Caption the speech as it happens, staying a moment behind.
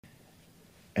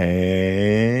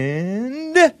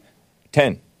And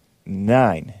 10,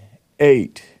 9,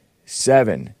 8,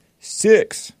 7,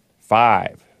 6,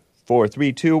 5, 4,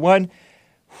 3, 2, 1.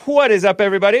 What is up,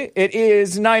 everybody? It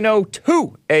is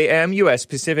 9:02 a.m. U.S.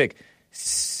 Pacific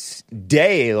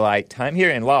Daylight Time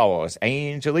here in Los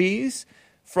Angeles.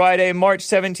 Friday, March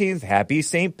 17th. Happy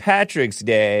St. Patrick's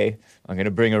Day. I'm going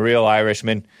to bring a real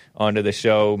Irishman onto the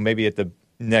show, maybe at the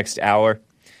next hour.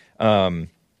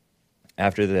 After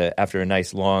a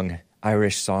nice long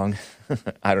Irish song.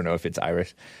 I don't know if it's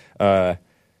Irish.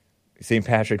 St.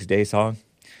 Patrick's Day song.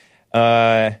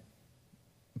 But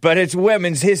it's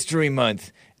Women's History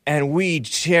Month, and we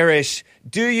cherish,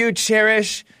 do you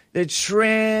cherish the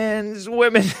trans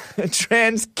women,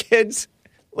 trans kids,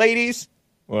 ladies?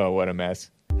 Well, what a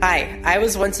mess. Hi, I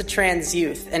was once a trans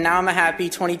youth, and now I'm a happy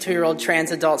 22-year-old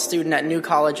trans adult student at New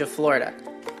College of Florida.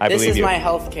 This is my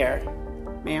health care.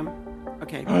 Ma'am?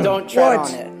 Okay. Don't tread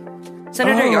on it.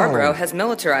 Senator Yarborough has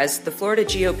militarized the Florida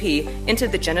GOP into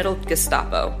the genital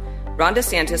Gestapo. Ron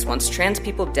DeSantis wants trans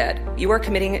people dead. You are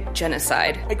committing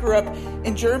genocide. I grew up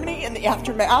in Germany in the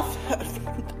aftermath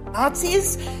of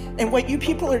Nazis, and what you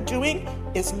people are doing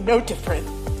is no different.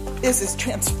 This is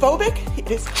transphobic,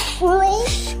 it is cruel,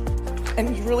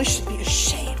 and you really should be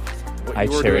ashamed. What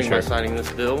you are doing by signing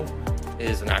this bill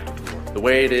is an act of war. The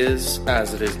way it is,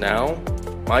 as it is now,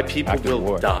 my people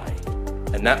will die.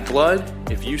 And that blood,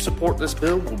 if you support this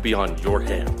bill, will be on your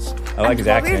hands. I like his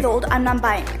accent. I'm 12 years old, I'm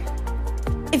non-binary.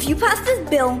 If you pass this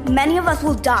bill, many of us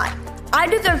will die. I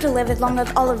deserve to live as long as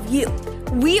all of you.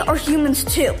 We are humans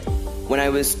too. When I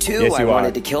was 2, I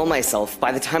wanted to kill myself.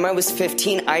 By the time I was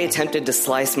 15, I attempted to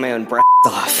slice my own breath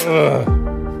off.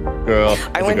 Girl.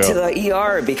 I went to the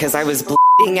ER because I was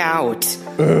bleeding out.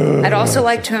 I'd also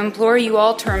like to implore you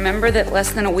all to remember that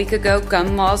less than a week ago,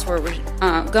 gun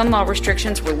law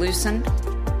restrictions were loosened.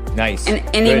 Nice. And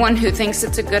anyone who thinks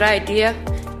it's a good idea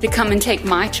to come and take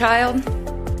my child,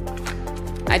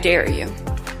 I dare you.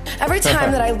 Every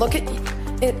time that I look at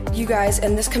you guys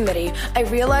in this committee, I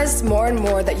realize more and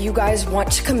more that you guys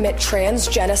want to commit trans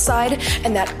genocide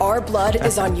and that our blood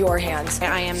is on your hands.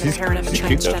 I am the parent of a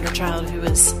transgender child who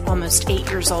is almost 8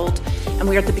 years old, and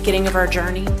we are at the beginning of our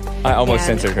journey. I almost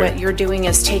censored her. What you're doing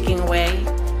is taking away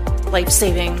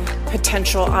life-saving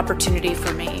potential opportunity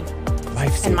for me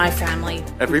and my family.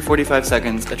 Every 45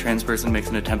 seconds, a trans person makes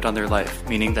an attempt on their life,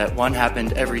 meaning that one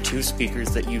happened every 2 speakers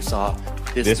that you saw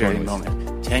this very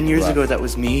moment. 10 years ago, that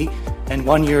was me, and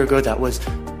 1 year ago, that was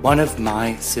one of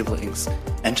my siblings.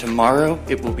 And tomorrow,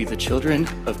 it will be the children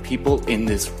of people in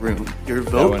this room. Your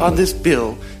vote on this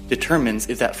bill determines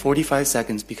if that 45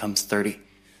 seconds becomes 30.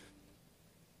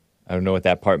 I don't know what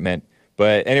that part meant.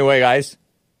 But anyway, guys,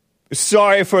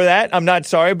 sorry for that. I'm not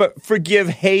sorry, but forgive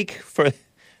Hake for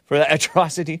that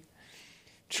atrocity.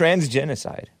 Trans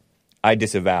genocide. I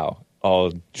disavow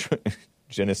all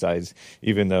genocides,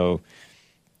 even though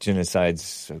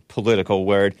genocide's a political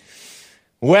word.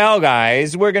 Well,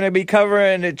 guys, we're going to be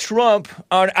covering Trump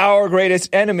on our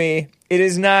greatest enemy. It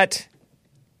is not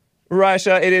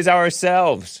Russia, it is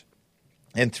ourselves.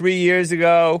 And 3 years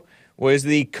ago was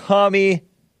the commie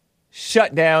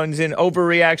shutdowns and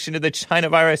overreaction to the China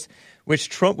virus, which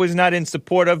Trump was not in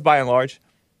support of by and large.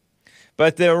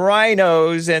 But the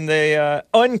rhinos and the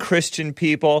unchristian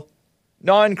people,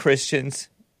 non-Christians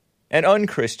and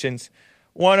unchristians,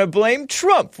 want to blame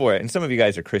Trump for it. And some of you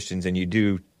guys are Christians and you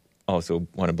do also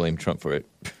want to blame Trump for it.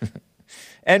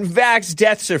 And Vaxx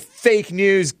deaths are fake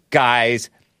news, guys.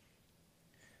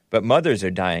 But mothers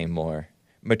are dying more.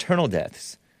 Maternal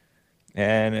deaths.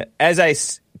 And as I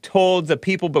told the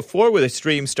people before the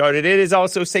stream started, it is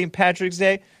also St. Patrick's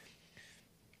Day.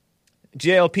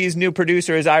 JLP's new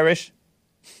producer is Irish,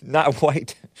 not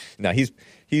white. No, he's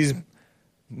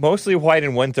mostly white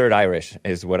and 1/3 Irish,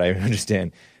 is what I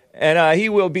understand. And he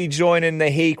will be joining the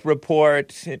Hake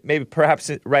Report, maybe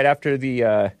perhaps right after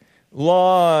the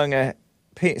long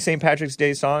St. Patrick's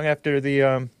Day song, after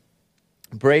the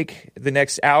break, the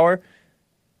next hour.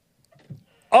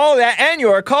 All that and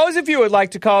your calls if you would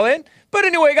like to call in. But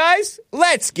anyway, guys,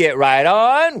 let's get right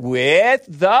on with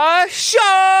the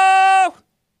show.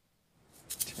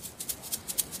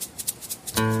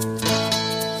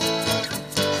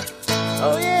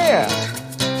 Oh, yeah.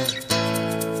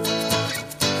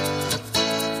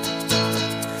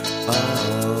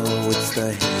 Oh, it's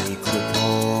the Hake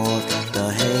Report,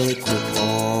 the Hake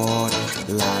Report,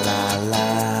 la la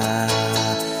la.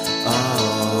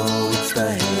 Oh, it's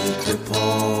the Hake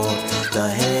Report, the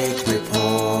Hake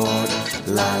Report,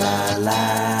 la la la.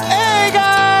 Hey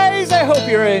guys, I hope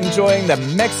you're enjoying the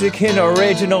Mexican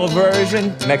original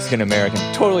version, Mexican American,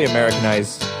 totally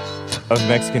Americanized, of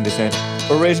Mexican descent.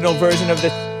 original version of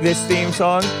this theme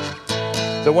song.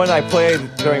 The one I played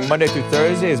during Monday through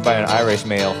Thursday is by an Irish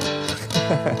male.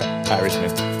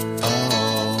 Irishman.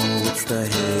 Oh, it's the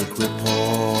Hake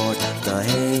Report, the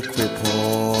Hake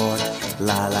Report,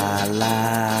 la la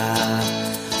la.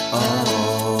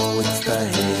 Oh, it's the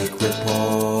Hake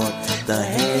Report, the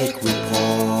Hake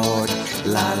Report,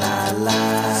 la la la.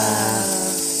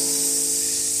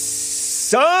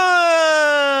 So,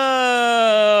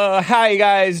 how you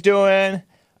guys doing?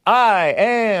 I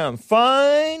am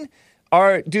fine.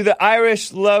 Do the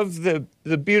Irish love the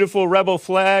beautiful rebel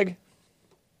flag?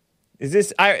 Is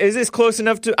this close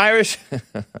enough to Irish?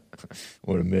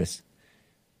 What a miss.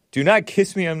 Do not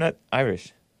kiss me. I'm not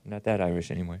Irish. I'm not that Irish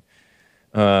anymore.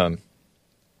 I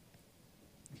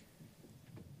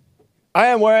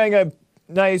am wearing a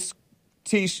nice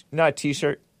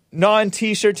non-t-shirt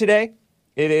today.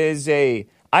 It is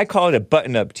I call it a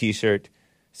button-up t-shirt.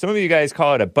 Some of you guys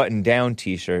call it a button-down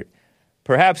t-shirt.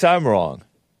 Perhaps I'm wrong.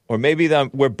 Or maybe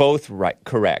we're both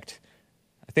correct.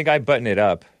 I think I button it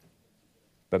up.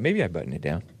 But maybe I button it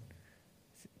down.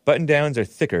 Button-downs are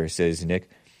thicker, says Nick.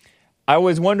 I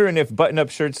was wondering if button-up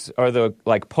shirts are the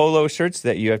polo shirts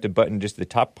that you have to button just the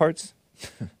top parts.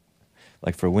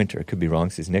 Like for winter. It could be wrong,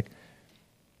 says Nick.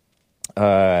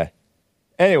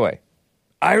 Anyway.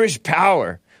 Irish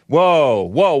power.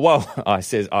 Whoa.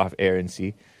 Says off air and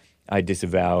see. I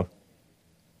disavow.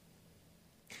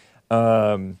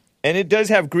 And it does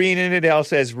have green in it. It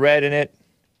also has red in it,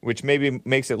 which maybe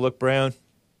makes it look brown.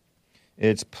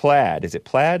 It's plaid. Is it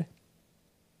plaid?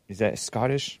 Is that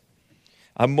Scottish?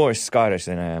 I'm more Scottish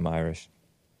than I am Irish.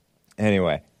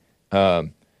 Anyway, how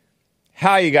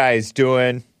you guys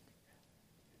doing?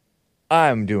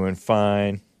 I'm doing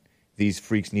fine. These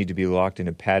freaks need to be locked in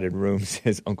a padded room,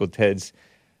 says Uncle Ted's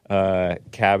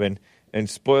cabin. And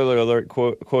spoiler alert,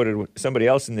 quoted somebody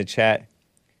else in the chat,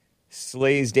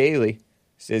 Slays Daily,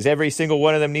 says every single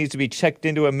one of them needs to be checked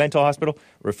into a mental hospital,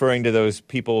 referring to those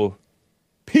people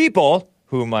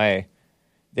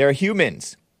they're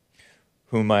humans,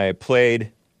 whom I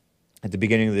played at the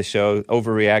beginning of the show,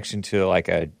 overreaction to like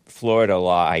a Florida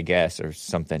law, I guess, or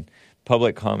something.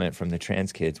 Public comment from the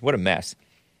trans kids. What a mess.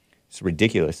 It's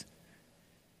ridiculous.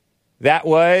 Let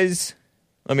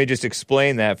me just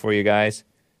explain that for you guys.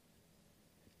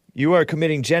 You are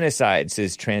committing genocide,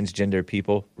 says transgender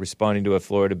people, responding to a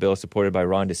Florida bill supported by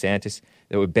Ron DeSantis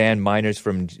that would ban minors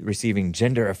from receiving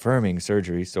gender-affirming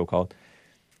surgery, so-called.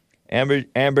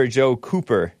 Amber Jo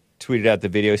Cooper tweeted out the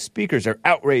video. Speakers are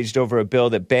outraged over a bill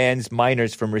that bans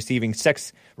minors from receiving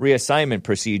sex reassignment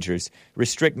procedures,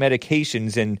 restrict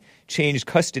medications, and change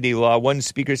custody law. One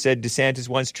speaker said DeSantis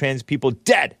wants trans people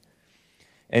dead.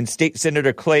 And State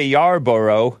Senator Clay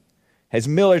Yarborough has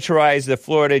militarized the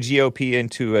Florida GOP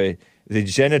into the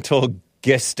genital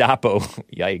Gestapo.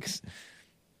 Yikes.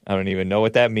 I don't even know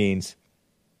what that means.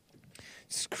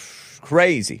 It's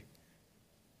crazy.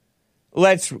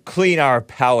 Let's clean our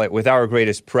palate with our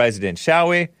greatest president, shall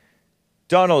we?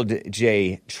 Donald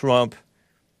J. Trump.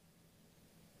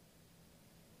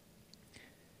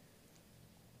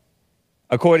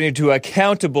 According to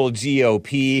accountable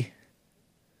GOP,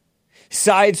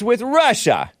 sides with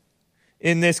Russia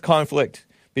in this conflict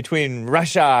between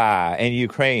Russia and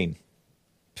Ukraine.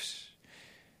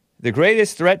 The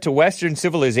greatest threat to Western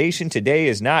civilization today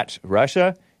is not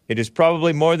Russia. It is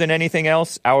probably more than anything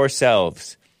else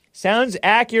ourselves. Sounds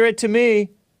accurate to me,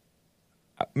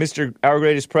 Mr. Our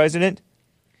Greatest President.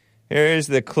 Here's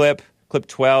the clip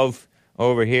 12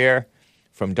 over here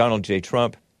from Donald J.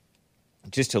 Trump.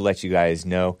 Just to let you guys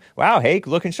know. Wow, Hake,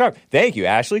 looking sharp. Thank you,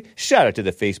 Ashley. Shout out to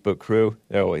the Facebook crew.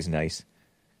 They're always nice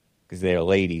because they're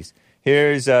ladies.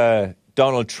 Here's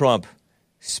Donald Trump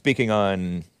speaking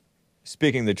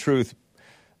the truth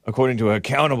according to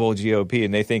accountable GOP,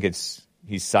 and they think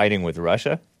he's siding with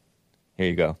Russia. Here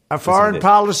you go. Our foreign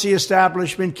policy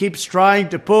establishment keeps trying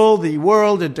to pull the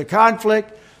world into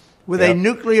conflict with a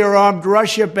nuclear-armed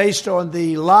Russia based on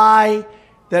the lie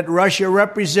that Russia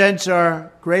represents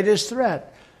our greatest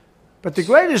threat. But the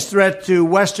greatest threat to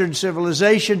Western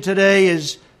civilization today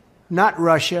is not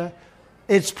Russia.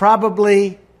 It's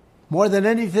probably, more than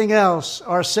anything else,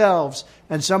 ourselves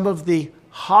and some of the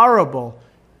horrible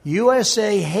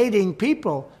USA-hating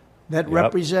people that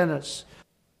represent us.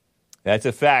 That's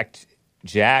a fact,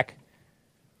 Jack.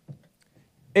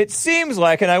 It seems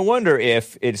like, and I wonder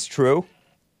if it's true,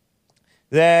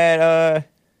 that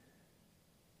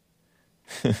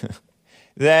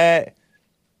that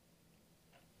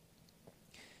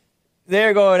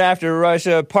they're going after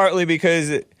Russia partly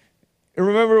because,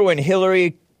 remember when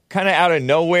Hillary kind of out of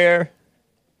nowhere,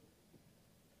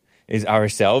 is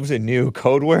ourselves a new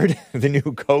code word? The new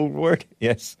code word?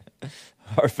 Yes.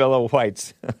 our fellow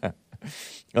whites.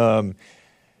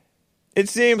 It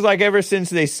seems like ever since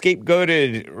they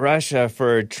scapegoated Russia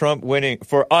for Trump winning,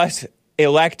 for us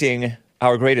electing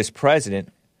our greatest president,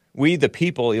 we the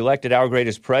people elected our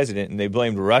greatest president, and they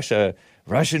blamed Russia,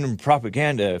 Russian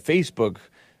propaganda, Facebook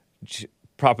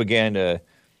propaganda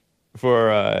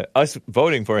for us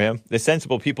voting for him, the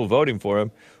sensible people voting for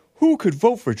him. Who could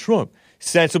vote for Trump?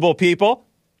 Sensible people.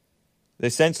 The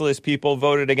senseless people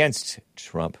voted against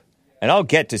Trump. And I'll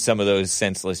get to some of those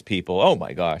senseless people. Oh,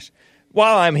 my gosh.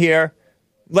 While I'm here,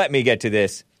 let me get to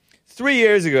this. 3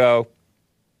 years ago,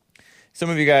 some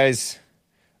of you guys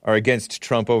are against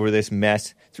Trump over this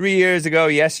mess. 3 years ago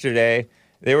yesterday,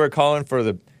 they were calling for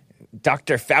the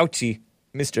Dr. Fauci,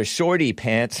 Mr. Shorty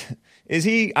Pants. Is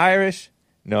he Irish?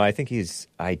 No, I think he's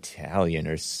Italian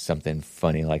or something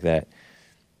funny like that.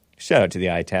 Shout out to the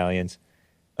Italians.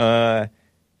 This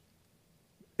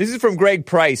is from Greg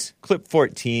Price, clip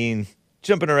 14.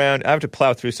 Jumping around. I have to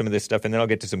plow through some of this stuff, and then I'll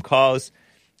get to some calls.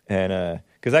 And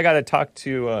because I got to talk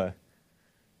to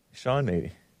Sean,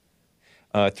 maybe.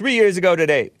 3 years ago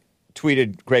today,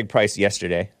 tweeted Greg Price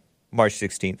yesterday, March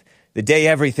 16th, the day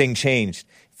everything changed.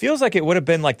 Feels like it would have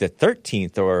been like the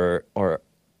 13th or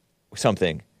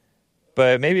something.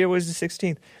 But maybe it was the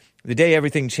 16th. The day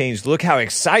everything changed. Look how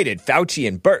excited Fauci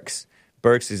and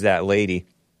Birx is that lady,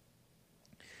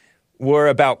 were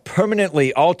about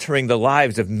permanently altering the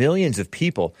lives of millions of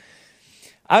people.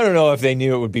 I don't know if they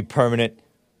knew it would be permanent,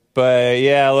 but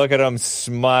yeah, look at them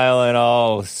smiling,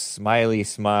 all smiley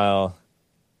smile.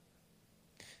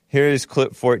 Here's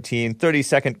clip 14,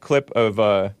 30-second clip of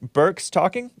Birx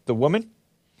talking, the woman.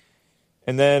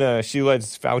 And then she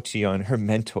lets Fauci on, her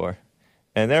mentor.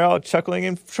 And they're all chuckling,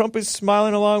 and Trump is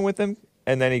smiling along with them,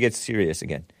 and then he gets serious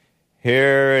again.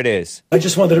 Here it is. I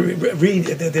just wanted to read.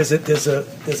 There's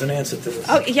an answer to this.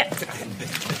 Oh, yeah.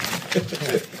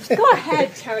 Go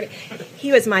ahead, Tony.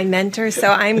 He was my mentor, so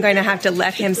I'm going to have to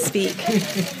let him speak.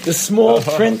 The small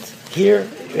print here,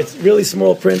 it's really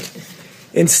small print.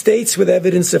 In states with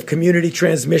evidence of community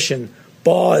transmission,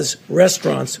 bars,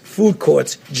 restaurants, food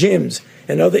courts, gyms,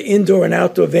 and other indoor and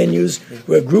outdoor venues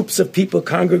where groups of people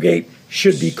congregate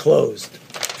should be closed.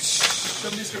 So,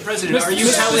 Mr. President,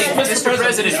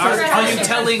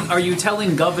 are you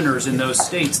telling governors in those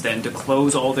states then to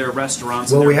close all their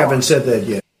restaurants? Well, we haven't said that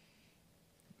yet.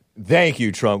 Thank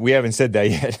you, Trump. We haven't said that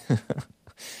yet.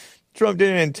 Trump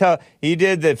didn't tell. He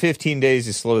did the 15 days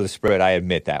to slow the spread. I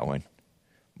admit that one.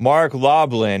 Mark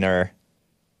Lobliner.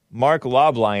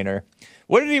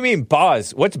 What did he mean,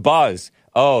 bars? What's bars?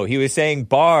 Oh, he was saying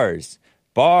bars,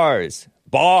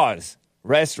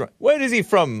 restaurant. What is he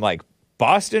from, like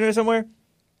Boston or somewhere?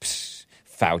 Psst,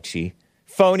 Fauci.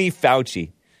 Phony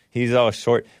Fauci. He's all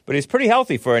short, but he's pretty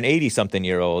healthy for an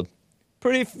 80-something-year-old.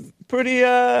 Pretty,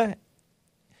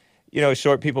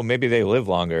 short people, maybe they live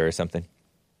longer or something.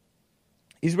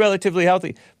 He's relatively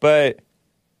healthy, but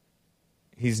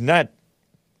he's not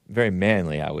very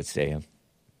manly, I would say.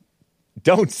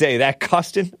 Don't say that,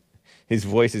 Costin. His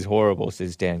voice is horrible,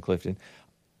 says Dan Clifton.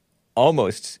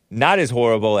 Almost not as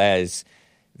horrible as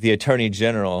the Attorney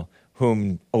General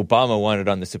whom Obama wanted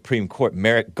on the Supreme Court,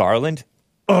 Merrick Garland.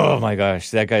 Oh, my gosh,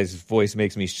 that guy's voice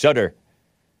makes me shudder.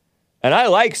 And I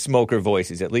like smoker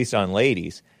voices, at least on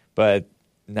ladies, but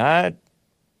not.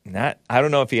 I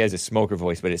don't know if he has a smoker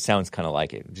voice, but it sounds kind of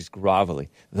like it, just grovelly.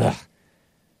 Ugh.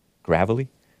 Gravelly?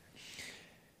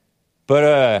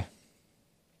 But,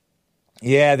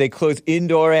 yeah, they close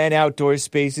indoor and outdoor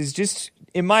spaces. Just,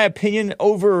 in my opinion,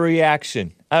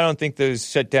 overreaction. I don't think those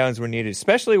shutdowns were needed,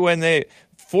 especially when the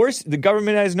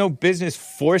government has no business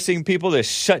forcing people to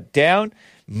shut down.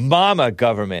 Mama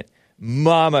government,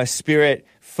 mama spirit,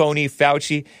 phony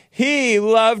Fauci. He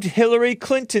loved Hillary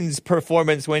Clinton's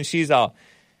performance when she's all,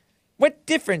 what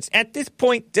difference at this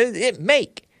point does it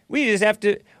make? We just have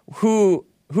to, why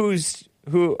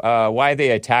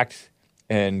they attacked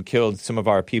and killed some of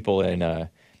our people in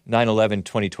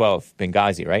 9/11/2012,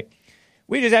 Benghazi, right?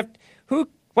 We just have,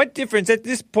 what difference at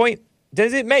this point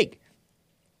does it make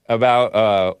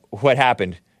about what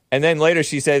happened? And then later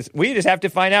she says, we just have to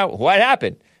find out what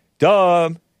happened.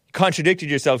 Dumb. Contradicted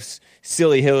yourself,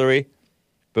 silly Hillary.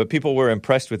 But people were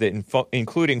impressed with it,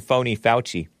 including phony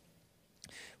Fauci.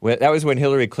 That was when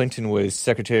Hillary Clinton was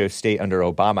Secretary of State under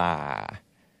Obama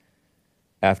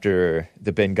after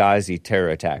the Benghazi terror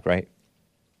attack, right?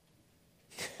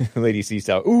 Lady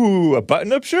Seesaw. Ooh, a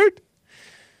button-up shirt?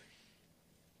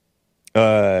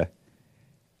 So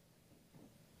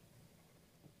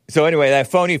anyway, that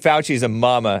phony Fauci is a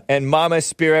mama, and mama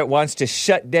spirit wants to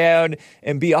shut down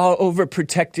and be all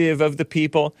overprotective of the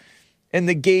people. And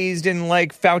the gays didn't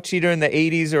like Fauci during the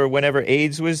 80s or whenever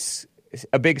AIDS was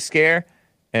a big scare.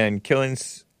 and killing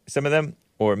some of them,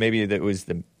 or maybe that was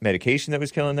the medication that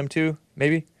was killing them too,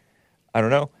 maybe. I don't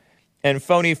know. And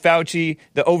phony Fauci,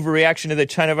 the overreaction to the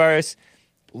China virus,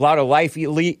 a lot of life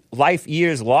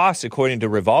years lost, according to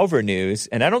Revolver News.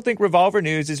 And I don't think Revolver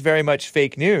News is very much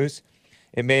fake news.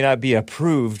 It may not be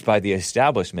approved by the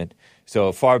establishment.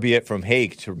 So far be it from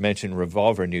Hake to mention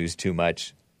Revolver News too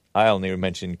much. I only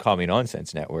mention Call Me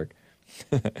Nonsense Network.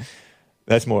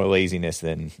 That's more laziness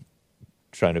than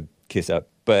trying to kiss up.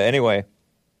 But anyway,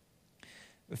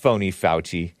 phony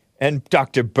Fauci and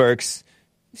Dr. Birx.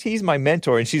 He's my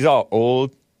mentor, and she's all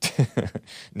old.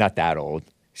 Not that old.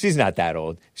 She's not that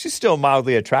old. She's still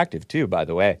mildly attractive, too, by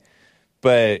the way.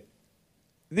 But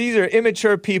these are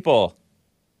immature people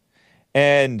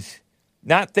and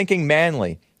not thinking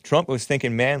manly. Trump was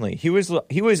thinking manly. He was.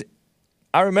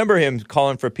 I remember him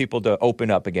calling for people to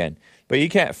open up again. But you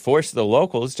can't force the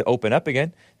locals to open up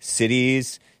again.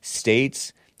 Cities,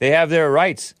 states, they have their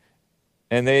rights.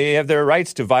 And they have their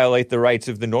rights to violate the rights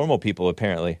of the normal people,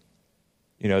 apparently.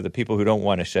 You know, the people who don't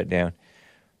want to shut down.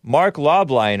 Mark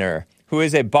Lobliner, who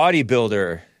is a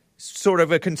bodybuilder, sort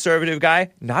of a conservative guy.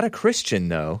 Not a Christian,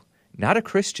 though. Not a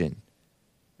Christian.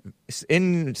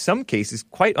 In some cases,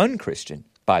 quite unchristian,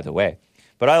 by the way.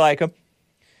 But I like him.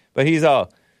 But he's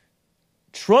all,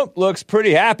 Trump looks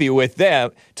pretty happy with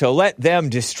them to let them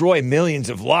destroy millions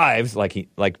of lives, like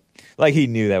he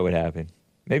knew that would happen.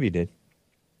 Maybe he did.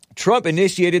 Trump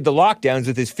initiated the lockdowns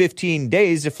with his 15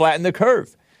 days to flatten the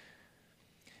curve.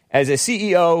 As a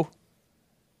CEO,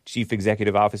 chief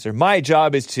executive officer, my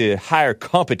job is to hire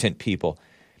competent people.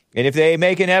 And if they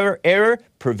make an error,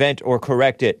 prevent or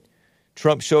correct it.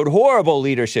 Trump showed horrible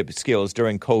leadership skills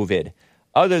during COVID.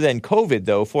 Other than COVID,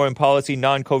 though, foreign policy,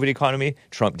 non-COVID economy,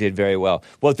 Trump did very well.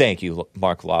 Well, thank you,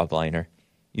 Mark Lobliner.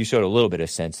 You showed a little bit of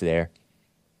sense there.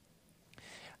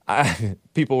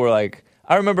 People were like,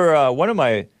 I remember one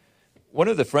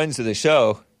of the friends of the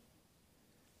show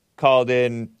called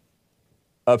in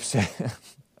upset.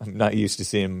 I'm not used to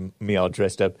seeing me all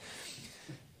dressed up.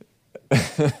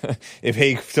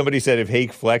 Somebody said if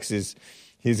Hake flexes,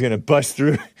 he's going to bust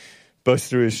through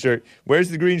his shirt. Where's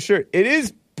the green shirt? It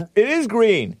is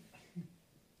green.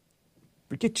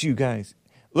 Forget you guys.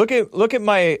 Look at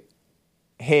my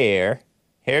hair.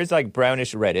 Hair's like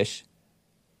brownish reddish.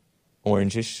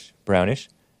 Orangish, brownish.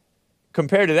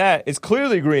 Compared to that, it's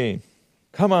clearly green.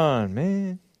 Come on,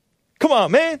 man. Come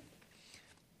on, man.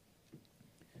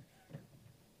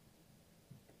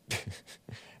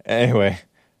 Anyway,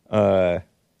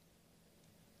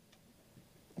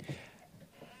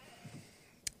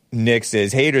 Nick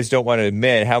says, haters don't want to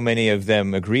admit how many of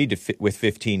them agreed with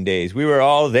 15 days. We were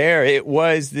all there. It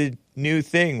was the new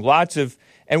thing.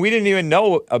 And we didn't even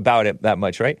know about it that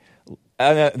much, right?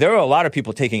 There were a lot of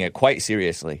people taking it quite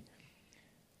seriously.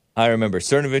 I remember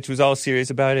Cernovich was all serious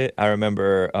about it. I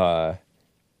remember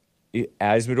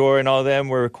Asmodor and all of them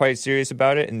were quite serious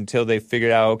about it until they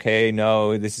figured out, okay,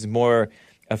 no, this is more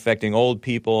affecting old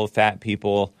people, fat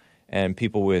people, and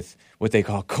people with what they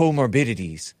call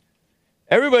comorbidities.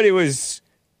 Everybody was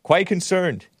quite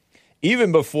concerned,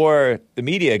 even before the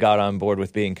media got on board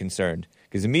with being concerned.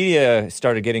 Because the media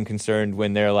started getting concerned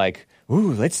when they're like,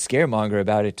 ooh, let's scaremonger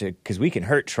about it because we can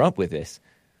hurt Trump with this.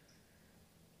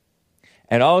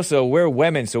 And also, we're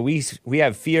women, so we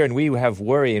have fear and we have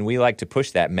worry, and we like to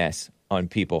push that mess on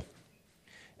people.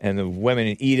 And the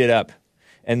women eat it up.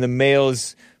 And the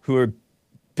males who are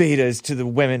betas to the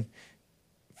women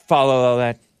follow all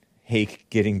that. Hake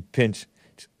getting pinched.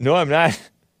 No, I'm not.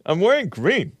 I'm wearing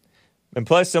green. And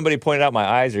plus, somebody pointed out my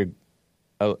eyes have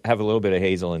a little bit of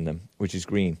hazel in them, which is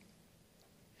green.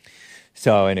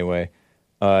 So anyway,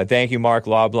 thank you, Mark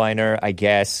Lobliner, I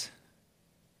guess.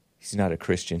 He's not a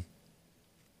Christian.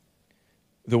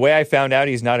 The way I found out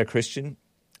he's not a Christian,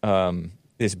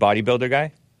 this bodybuilder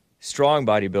guy, strong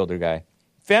bodybuilder guy,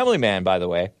 family man, by the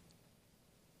way.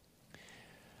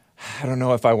 I don't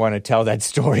know if I want to tell that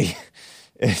story.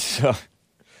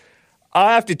 I'll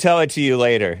have to tell it to you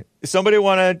later. If somebody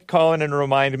want to call in and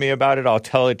remind me about it, I'll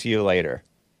tell it to you later.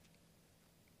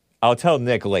 I'll tell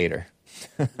Nick later.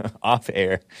 Off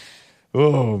air.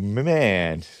 Oh,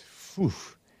 man. Whew.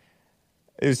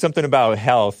 It was something about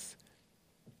health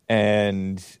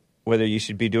and whether you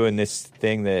should be doing this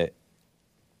thing that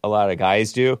a lot of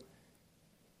guys do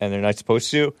and they're not supposed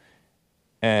to.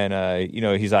 And,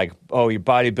 he's like, oh, you're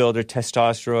bodybuilder,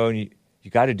 testosterone,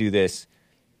 you got to do this.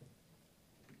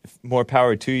 More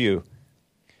power to you.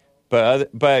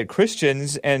 But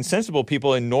Christians and sensible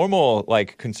people and normal,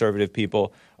 like, conservative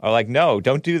people are like, no,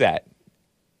 don't do that.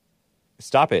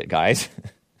 Stop it, guys.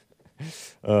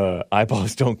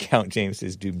 Eyeballs don't count, James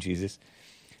says, Doom Jesus.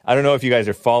 I don't know if you guys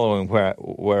are following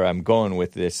where I'm going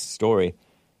with this story.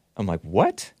 I'm like,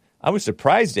 what? I was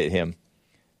surprised at him.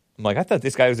 I'm like, I thought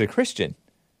this guy was a Christian.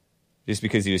 Just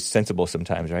because he was sensible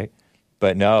sometimes, right?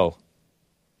 But no,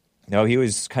 he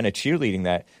was kind of cheerleading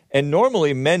that. And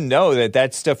normally men know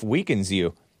that stuff weakens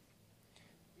you.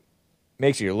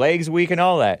 Makes your legs weak and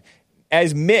all that.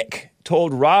 As Mick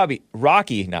told Rocky,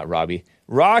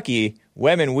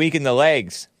 women weaken the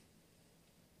legs.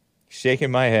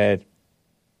 Shaking my head.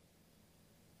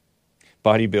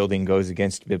 Bodybuilding goes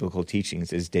against biblical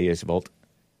teachings, is Deus Vult.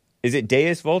 Is it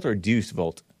Deus Vult or Deus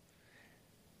Vult?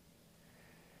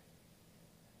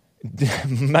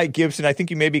 Mike Gibson, I think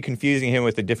you may be confusing him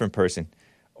with a different person.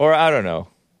 Or I don't know.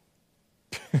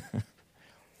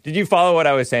 Did you follow what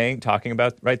I was talking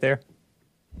about right there?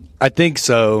 I think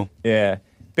so. Yeah.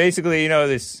 Basically,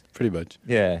 this... Pretty much.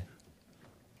 Yeah.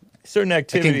 Certain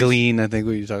activities... I can glean, I think,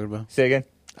 what you're talking about. Say again?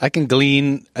 I can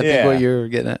glean, I think, what you're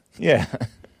getting at. Yeah.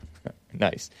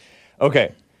 Nice.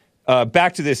 Okay.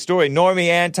 Back to this story. Normie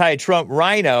anti-Trump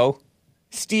rhino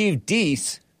Steve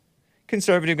Deese,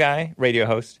 conservative guy, radio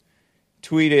host,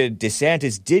 tweeted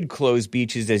DeSantis did close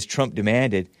beaches as Trump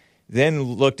demanded, then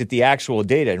looked at the actual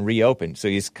data and reopened. So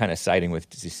he's kind of siding with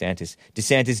DeSantis.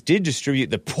 DeSantis did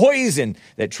distribute the poison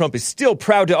that Trump is still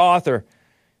proud to author.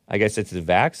 I guess it's the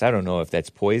Vaxx. I don't know if that's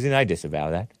poison. I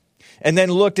disavow that. And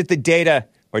then looked at the data,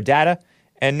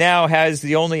 and now has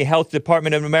the only health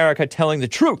department in America telling the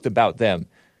truth about them.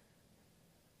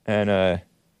 And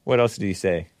what else did he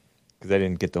say? Because I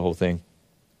didn't get the whole thing.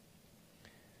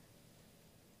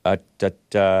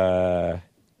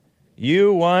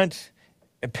 You want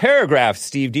a paragraph,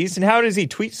 Steve Deese. And how does he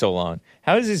tweet so long?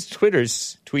 How does his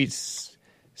Twitter's tweets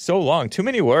so long? Too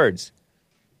many words.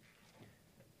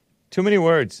 Too many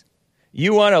words.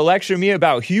 You want to lecture me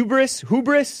about hubris?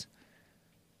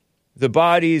 The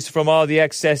bodies from all the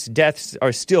excess deaths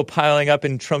are still piling up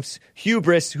in Trump's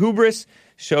hubris. Hubris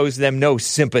shows them no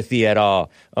sympathy at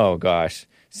all. Oh, gosh.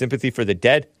 Sympathy for the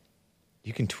dead?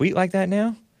 You can tweet like that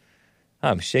now?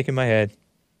 I'm shaking my head.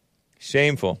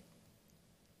 Shameful.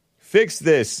 Fix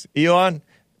this, Elon.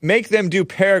 Make them do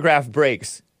paragraph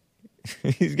breaks.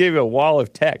 He's giving a wall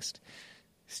of text.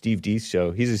 Steve Deese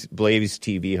show. He's a Blaze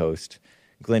TV host.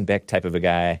 Glenn Beck type of a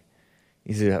guy.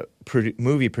 He's a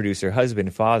movie producer,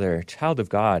 husband, father, child of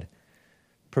God.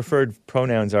 Preferred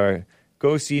pronouns are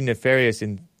go see Nefarious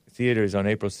in theaters on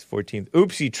April 14th.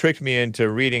 Oops, he tricked me into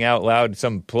reading out loud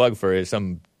some plug for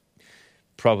some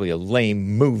probably a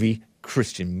lame movie,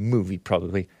 Christian movie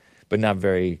probably, but not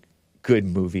very good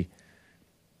movie.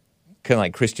 Kind of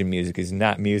like Christian music is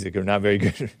not music or not very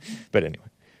good. But anyway.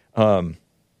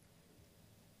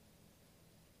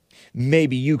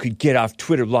 Maybe you could get off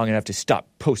Twitter long enough to stop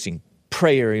posting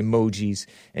prayer emojis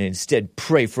and instead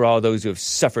pray for all those who have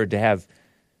suffered to have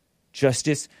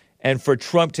justice and for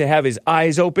Trump to have his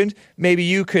eyes opened. Maybe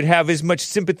you could have as much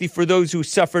sympathy for those who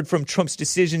suffered from Trump's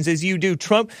decisions as you do.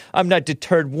 Trump, I'm not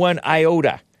deterred one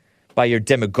iota by your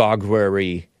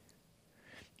demagoguery.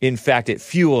 In fact, it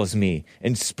fuels me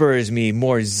and spurs me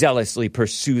more zealously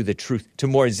pursue the truth.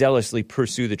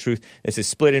 It's a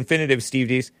split infinitive, Steve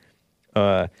Deese.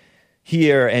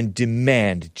 Hear and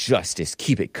demand justice.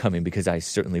 Keep it coming because I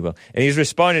certainly will. And he's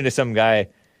responding to some guy,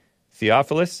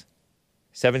 Theophilus,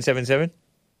 777.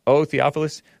 Oh,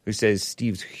 Theophilus, who says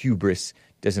Steve's hubris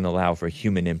doesn't allow for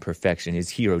human imperfection. His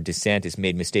hero, DeSantis,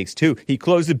 made mistakes too. He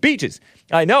closed the beaches.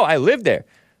 I know, I lived there.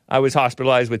 I was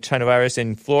hospitalized with China virus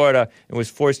in Florida and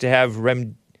was forced to have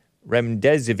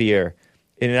remdesivir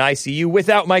in an ICU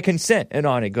without my consent. And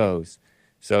on it goes.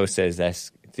 So says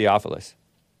that's Theophilus.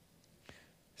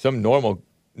 Some normal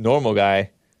guy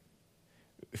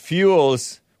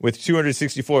fuels, with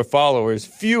 264 followers,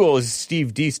 fuels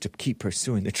Steve Deese to keep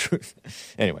pursuing the truth.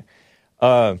 Anyway,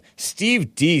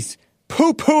 Steve Deese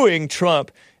poo-pooing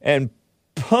Trump and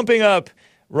pumping up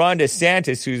Ron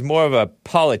DeSantis, who's more of a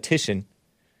politician,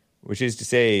 which is to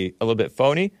say a little bit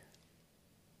phony.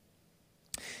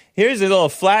 Here's a little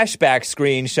flashback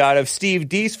screenshot of Steve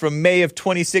Deese from May of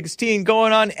 2016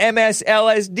 going on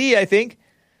MSLSD, I think.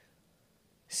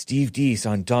 Steve Deese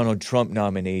on Donald Trump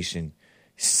nomination.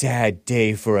 Sad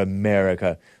day for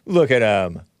America. Look at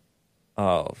him.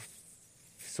 Oh,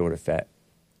 sort of fat.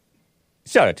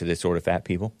 Shout out to the sort of fat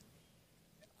people.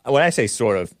 When I say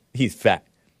sort of, he's fat.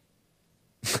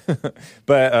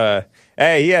 But,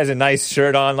 hey, he has a nice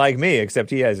shirt on like me, except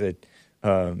he has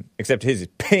except his is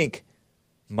pink.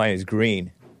 Mine is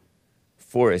green.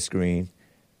 Forest green.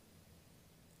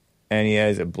 And he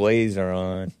has a blazer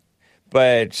on.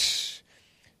 But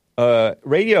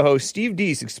radio host Steve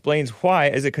Deese explains why,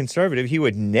 as a conservative, he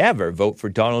would never vote for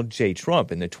Donald J.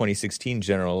 Trump in the 2016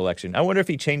 general election. I wonder if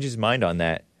he changed his mind on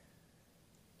that.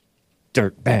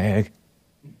 Dirtbag.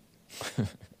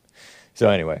 So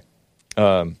anyway,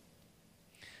 I'm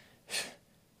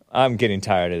getting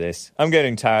tired of this. I'm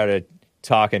getting tired of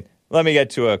talking. Let me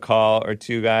get to a call or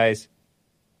two, guys.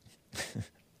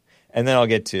 And then I'll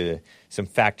get to some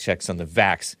fact checks on the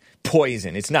Vaxx.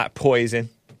 Poison. It's not poison.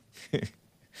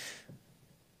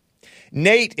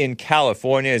 Nate in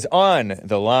California is on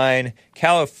the line.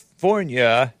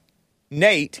 California.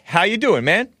 Nate, how you doing,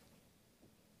 man?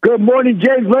 Good morning,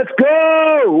 James. Let's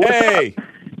go. Hey,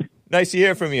 nice to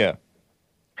hear from you.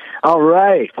 All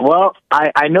right. Well,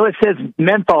 I know it says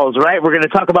menthols, right? We're going to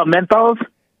talk about menthols?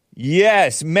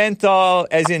 Yes, menthol,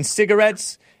 as in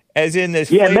cigarettes, as in the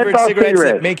flavored cigarettes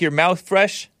that make your mouth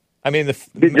fresh. I mean, the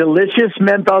delicious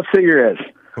menthol cigarettes.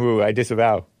 Ooh, I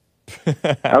disavow.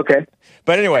 Okay.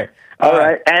 But anyway. All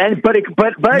right. But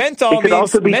menthol it could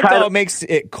also be menthol makes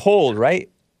it cold, right?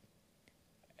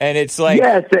 And it's like,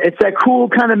 yeah, it's that cool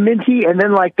kind of minty, and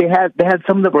then like they had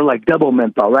some that were like double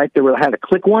menthol, right? Had a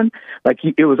click one, like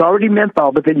it was already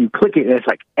menthol, but then you click it and it's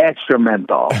like extra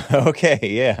menthol. Okay,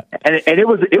 yeah. And it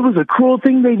was a cool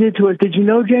thing they did to us. Did you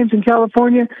know, James, in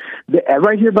California,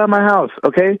 right here by my house?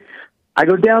 Okay, I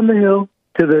go down the hill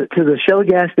to the Shell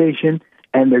gas station,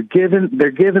 and they're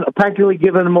practically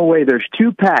giving them away. There's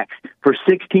 2 packs for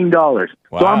 $16.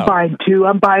 Wow. So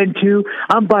I'm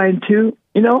buying two.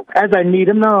 You know, as I need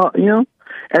them now, you know,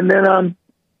 and then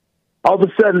all of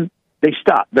a sudden they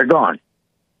stop. They're gone.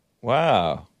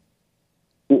 Wow.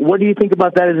 What do you think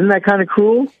about that? Isn't that kind of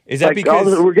cruel? Is that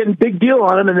because we're getting a big deal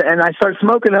on them, and I start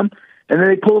smoking them, and then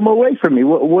they pull them away from me?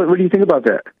 What do you think about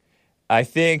that? I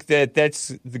think that's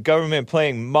the government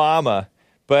playing mama,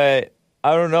 but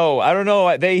I don't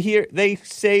know. They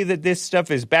say that this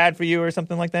stuff is bad for you or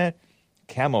something like that.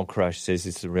 Camel Crush says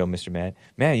it's the real Mr. Man.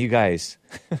 Man, you guys.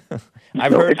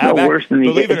 It's no worse than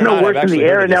the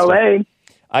air in L.A.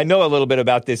 I know a little bit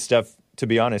about this stuff, to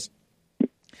be honest.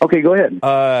 Okay, go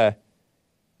ahead.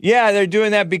 Yeah, they're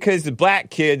doing that because the black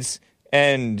kids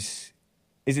and,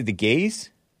 is it the gays?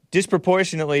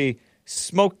 Disproportionately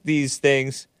smoke these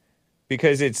things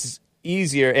because it's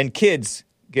easier, and kids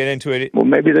get into it. Well,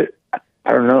 maybe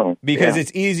I don't know. Because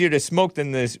it's easier to smoke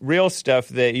than this real stuff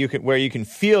that where you can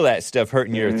feel that stuff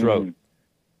hurting your throat.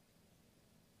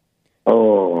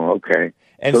 Oh, okay.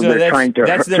 And so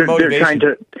that's their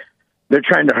motivation. They're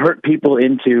trying to hurt people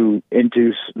into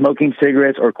smoking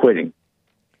cigarettes or quitting.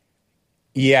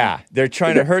 Yeah, they're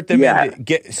trying to hurt them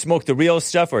into smoke the real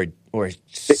stuff or cut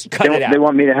it out. They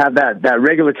want me to have that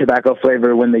regular tobacco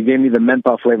flavor when they gave me the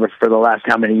menthol flavor for the last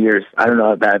how many years? I don't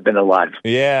know if I've been alive.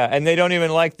 Yeah, and they don't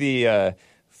even like the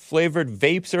flavored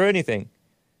vapes or anything.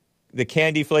 The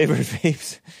candy flavored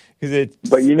vapes.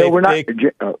 But you know, they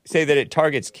say that it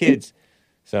targets kids.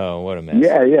 So what a mess.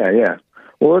 Yeah.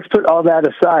 Well, let's put all that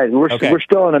aside. We're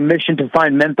still on a mission to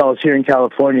find menthols here in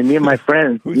California. Me and my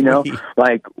friends, you know,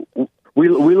 like we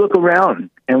look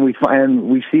around and we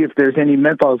see if there's any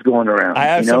menthols going around. I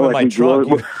have some in my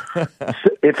trunk. I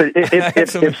have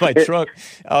some in my trunk.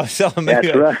 I'll sell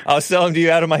them. I'll sell them to you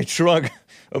out of my trunk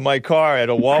of my car at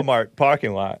a Walmart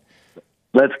parking lot.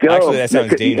 Let's go. Actually, that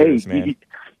sounds dangerous, man.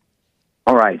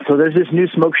 All right, so there's this new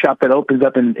smoke shop that opens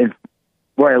up in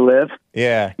where I live.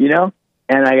 Yeah. You know?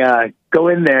 And I go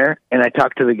in there, and I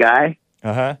talk to the guy,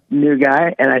 new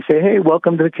guy, and I say, hey,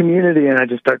 welcome to the community. And I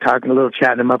just start talking a little,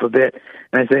 chatting him up a bit.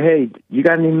 And I say, hey, you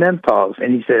got any menthols?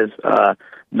 And he says,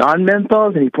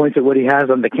 non-menthols? And he points at what he has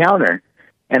on the counter.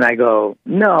 And I go,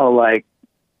 no, like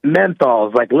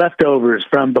menthols, like leftovers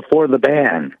from before the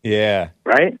ban. Yeah.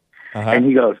 Right? And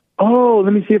he goes, oh,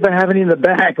 let me see if I have any in the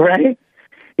back, right?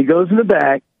 He goes in the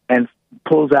back and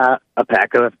pulls out a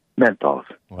pack of menthols.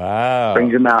 Wow.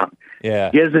 Brings them out. Yeah.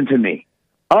 Gives them to me.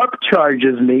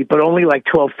 Upcharges me, but only like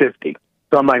 $12.50.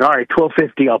 So I'm like, all right,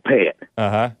 $12.50, I'll pay it.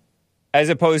 As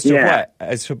opposed to what?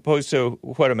 As opposed to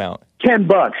what amount?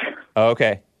 $10. Oh,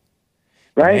 okay.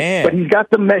 Right? Man. But he's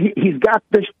got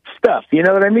the stuff. You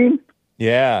know what I mean?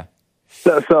 Yeah.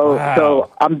 So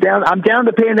I'm down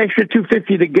to pay an extra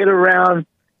 $2.50 to get around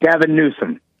Gavin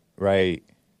Newsom. Right.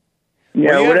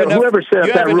 Yeah, whoever set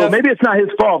up that rule. Maybe it's not his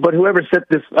fault, but whoever set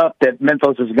this up, that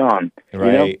Menthols is gone.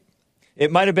 Right. You know?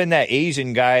 It might have been that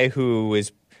Asian guy who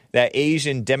was that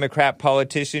Asian Democrat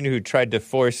politician who tried to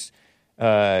force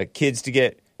kids to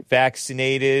get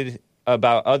vaccinated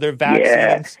about other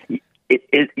vaccines. Yeah.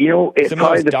 It's some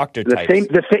probably of those doctor types. Do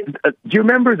you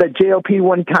remember that JLP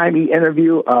one time he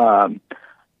interviewed an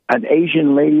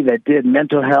Asian lady that did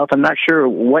mental health? I'm not sure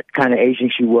what kind of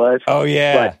Asian she was. Oh,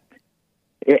 yeah.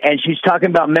 And she's talking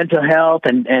about mental health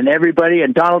and everybody,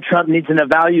 and Donald Trump needs an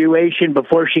evaluation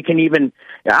before she can even,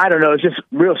 I don't know, it's just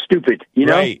real stupid, you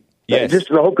know? Right, yes. Just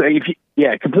the whole, if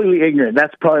Yeah, completely ignorant.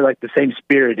 That's probably like the same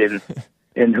spirit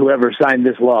in whoever signed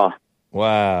this law.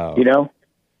 Wow. You know?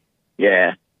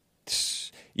 Yeah.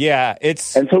 Yeah,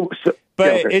 it's and so but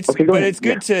yeah, okay. It's okay, but ahead. it's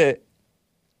good to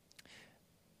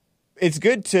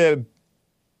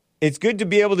it's good to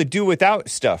be able to do without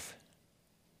stuff.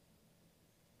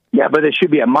 Yeah, but it should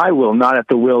be at my will, not at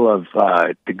the will of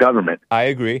the government. I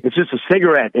agree. It's just a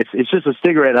cigarette. It's just a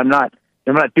cigarette. I'm not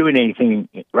doing anything,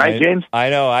 right, James? I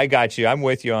know. I got you. I'm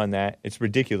with you on that. It's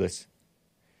ridiculous.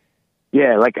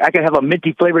 Yeah, like I could have a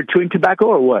minty flavored chewing tobacco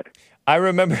or what? I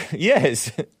remember.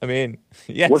 Yes. I mean,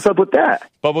 yes. What's up with that?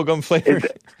 Bubblegum flavor.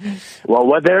 Well,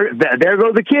 there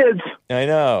go the kids. I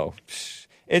know.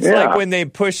 It's like when they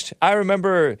pushed. I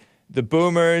remember the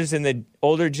boomers and the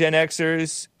older Gen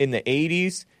Xers in the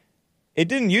 80s. It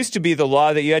didn't used to be the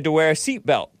law that you had to wear a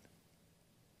seatbelt.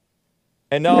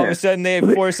 And all of a sudden they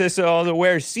force us all to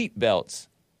wear seatbelts.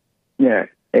 Yeah.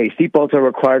 Hey, seatbelts are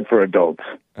required for adults.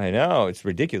 I know. It's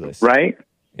ridiculous. Right?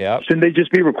 Yeah. Shouldn't they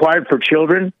just be required for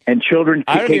children and children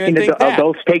taking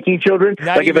adults taking children?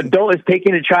 Like if an adult is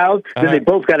taking a child, then they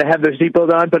both got to have their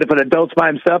seatbelt on. But if an adult's by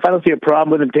himself, I don't see a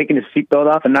problem with him taking his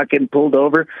seatbelt off and not getting pulled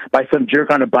over by some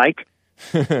jerk on a bike.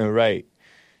 Right.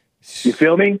 You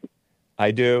feel me?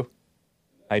 I do.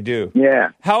 Yeah.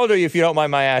 How old are you, if you don't mind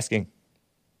my asking?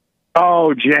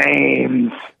 Oh,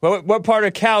 James. What part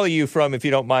of Cal are you from, if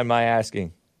you don't mind my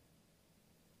asking?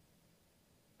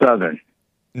 Southern.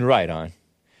 Right on.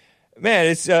 Man,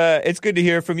 it's good to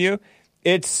hear from you.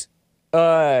 It's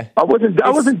I wasn't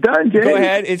done, James. Go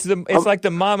ahead. It's like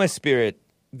the mama spirit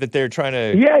that they're trying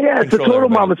to it's a total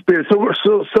everybody. Mama spirit.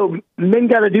 So men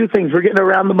got to do things. We're getting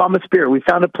around the mama spirit. We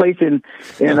found a place in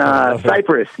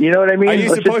Cyprus. You know what I mean? Are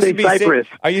you supposed to be Cyprus?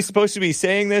 Are you supposed to be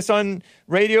saying this on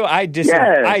radio? I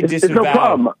disavow. It's no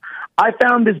problem. I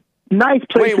found this nice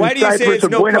place. Wait, why do you say it's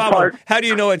no problem? Park. How do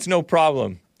you know it's no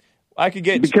problem? I could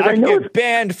get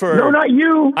banned for. No, not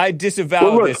you. I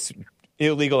disavow this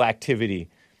illegal activity.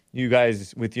 You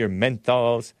guys with your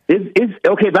menthols.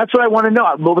 Okay, that's what I want to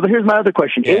know. Well, here's my other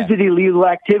question. Yeah. Is it illegal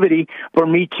activity for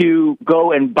me to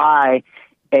go and buy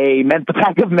a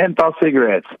pack of menthol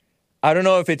cigarettes? I don't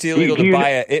know if it's illegal to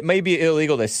buy it. It may be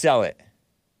illegal to sell it.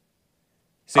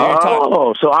 So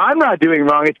so I'm not doing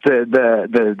wrong. It's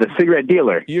the cigarette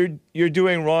dealer. You're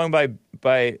doing wrong by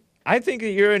I think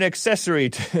that you're an accessory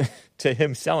to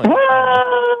him selling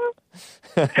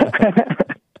it.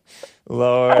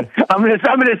 Lord, I'm an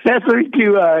accessory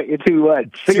to what?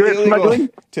 Cigarette smuggling?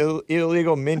 To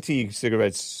illegal minty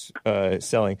cigarettes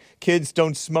selling. Kids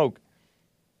don't smoke.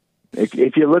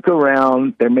 If you look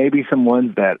around, there may be some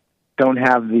ones that don't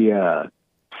have the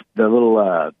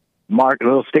little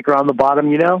little sticker on the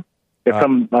bottom. You know, they're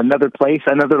from another place,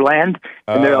 another land,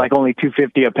 and they're like only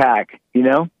 $2.50 a pack. You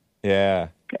know? Yeah.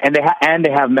 And they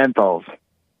have menthols.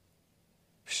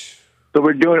 So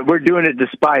we're doing it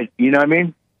despite. You know what I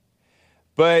mean?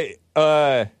 But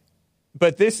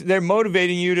they're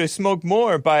motivating you to smoke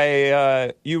more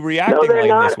by you reacting like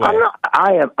this way.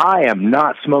 I am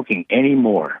not smoking any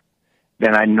more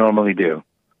than I normally do.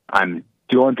 I'm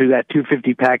going through that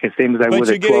 $2.50 pack the same as I would a $12 But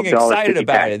you're getting excited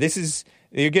about pack. it.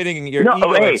 You're getting your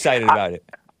ego excited about it.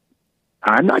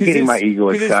 I'm not getting my ego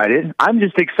excited. I'm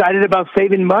just excited about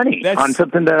saving money on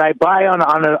something that I buy on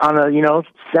a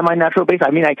semi-natural basis.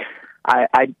 I mean,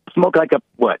 I smoke like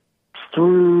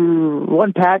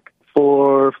one pack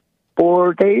for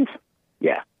 4 days.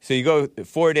 Yeah. So you go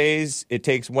 4 days. It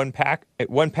takes one pack.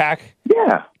 One pack.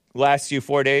 Yeah. Lasts you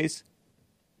 4 days.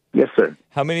 Yes, sir.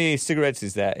 How many cigarettes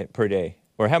is that per day,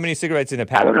 or how many cigarettes in a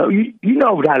pack? I don't know. You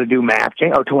know how to do math,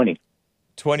 Jane. 20.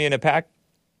 20 in a pack.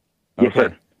 Yes,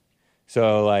 sir.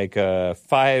 So like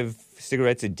 5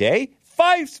 cigarettes a day.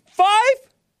 Five. I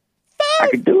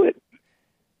could do it.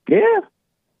 Yeah.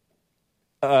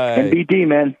 NBD,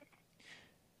 man.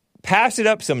 Pass it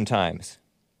up sometimes.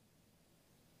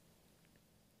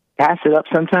 Pass it up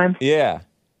sometimes? Yeah.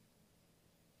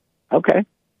 Okay.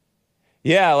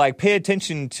 Yeah, like pay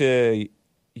attention to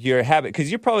your habit,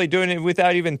 because you're probably doing it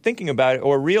without even thinking about it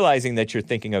or realizing that you're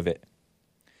thinking of it.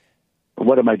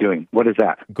 What am I doing? What is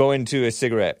that? Going to a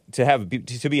cigarette,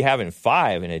 to be having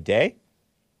 5 in a day.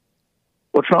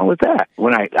 What's wrong with that?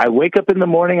 When I wake up in the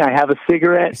morning, I have a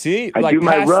cigarette. See, I do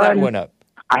my run. That one up.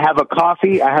 I have a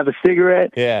coffee. I have a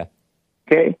cigarette. Yeah.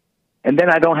 Okay. And then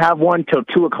I don't have one till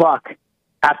 2:00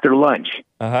 after lunch.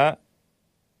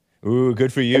 Ooh,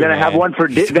 good for you. And then man. I have one for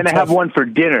I have one for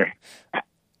dinner.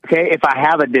 Okay, if I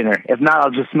have a dinner. If not,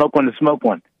 I'll just smoke one to smoke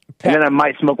one. And then I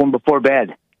might smoke one before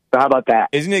bed. So how about that?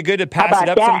 Isn't it good to pass it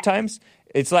up sometimes?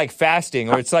 It's like fasting,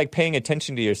 or it's like paying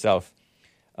attention to yourself.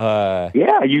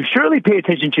 Yeah, you surely pay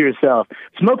attention to yourself.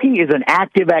 Smoking is an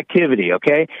active activity,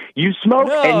 okay? You smoke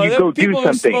and you go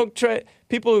do something.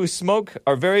 People who smoke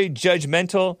are very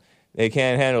judgmental. They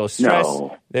can't handle stress.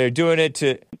 No. They're doing it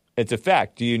it's a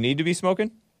fact. Do you need to be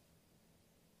smoking?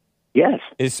 Yes.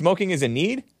 Is smoking a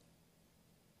need?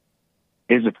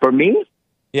 Is it for me?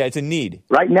 Yeah, it's a need.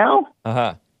 Right now?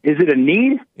 Uh-huh. Is it a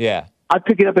need? Yeah. I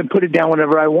pick it up and put it down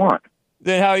whenever I want.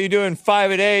 Then how are you doing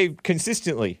 5 a day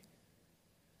consistently?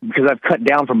 Because I've cut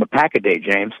down from a pack a day,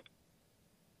 James.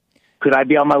 Could I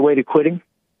be on my way to quitting?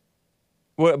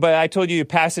 Well, but I told you to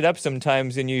pass it up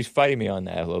sometimes, and you're fighting me on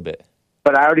that a little bit.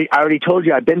 But I already told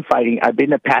you I've been fighting. I've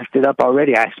been passed it up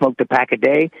already. I smoked a pack a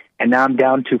day, and now I'm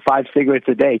down to 5 cigarettes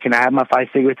a day. Can I have my 5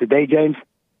 cigarettes a day, James?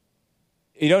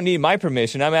 You don't need my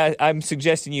permission. I'm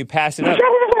suggesting you pass it up.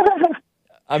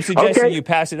 I'm suggesting you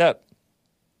pass it up.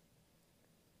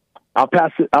 I'll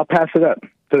pass it up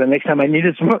for the next time I need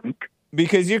to smoke.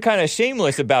 Because you're kind of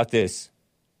shameless about this.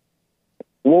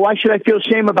 Well, why should I feel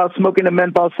shame about smoking a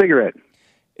menthol cigarette?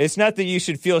 It's not that you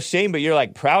should feel shame, but you're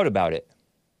like proud about it.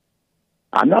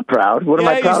 I'm not proud. What am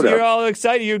I proud of? You're all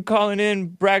excited. You're calling in,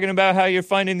 bragging about how you're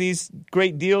finding these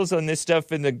great deals on this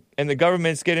stuff, and the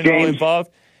government's getting all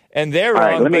involved. And they're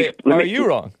wrong, but are you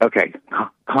wrong? Okay,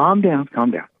 calm down.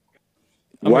 I'm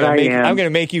going to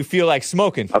make you feel like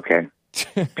smoking. Okay,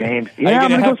 James. Yeah, I'm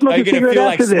going to go smoke a cigarette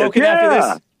after this. After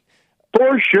this?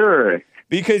 For sure.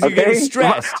 Because you're getting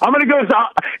stressed. I'm going to go.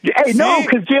 Hey, no,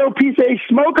 because JLP says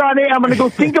smoke on it. I'm going to go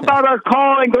think about our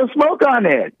call and go smoke on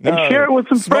it and share it with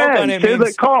some friends. Share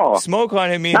the call. Smoke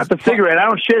on it means not the cigarette. I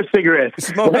don't share cigarettes.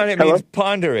 Smoke on it means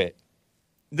ponder it.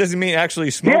 Doesn't mean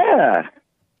actually smoke. Yeah.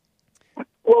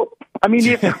 Well, I mean,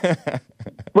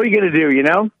 what are you going to do? You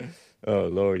know? Oh,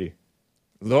 lordy.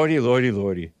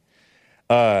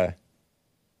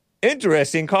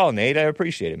 Interesting call, Nate. I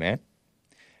appreciate it, man.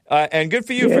 And good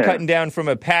for you for cutting down from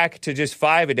a pack to just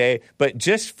 5 a day. But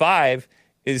just 5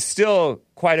 is still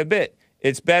quite a bit.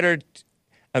 It's better.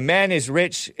 A man is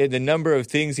rich in the number of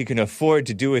things he can afford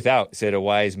to do without, said a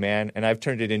wise man. And I've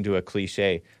turned it into a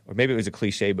cliche. Or maybe it was a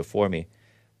cliche before me.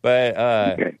 But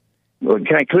okay. Well,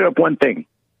 can I clear up one thing?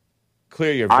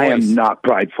 Clear your voice. I am not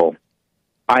prideful.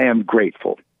 I am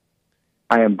grateful.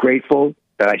 I am grateful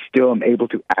that I still am able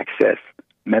to access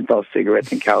menthol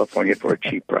cigarettes in California for a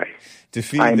cheap price.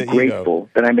 I am grateful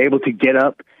that I'm able to get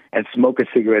up and smoke a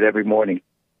cigarette every morning.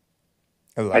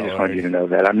 I just wanted you to know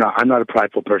that. I'm not a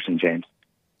prideful person, James.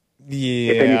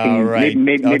 Yeah, anything, all right.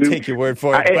 Maybe, I'll take your word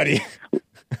for it, buddy.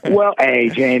 Well, hey,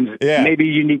 James, maybe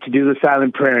you need to do the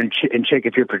silent prayer and check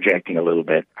if you're projecting a little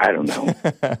bit. I don't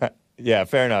know. Yeah,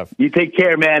 fair enough. You take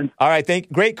care, man. All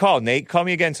right, great call, Nate. Call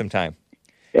me again sometime.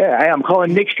 Yeah, I'm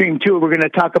calling Nick Stream, too. We're going to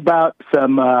talk about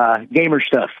some gamer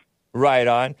stuff. Right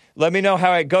on. Let me know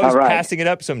how it goes passing it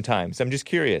up sometimes. I'm just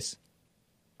curious.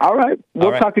 All right.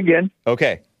 We'll talk again.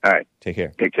 Okay. All right. Take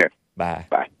care. Take care. Bye.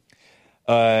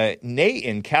 Bye. Nate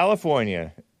in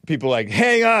California. People like,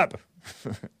 hang up.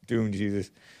 Doom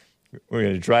Jesus. We're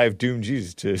going to drive Doom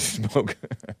Jesus to smoke.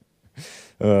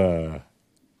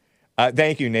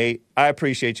 Thank you, Nate. I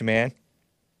appreciate you, man.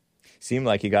 Seemed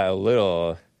like he got a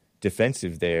little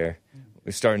defensive there.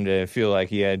 Was starting to feel like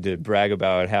he had to brag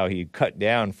about how he cut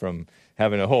down from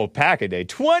having a whole pack a day.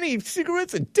 20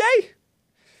 cigarettes a day?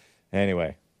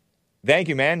 Anyway. Thank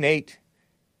you, man, Nate.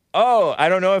 Oh, I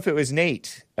don't know if it was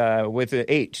Nate with an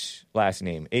H last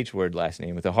name. H-word last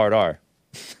name with a hard R.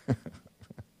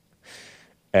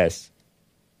 S.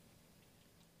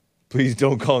 Please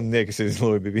don't call Nick, says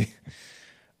Lloyd Baby.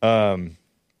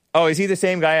 Is he the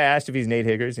same guy I asked if he's Nate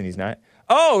Higgers and he's not?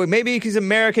 Oh, maybe he's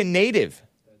American native.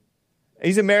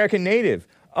 He's American native.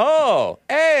 Oh,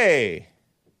 hey.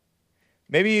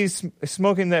 Maybe he's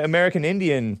smoking the American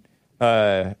Indian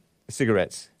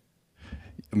cigarettes.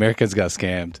 Americans got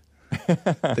scammed.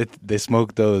 they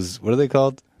smoke those, what are they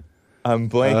called? I'm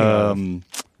blanking.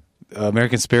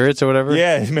 American Spirits or whatever?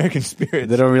 Yeah, American Spirits.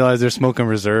 They don't realize they're smoking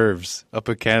reserves. Up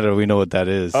in Canada, we know what that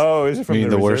is. Oh, is it from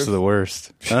the worst of the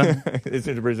worst? Huh? Is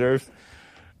it reserves?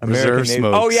 Reserve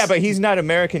smokes. Oh, yeah, but he's not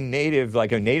American native,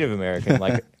 like a Native American.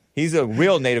 Like he's a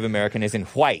real Native American, as in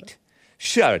white.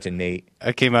 Shout out to Nate.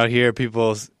 I came out here,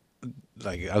 people,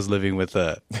 like I was living with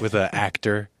a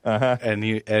actor, and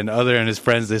he and his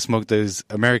friends, they smoked those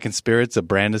American Spirits, a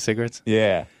brand of cigarettes.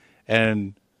 Yeah,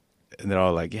 and they're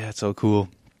all like, "Yeah, it's so cool."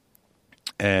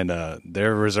 And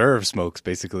they're reserve smokes,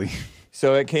 basically.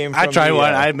 So it came from I tried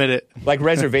one, I admit it. Like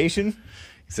reservation?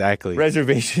 Exactly.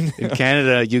 Reservation. In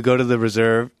Canada, you go to the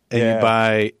reserve and you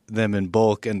buy them in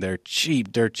bulk, and they're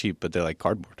cheap, dirt cheap, but they're like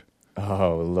cardboard.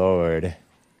 Oh, Lord.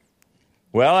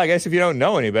 Well, I guess if you don't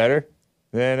know any better,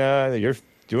 then you're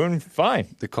Doing fine.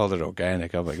 They called it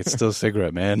organic. I'm like, it's still a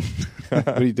cigarette, man. What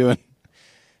are you doing?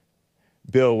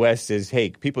 Bill West says, hey,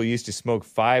 people used to smoke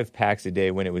 5 packs a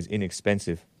day when it was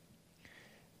inexpensive.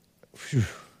 Whew.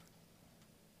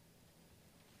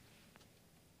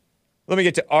 Let me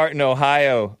get to Art in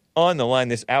Ohio. On the line,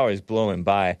 this hour is blowing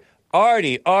by. Art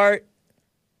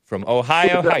from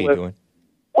Ohio. How you doing?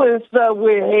 What's up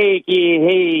with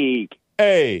Hake?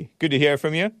 Hey, good to hear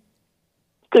from you.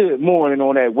 Good morning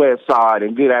on that west side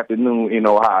and good afternoon in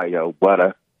Ohio,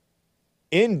 brother.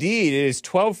 Indeed, it is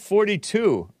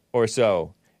 12:42 or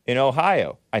so in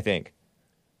Ohio, I think.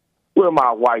 What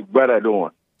my white brother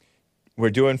doing? We're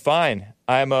doing fine.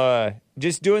 I'm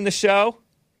just doing the show,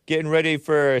 getting ready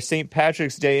for a St.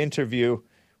 Patrick's Day interview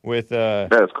with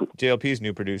That's cool. JLP's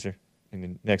new producer in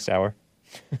the next hour.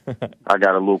 I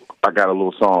got a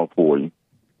little song for you.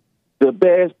 The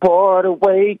best part of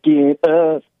waking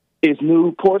up is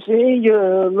Newports in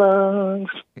your lungs.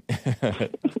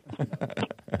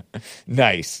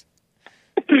 Nice.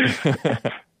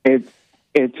 and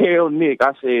tell Nick,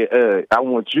 I said, I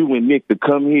want you and Nick to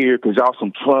come here because y'all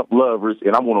some Trump lovers,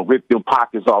 and I want to rip them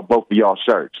pockets off both of y'all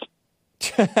shirts.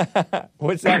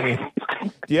 What's that mean?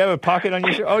 Do you have a pocket on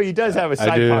your shirt? Oh, he does have a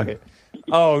side pocket.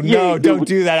 Oh, no, don't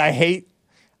do that.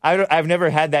 I've never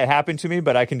had that happen to me,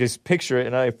 but I can just picture it,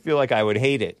 and I feel like I would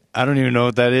hate it. I don't even know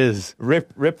what that is.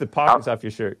 Rip the pockets off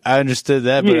your shirt. I understood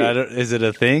that, but is it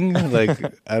a thing? Like,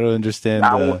 I don't understand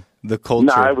the culture.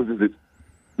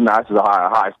 This is a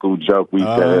high school joke we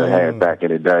had back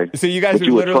in the day. So you guys would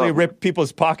literally rip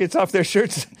people's pockets off their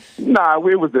shirts? Nah,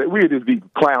 we'd just be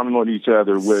clowning on each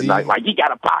other with like you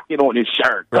got a pocket on his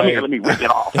shirt. Come here, let me rip it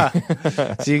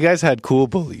off. So you guys had cool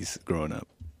bullies growing up.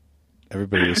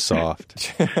 Everybody was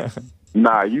soft.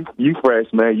 Nah, you fresh,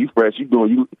 man. You fresh.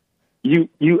 You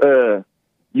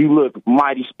look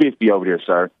mighty spiffy over there,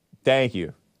 sir. Thank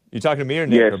you. You talking to me or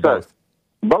Nick or both?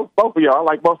 Both of y'all. I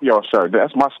like both of y'all shirts.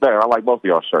 That's my style. I like both of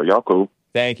y'all shirts. Y'all cool.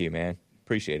 Thank you, man.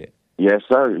 Appreciate it. Yes,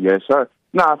 sir. Yes, sir.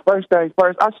 Nah, first thing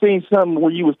first, I seen something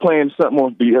where you was playing something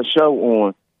on a show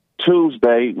on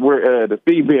Tuesday where the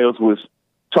females was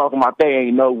talking about they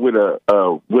ain't know what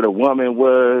a woman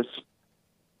was,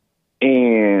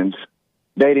 and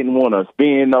they didn't want to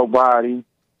offend nobody,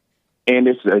 and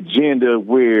it's an agenda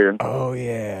where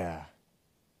the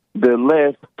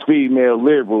left female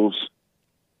liberals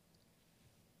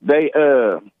they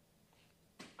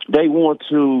want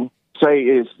to say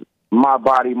it's my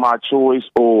body, my choice,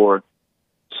 or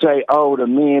say, oh, the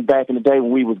men back in the day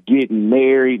when we was getting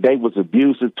married, they was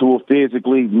abusive to us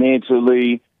physically,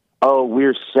 mentally. Oh,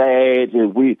 we're sad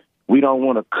and we don't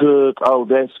want to cook. Oh,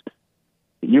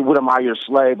 what am I, your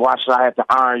slave? Why should I have to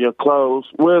iron your clothes?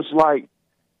 Well, it's like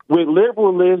with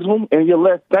liberalism and your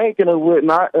left thinking and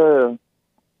whatnot,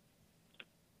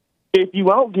 if you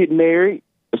don't get married,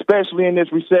 especially in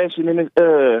this recession and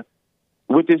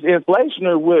with this inflation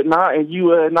or whatnot, and you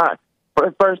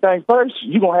first thing first,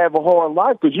 you're going to have a hard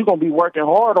life because you're going to be working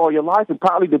hard all your life and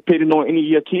probably depending on any of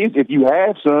your kids, if you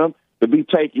have some, to be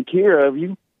taking care of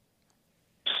you.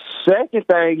 Second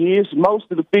thing is,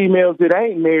 most of the females that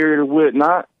ain't married or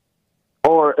whatnot,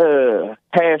 or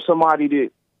have somebody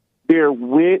that they're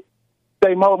with,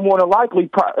 they more than likely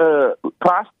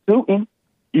prostituting.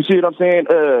 You see what I'm saying?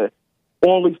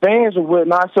 OnlyFans or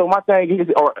whatnot. So my thing is,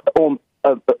 or on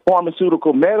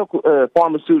pharmaceutical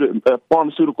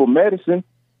medicine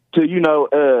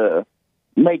to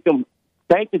make them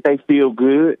think that they feel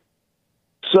good.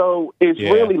 So it's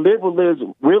really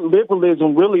liberalism.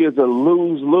 Liberalism really is a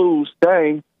lose-lose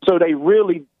thing. So they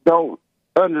really don't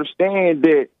understand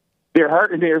that they're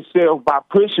hurting themselves by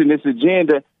pushing this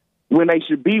agenda when they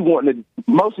should be wanting to.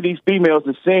 Most of these females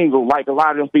are single, like a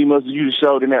lot of them females you just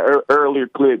showed in that earlier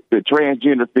clip, the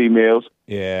transgender females,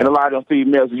 and a lot of them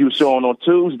females you were showing on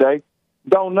Tuesday.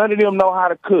 None of them know how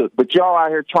to cook, but y'all out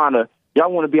here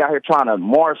y'all want to be out here trying to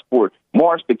march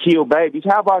to kill babies.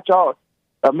 How about y'all?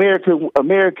 Americans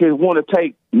want to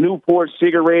take Newport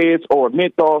cigarettes or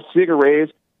menthol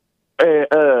cigarettes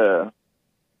and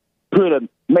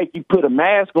make you put a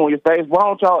mask on your face. Why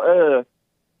don't y'all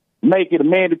make it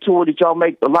mandatory that y'all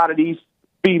make a lot of these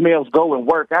females go and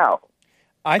work out?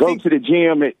 Go to the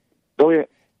gym and go ahead.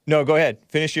 No, go ahead.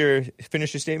 Finish your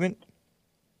statement.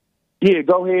 Yeah,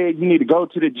 go ahead. You need to go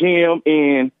to the gym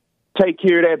and take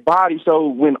care of that body. So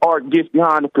when Art gets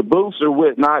behind the caboose or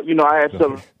whatnot, I have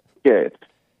some. Yeah.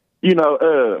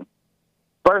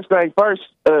 First thing first,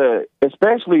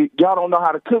 especially y'all don't know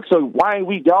how to cook, so why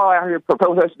ain't y'all out here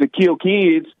protesting to kill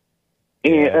kids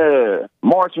and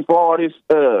marching for all this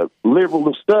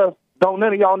liberal stuff? None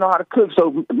of y'all know how to cook,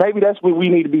 so maybe that's what we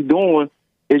need to be doing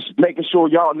is making sure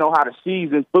y'all know how to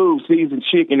season food, season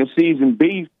chicken, and season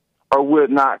beef or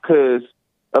whatnot, because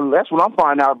that's what I'm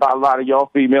finding out about a lot of y'all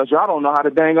females. Y'all don't know how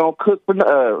to dang on cook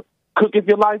if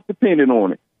your life depended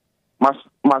on it.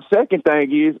 My second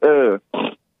thing is,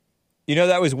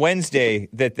 that was Wednesday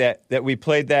that we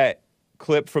played that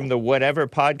clip from the whatever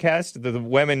podcast, the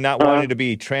women not wanting to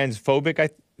be transphobic, I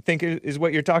think is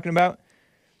what you're talking about,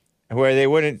 where they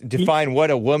wouldn't define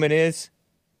what a woman is.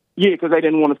 Yeah, because they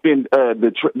didn't want to offend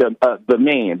the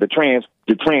man, the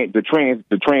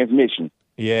transmission.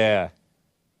 Yeah.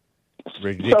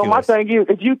 Ridiculous. So my thing is,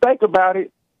 if you think about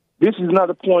it, this is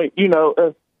another point.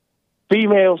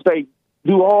 Females, they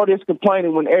do all this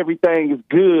complaining when everything is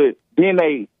good. Then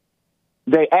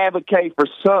they advocate for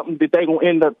something that they gonna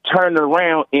end up turning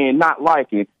around and not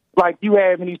liking. Like you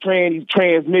having these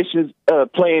transmissions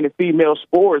playing in female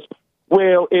sports.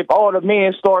 Well, if all the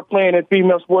men start playing in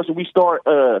female sports and we start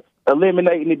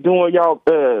eliminating and doing y'all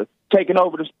taking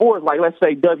over the sports, like let's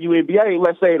say WNBA,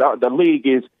 let's say the league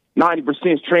is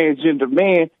 90% transgender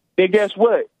men, then guess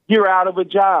what? You're out of a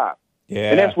job.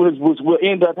 Yeah. And that's what will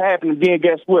end up happening. Then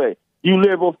guess what? You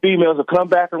liberal females will come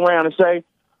back around and say,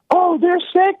 oh, they're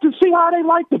sexist. See how they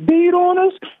like to beat on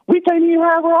us? We can't even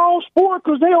have our own sport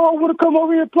because they all want to come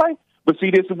over here and play. But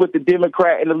see, this is what the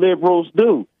Democrat and the liberals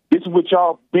do. This is what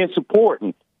y'all been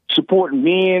supporting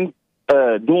men,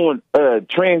 doing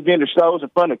transgender shows in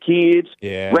front of kids,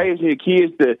 raising your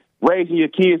kids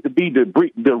to be the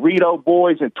Dorito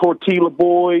boys and Tortilla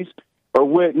boys or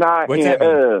whatnot. What's that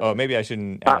mean? Maybe I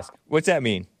shouldn't ask. What's that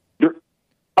mean? The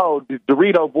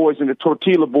Dorito boys and the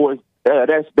Tortilla boys.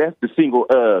 That's the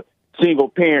single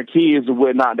parent kids or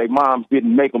whatnot. Their moms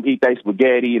didn't make them eat their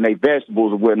spaghetti and their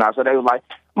vegetables or whatnot. So they was like,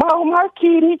 my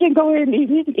kid, he can go ahead and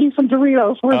he can eat some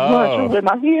Doritos for his lunch or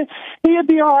whatnot. He'll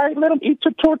be all right. Let him eat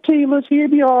some tortillas. He'll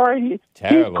be all right. He's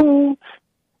cool.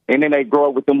 And then they grow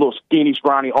up with them little skinny,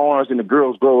 scrawny arms, and the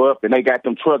girls grow up and they got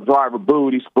them truck driver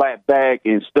booties, flat back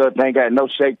and stuff. They ain't got no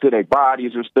shape to their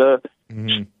bodies or stuff.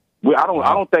 Mm-hmm. Well,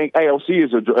 I don't think AOC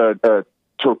is a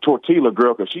tortilla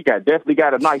girl because she definitely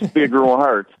got a nice figure on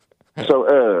her.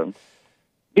 So,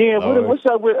 what's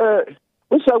up with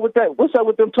that? What's up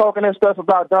with them talking that stuff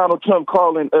about Donald Trump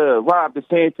calling Rob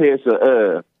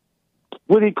DeSantis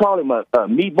what did he call him, a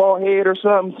meatball head or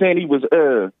something? Saying he was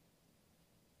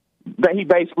that he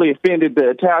basically offended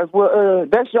the Italians. Well,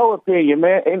 that's your opinion,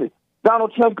 man. And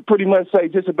Donald Trump could pretty much say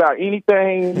just about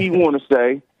anything he want to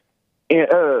say,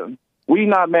 and we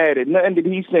not mad at nothing that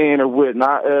he's saying or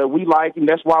whatnot. We like him.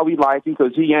 That's why we like him,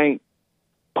 because he ain't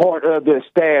part of the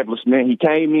establishment. He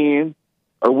came in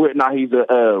or whatnot. He's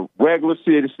a regular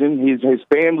citizen. His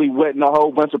family wasn't a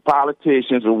whole bunch of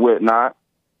politicians or whatnot.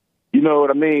 You know what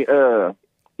I mean?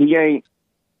 He ain't.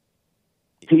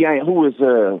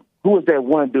 Who is that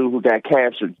one dude who got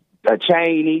captured? A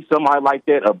Cheney, somebody like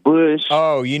that. A Bush.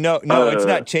 Oh, no, it's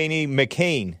not Cheney.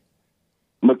 McCain.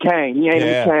 He ain't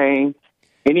McCain.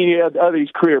 And any other these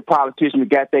career politicians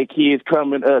got their kids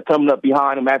coming up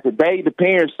behind them after the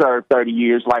parents served 30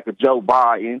 years, like a Joe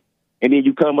Biden, and then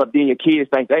you come up, then your kids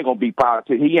think they're gonna be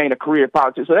politicians. He ain't a career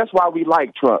politician, so that's why we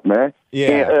like Trump, man.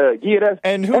 Yeah,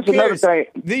 and who that's cares? Another thing.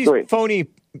 These phony,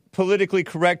 politically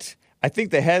correct. I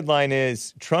think the headline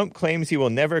is Trump claims he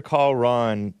will never call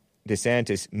Ron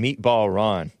DeSantis Meatball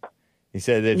Ron. He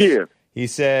said that. Yeah. He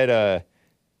said.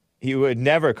 He would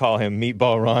never call him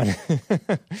Meatball Ron.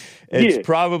 It's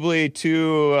probably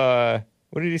too,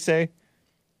 what did he say?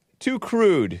 Too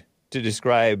crude to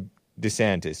describe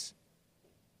DeSantis.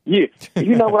 Yeah.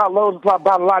 You know what I love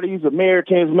about a lot of these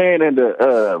Americans, man, and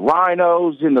the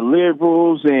rhinos and the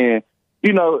liberals and,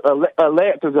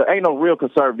 because there ain't no real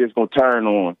conservatives going to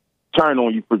turn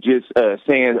on you for just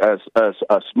saying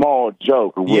a small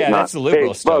joke or whatnot. Yeah, that's the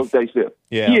liberal stuff.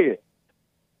 Yeah.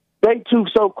 They too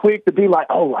so quick to be like,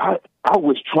 oh, I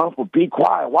wish Trump would be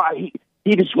quiet. Why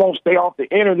he just won't stay off the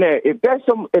internet? If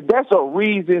that's a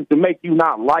reason to make you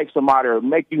not like somebody or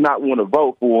make you not want to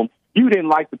vote for him, you didn't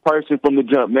like the person from the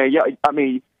jump, man. Yeah, I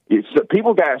mean,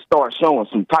 people got to start showing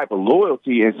some type of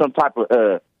loyalty and some type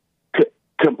of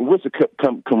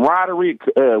camaraderie.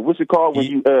 What's it called when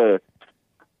you?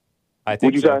 I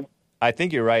think you say? I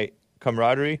think you're right.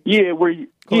 Camaraderie. Yeah, where you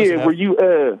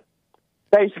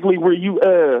basically where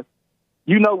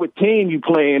you know what team you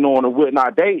playing on or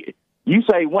whatnot. You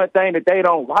say one thing that they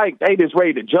don't like, they just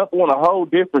ready to jump on a whole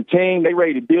different team. They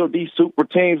ready to build these super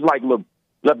teams like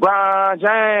LeBron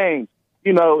James,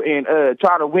 and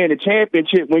try to win a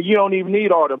championship when you don't even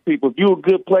need all them people. If you're a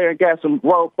good player and got some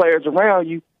role players around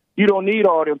you, you don't need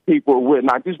all them people or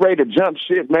whatnot. Just ready to jump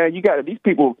ship, man. You got these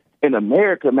people in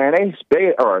America, man.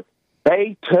 They are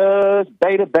betas.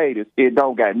 It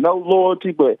don't got no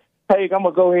loyalty, but hey, I'm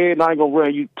gonna go ahead and I ain't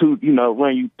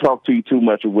gonna talk to you too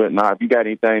much or whatnot. If you got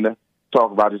anything to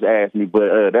talk about, just ask me.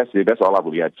 But that's it. That's all I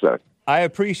really had to say. I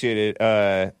appreciate it,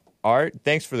 Art.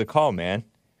 Thanks for the call, man.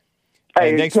 Hey,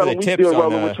 and thanks for the tips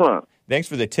on with Trump. Thanks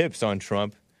for the tips on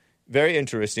Trump. Very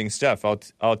interesting stuff.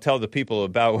 I'll tell the people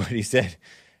about what he said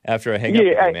after I hang up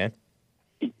with you, man.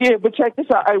 Yeah, but check this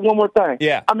out. Hey, one more thing.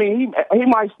 Yeah. I mean, he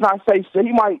might say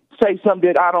something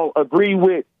that I don't agree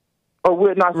with or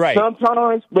whatnot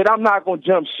sometimes, but I'm not gonna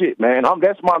jump shit, man.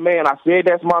 That's my man. I said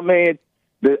that's my man,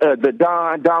 the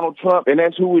Don Donald Trump, and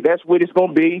that's what it's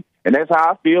gonna be, and that's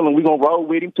how I feel, and we're gonna roll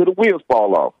with him till the wheels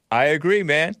fall off. I agree,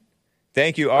 man.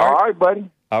 Thank you, Art. All right, buddy.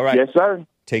 All right. Yes, sir.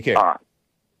 Take care. All right.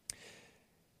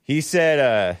 He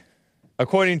said,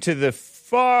 according to the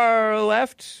far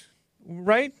left,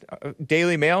 right?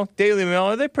 Daily Mail,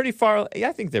 are they pretty far? Yeah,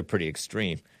 I think they're pretty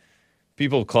extreme.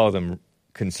 People call them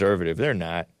conservative. They're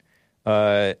not.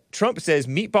 Trump says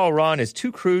Meatball Ron is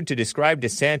too crude to describe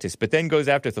DeSantis, but then goes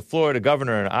after the Florida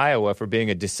governor in Iowa for being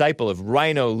a disciple of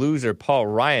rhino loser Paul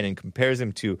Ryan and compares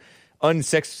him to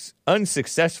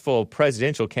unsuccessful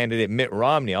presidential candidate Mitt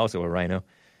Romney, also a rhino.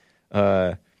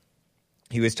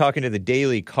 He was talking to the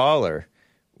Daily Caller,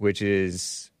 which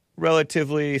is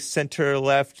relatively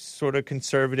center-left, sort of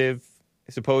conservative,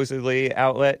 supposedly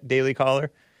outlet, Daily Caller,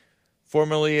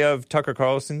 formerly of Tucker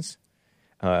Carlson's.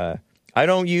 I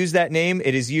don't use that name.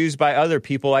 It is used by other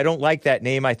people. I don't like that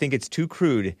name. I think it's too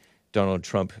crude, Donald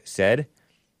Trump said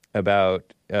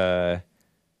about Meatball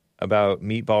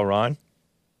Ron,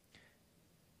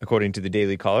 according to the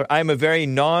Daily Caller. I'm a very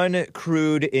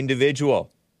non-crude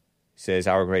individual, says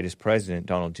our greatest president,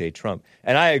 Donald J. Trump.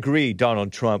 And I agree,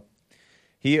 Donald Trump.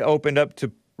 He opened up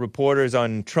to reporters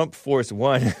on Trump Force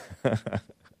One.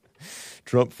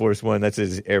 Trump Force One, that's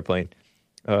his airplane.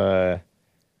 En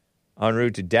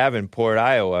route to Davenport,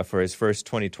 Iowa for his first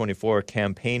 2024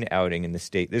 campaign outing in the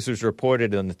state. This was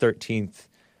reported on the 13th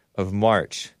of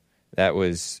March. That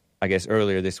was, I guess,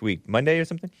 earlier this week. Monday or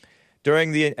something?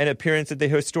 During an appearance at the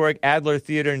historic Adler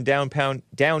Theater in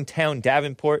downtown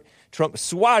Davenport, Trump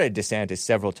swatted DeSantis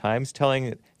several times,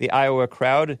 telling the Iowa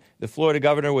crowd the Florida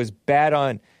governor was bad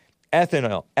on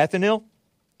ethanol,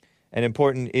 an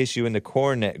important issue in the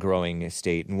corn growing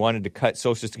state, and wanted to cut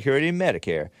Social Security and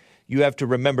Medicare. You have to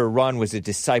remember Ron was a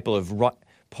disciple of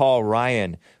Paul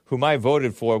Ryan, whom I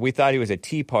voted for. We thought he was a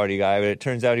Tea Party guy, but it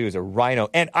turns out he was a rhino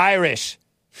and Irish.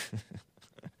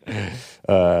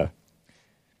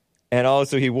 And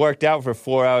also, he worked out for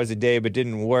 4 hours a day, but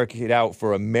didn't work it out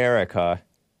for America.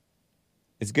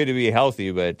 It's good to be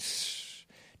healthy, but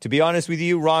to be honest with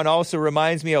you, Ron also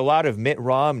reminds me a lot of Mitt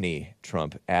Romney,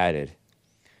 Trump added.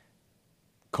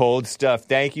 Cold stuff.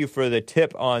 Thank you for the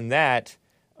tip on that.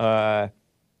 Artie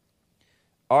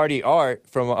Art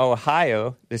from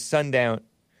Ohio, the sundown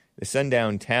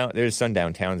town. There's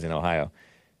sundown towns in Ohio.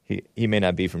 He may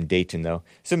not be from Dayton, though.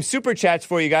 Some super chats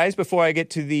for you guys before I get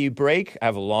to the break. I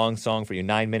have a long song for you,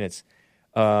 9 minutes.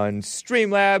 On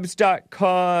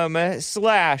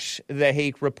streamlabs.com/The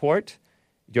Hake Report,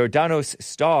 Jordanos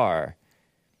Star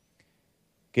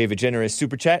gave a generous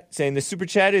super chat, saying the super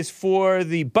chat is for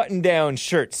the button-down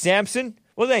shirt. Samson?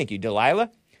 Well, thank you,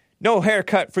 Delilah. No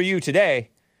haircut for you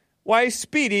today. Why is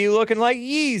Speedy looking like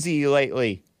Yeezy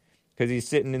lately? Because he's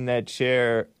sitting in that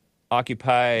chair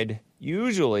occupied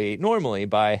normally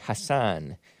by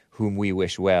Hassan, whom we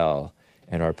wish well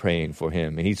and are praying for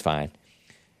him, and he's fine.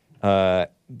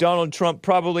 Donald Trump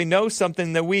probably knows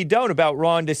something that we don't about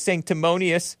Ron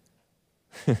DeSanctimonious.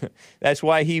 That's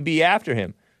why he be after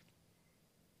him.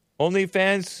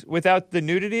 OnlyFans without the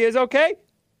nudity is okay?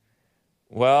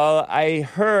 Well, I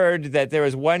heard that there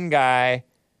was one guy.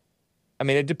 I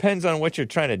mean, it depends on what you're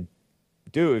trying to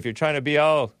do. If you're trying to be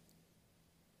all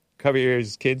cover your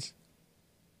ears, kids.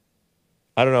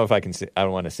 I don't know if I can say, I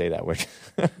don't want to say that word.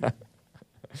 If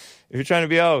you're trying to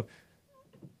be all,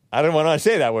 I don't want to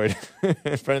say that word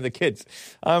in front of the kids.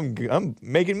 I'm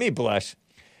making me blush.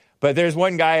 But there's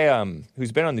one guy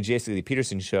who's been on the J.C. Lee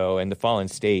Peterson show and the Fallen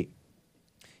State.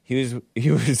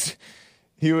 He was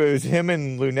him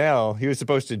and Lunel. He was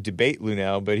supposed to debate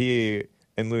Lunel, but he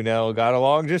and Lunel got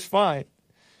along just fine.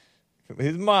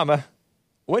 His mama.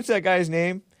 What's that guy's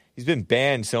name? He's been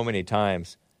banned so many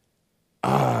times.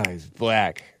 He's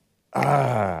black.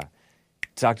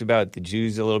 Talked about the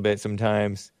Jews a little bit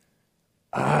sometimes.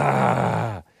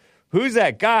 Who's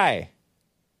that guy?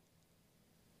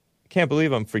 Can't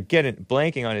believe I'm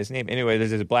blanking on his name. Anyway,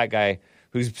 there's this black guy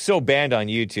who's so banned on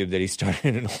YouTube that he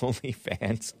started an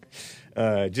OnlyFans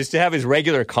just to have his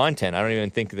regular content. I don't even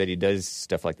think that he does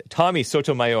stuff like that. Tommy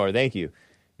Sotomayor, thank you,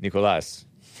 Nicolas.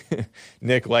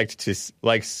 Nick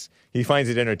he finds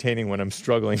it entertaining when I'm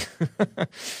struggling.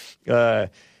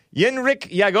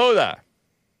 Yenrik Yagoda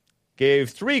gave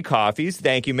 3 coffees.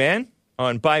 Thank you, man.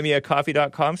 On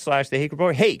buymeacoffee.com/The Hake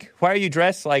Report. Hake, why are you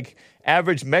dressed like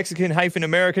average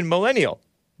Mexican-American millennial?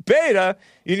 Beta,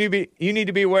 you need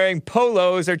to be wearing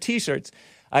polos or T-shirts.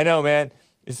 I know, man.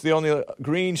 It's the only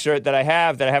green shirt that I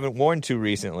have that I haven't worn to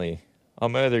recently. All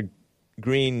my other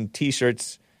green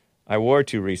T-shirts I wore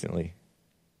to recently.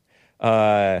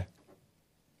 Someone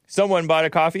bought a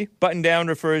coffee. Button down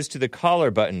refers to the collar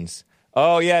buttons.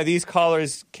 Oh, yeah, these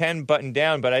collars can button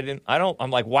down, but I'm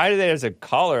like, why there's a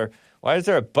collar? Why is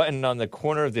there a button on the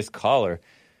corner of this collar?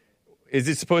 Is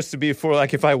it supposed to be for,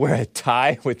 like, if I wear a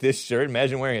tie with this shirt?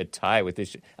 Imagine wearing a tie with this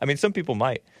shirt. I mean, some people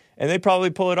might, and they probably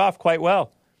pull it off quite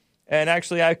well. And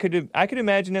actually, I could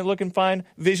imagine it looking fine,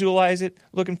 visualize it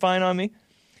looking fine on me,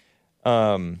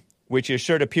 which your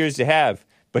shirt appears to have,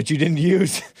 but you didn't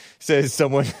use, says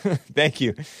someone. Thank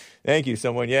you,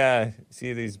 someone. Yeah,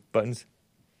 see these buttons?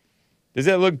 Does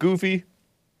that look goofy?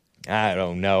 I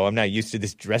don't know. I'm not used to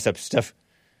this dress-up stuff.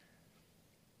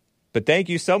 But thank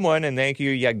you, someone, and thank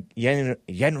you,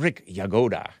 Yenrik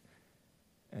Yagoda.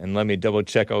 And let me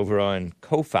double-check over on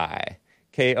Ko-Fi,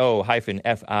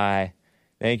 Ko-Fi.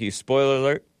 Thank you, spoiler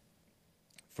alert,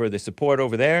 for the support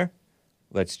over there.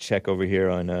 Let's check over here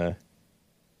on...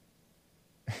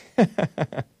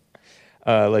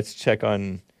 let's check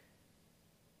on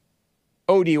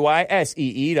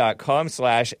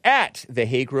odyssee.com/@The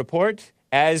Hake Report.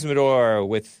 Asmodor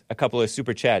with a couple of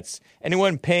super chats.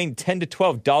 Anyone paying $10 to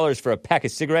 $12 for a pack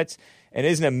of cigarettes and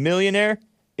isn't a millionaire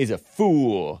is a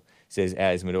fool, says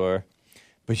Asmodor.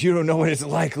 But you don't know what it's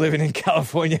like living in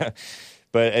California.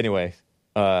 But anyway,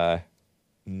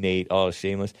 Nate, all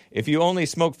shameless. If you only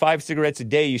smoke 5 cigarettes a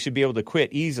day, you should be able to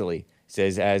quit easily,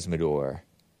 says Asmodor.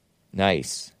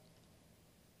 Nice.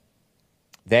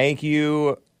 Thank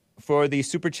you for the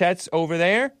super chats over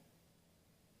there.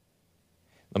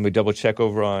 Let me double check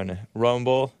over on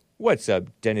Rumble. What's up,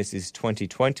 Dennis's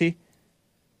 2020?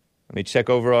 Let me check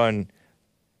over on...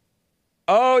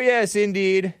 Oh, yes,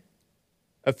 indeed.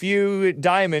 A few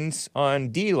diamonds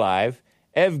on D Live.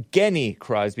 Evgeny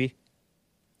Crosby.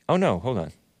 Oh, no, hold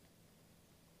on.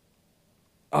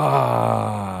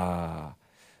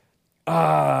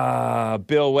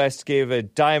 Bill West gave a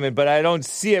diamond, but I don't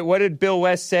see it. What did Bill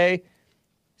West say?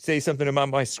 Say something about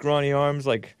my scrawny arms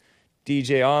like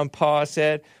DJ Onpaw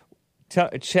said.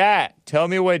 Chat, tell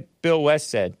me what Bill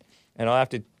West said, and I'll have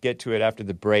to get to it after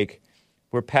the break.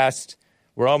 We're past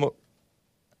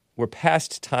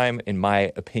time, in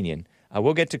my opinion. I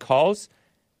will get to calls,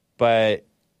 but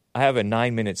I have a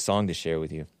 9-minute song to share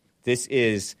with you. This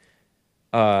is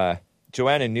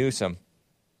Joanna Newsom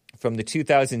from the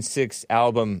 2006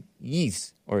 album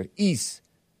Yes, or Ease,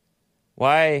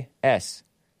 Y-S.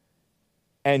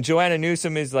 And Joanna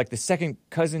Newsom is like the second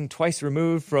cousin twice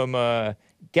removed from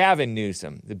Gavin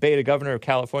Newsom, the beta governor of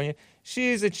California.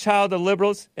 She's a child of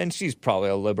liberals, and she's probably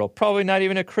a liberal, probably not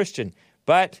even a Christian.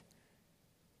 But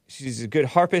she's a good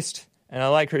harpist, and I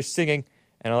like her singing,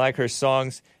 and I like her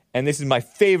songs. And this is my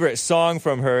favorite song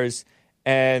from hers.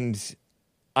 And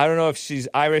I don't know if she's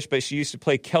Irish, but she used to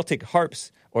play Celtic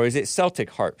harps, or is it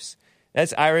Celtic harps?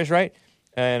 That's Irish, right?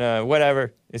 And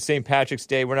whatever. It's St. Patrick's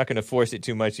Day. We're not going to force it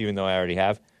too much, even though I already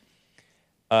have.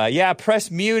 Yeah,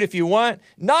 press mute if you want.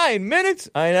 9 minutes?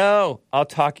 I know.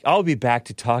 I'll be back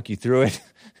to talk you through it.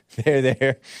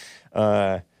 there.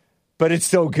 But it's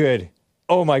so good.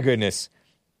 Oh, my goodness.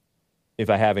 If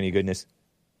I have any goodness.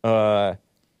 Cover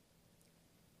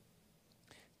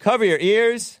your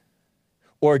ears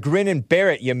or grin and bear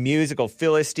it, you musical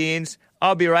Philistines.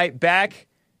 I'll be right back.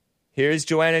 Here's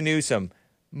Joanna Newsom.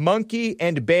 Monkey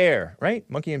and Bear, right?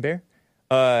 Monkey and Bear.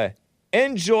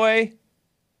 Enjoy,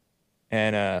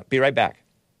 and be right back.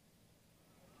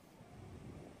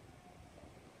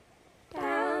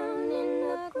 Down in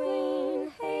the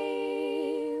green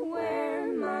hay, where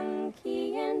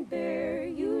monkey and bear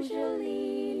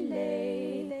usually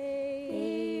lay,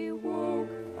 they woke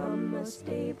from a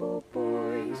stable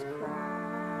boy's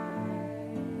cry.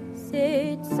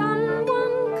 Said,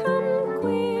 someone come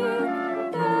quick.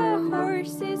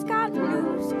 Horses got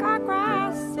loose, got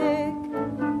grass sick.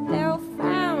 They'll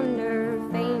founder,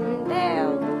 faint,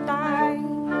 they'll die.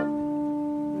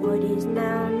 What is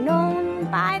now known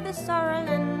by the sorrel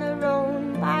and the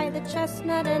roan, by the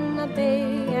chestnut and the bay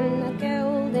and the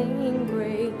gelding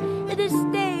gray. It is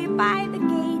stay by the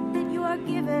gate that you are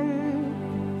given,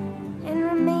 and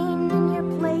remain in your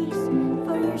place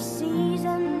for your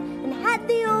season. And had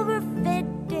the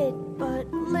overfitted but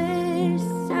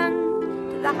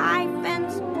listen, the high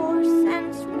fence, more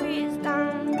sense,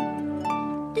 wisdom.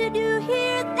 Did you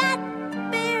hear that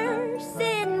bear?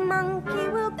 Said monkey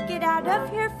will get out of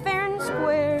here fair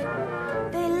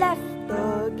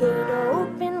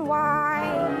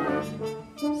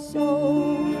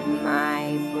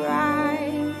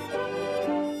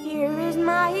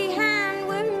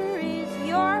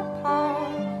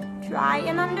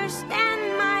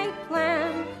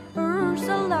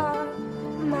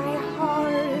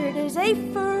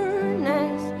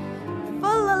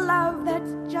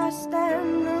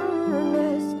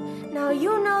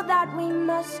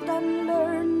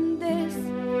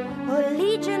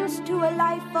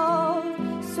life of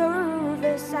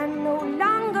service and no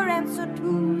longer answer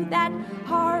to that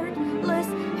heartless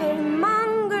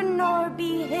haymonger nor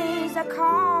be his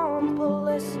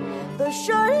accomplice. The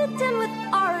charlatan with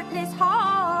artless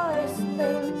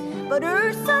hustling. But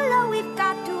Ursula, we've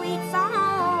got to eat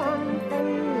something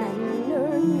and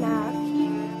earn our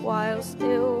keep while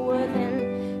still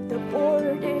within the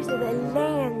borders of the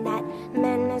land that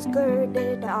men has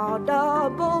girded, all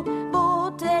double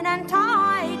bolted and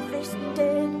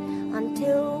tight-fisted,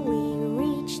 until we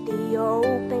reach the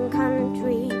open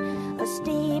country,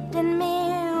 steeped in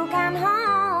milk and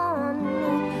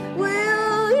honey.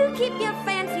 Will you keep your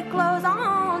fancy clothes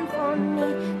on for me?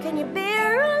 Can you bear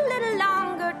a little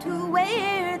longer to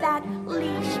wear that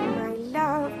leash, my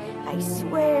love? I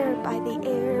swear by the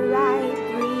air I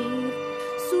breathe,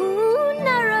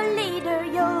 sooner or later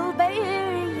you'll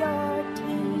bare your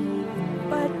teeth.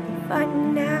 But for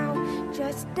now,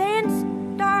 just dance,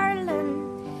 darling.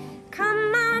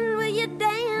 Come on, will you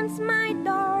dance, my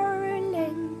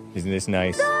darling? Isn't this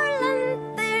nice?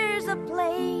 Darling, there's a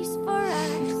place for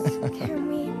us. Can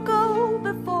we go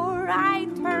before I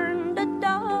turn the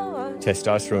dust?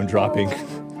 Testosterone dropping.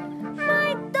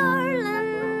 My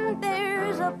darling,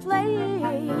 there's a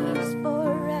place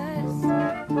for us.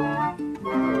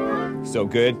 So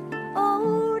good.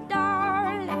 Oh,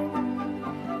 darling,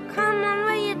 come on,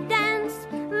 will you dance?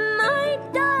 My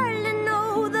darling,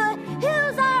 oh, the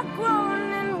hills are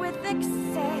groaning with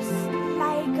excess,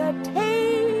 like a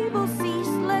table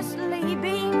ceaselessly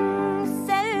being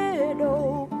set.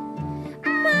 Oh,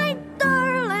 my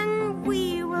darling,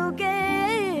 we will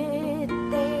get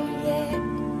there yet.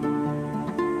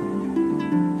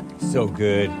 So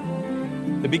good.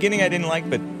 The beginning I didn't like,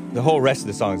 but the whole rest of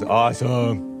the song is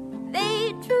awesome.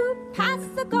 They troop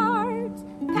past the guards,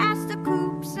 past the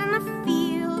coops and the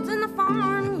fields and the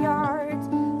farmyards,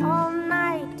 all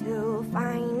night till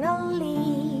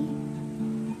finally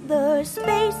the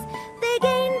space they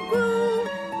gained grew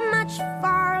much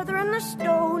farther, and the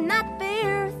stone not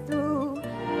bare through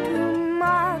to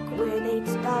mark where they'd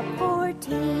stop for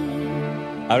tea.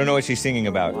 I don't know what she's singing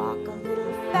about. Walk a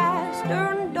little faster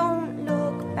and don't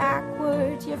look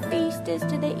backwards. Your feast is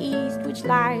to the east, which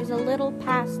lies a little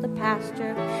past the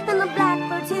pasture, and the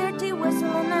blackbirds hear to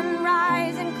whistling and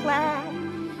rise and clap,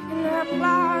 and their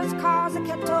applause calls the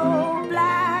kettle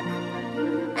black,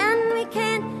 and we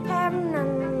can't have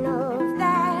none of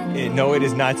that. No, it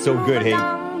is not so good, hey.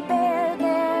 Long bear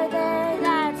there,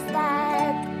 that's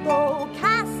that. Though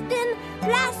cast in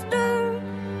plaster,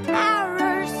 our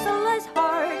Ursula's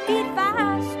heart beat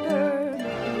faster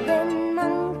than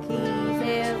monkeys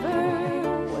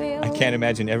ever will. I can't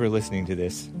imagine ever listening to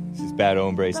this. This is Bad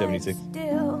Hombre 76.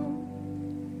 Still,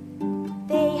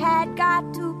 they had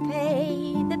got to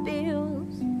pay the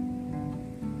bills,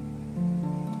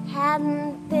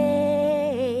 hadn't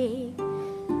they?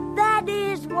 That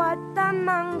is what the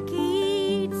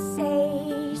monkeys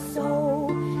say. So,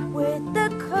 with the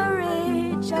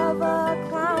courage of a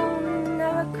clown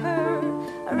or a cur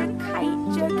or a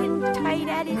kite jerking tight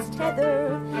at its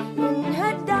tether, in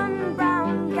her dun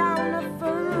brown gown of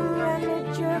fur and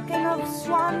a jerkin of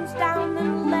swan's down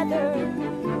and leather,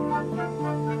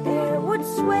 there would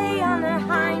sway on her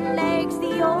hind legs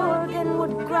the organ,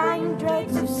 would grind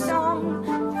dregs of song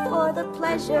for the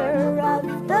pleasure of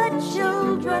the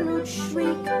children who'd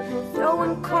shriek,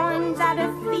 throwing coins at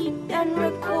her feet and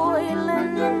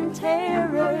recoiling in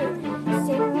terror.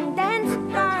 Sing, dance,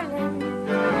 darling,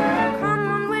 come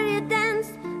on, will you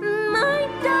dance, my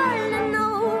darling?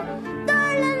 Oh,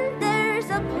 darling, there's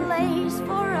a place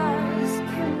for us.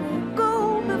 Can we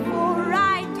go before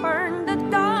I turn the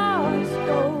dust?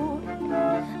 Oh,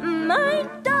 my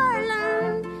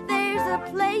darling, there's a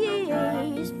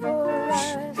place for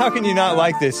us. How can you not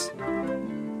like this?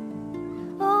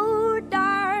 Oh,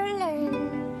 darling,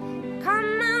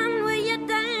 come on, will you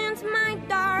dance, my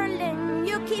darling?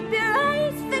 You keep your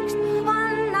eyes fixed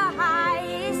on the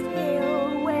highest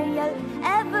hill, where you'll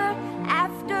ever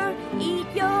after eat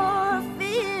your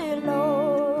fill.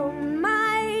 Oh,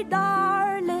 my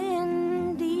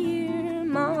darling, dear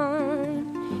mine,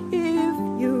 if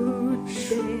you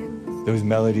dance. Those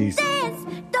melodies. Dance,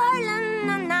 darling,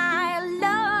 and I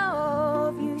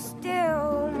love you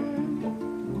still.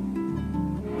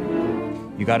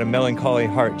 You got a melancholy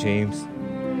heart, James.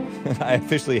 I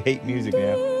officially hate music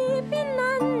now. Deep in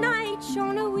the night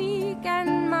shone a weak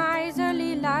and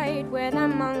miserly light, where the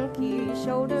monkey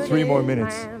shouldered 3 more his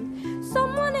minutes. lamb.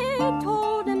 Someone had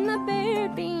told him the bear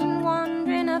had been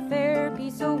wandering a fair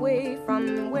piece away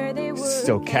from where they were.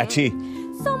 So catchy.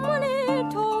 Someone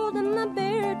had told him the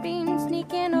bear had been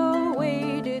sneaking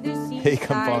away to the Hey,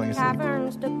 come falling seaside asleep.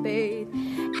 taverns to bathe.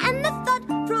 And the thought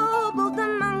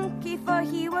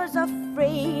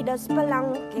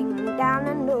spelunking down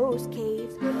in those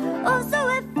caves. Oh, so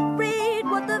afraid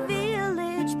what the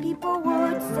village people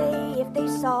would say if they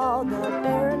saw the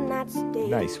bear in that state.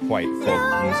 Nice white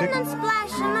folk music. And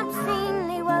splashing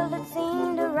obscenely, well, it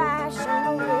seemed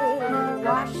irrational, really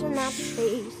washing that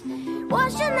face.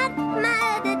 Washing that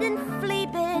matted and flea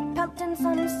bit, pelting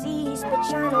some sea spit,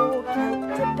 shine old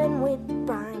kelp dripping with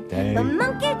brine. Dang. The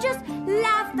monkey just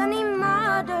laughed and he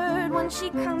muttered, when she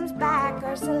comes back,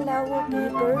 Ursula will be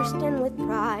bursting with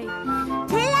pride.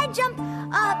 Till I jump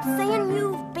up, saying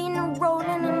you've been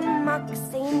rolling in muck,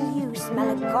 saying you smell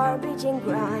of garbage and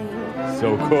grime.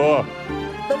 So cool.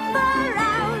 But far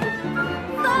out,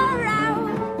 by now,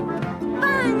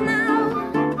 by now.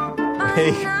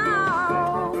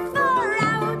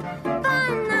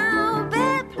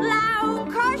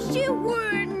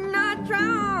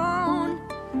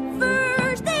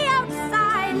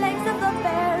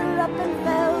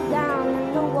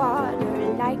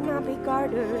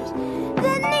 Garters.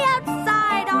 Then the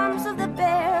outside arms of the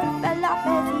bear fell off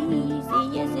as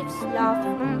easy as if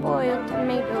sloughed from boiled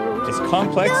tomatoes. It's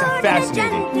complex and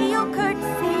fascinating.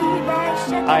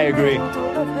 I agree. And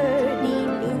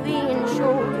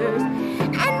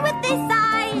with this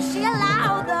eye, she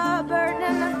allowed the bird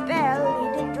in the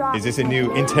belly to drop. Is this a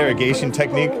new interrogation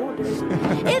technique?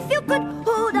 If you could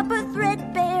hold up a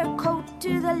threadbare coat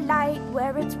to the light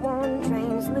where it's worn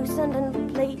translucent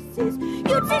in places,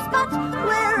 you'd see spots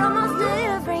where almost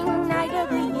every night of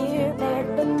the year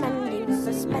there'd been Mondays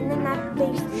suspending that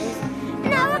baseless.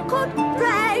 Now a coat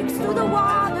drags through the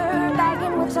water,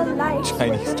 bagging with the light.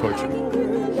 Chinese torture.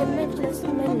 Limitless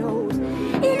minnows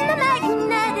in the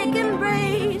magnetic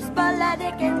embrace,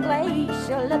 balletic and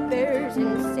glacial, the bear's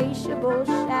insatiable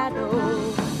shadow.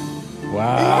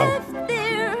 Wow. Left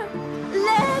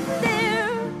there,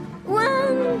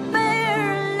 one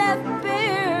bear, left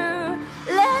there,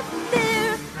 left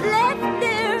there.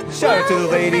 Shout out to the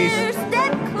ladies.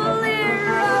 Step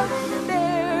clear of the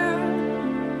bear.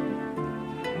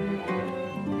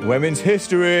 Women's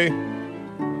history.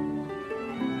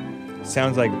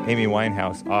 Sounds like Amy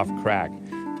Winehouse off crack.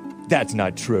 That's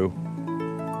not true.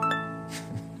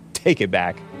 Take it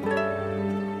back.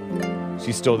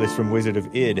 She stole this from Wizard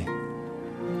of Id.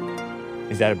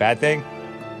 Is that a bad thing?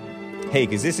 Hey,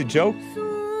 is this a joke?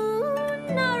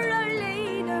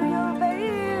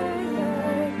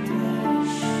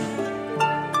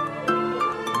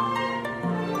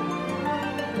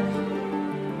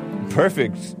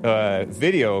 Perfect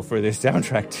video for this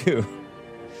soundtrack, too.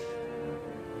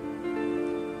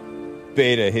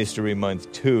 Beta History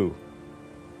Month 2,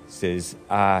 says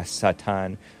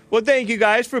Satan. Well, thank you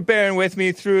guys for bearing with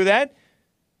me through that.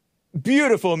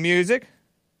 Beautiful music.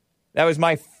 That was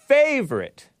my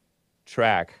favorite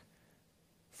track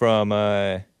from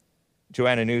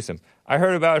Joanna Newsom. I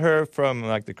heard about her from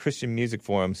like the Christian music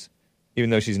forums, even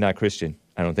though she's not Christian,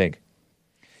 I don't think.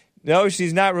 No,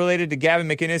 she's not related to Gavin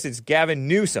McInnes. It's Gavin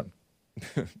Newsom.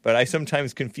 But I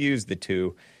sometimes confuse the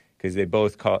two because they're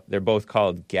both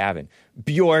called Gavin.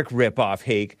 Bjork ripoff,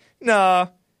 Hake. No,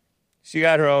 she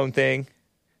got her own thing.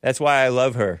 That's why I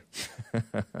love her.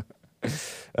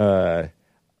 I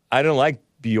don't like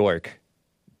Bjork.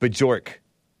 Bjork.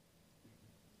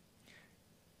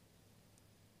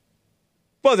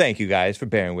 Well, thank you guys for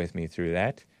bearing with me through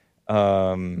that.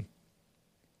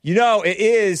 You know, it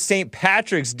is St.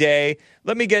 Patrick's Day.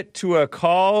 Let me get to a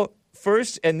call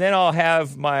first, and then I'll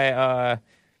have my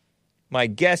my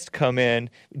guest come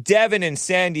in. Devin in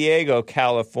San Diego,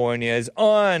 California, is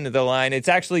on the line. It's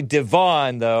actually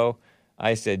Devon, though.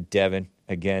 I said Devin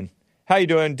again. How you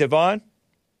doing, Devon?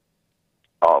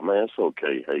 Oh, man, it's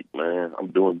okay. Hey, man,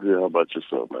 I'm doing good. How about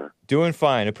yourself, man? Doing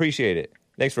fine. Appreciate it.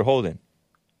 Thanks for holding.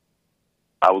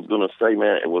 I was going to say,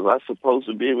 man, was I supposed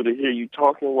to be able to hear you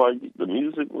talking while the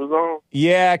music was on?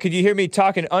 Yeah, could you hear me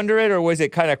talking under it, or was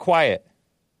it kind of quiet?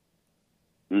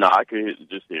 No, I could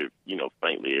just hear,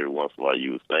 faintly every once in a while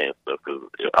you were saying stuff, because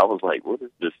I was like, what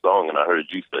is this song? And I heard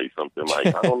you say something like,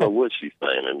 I don't know what she's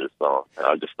saying in this song. And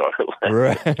I just started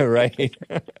laughing. Right.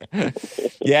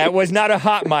 Yeah, it was not a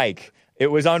hot mic. It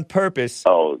was on purpose.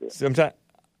 Oh, okay. Sometimes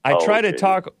I try to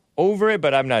talk over it,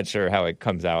 but I'm not sure how it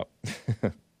comes out.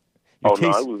 No,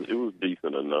 it was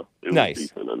decent enough. It nice. was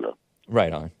decent enough.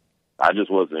 Right on. I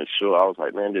just wasn't sure. I was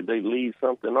like, man, did they leave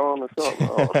something on or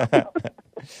something?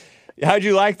 How'd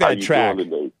you like that track?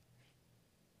 It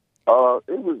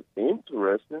was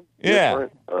interesting. Yeah.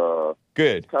 Different.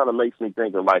 Good. Kind of makes me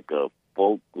think of like a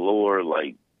folklore,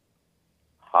 like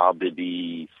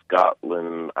Hobbity,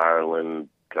 Scotland, Ireland,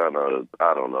 kind of,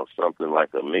 I don't know, something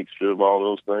like a mixture of all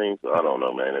those things. I don't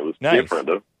know, man. It was nice. Different,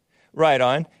 though. Right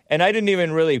on. And I didn't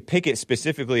even really pick it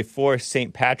specifically for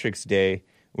St. Patrick's Day,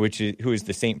 who is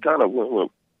the saint, kind of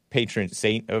went patron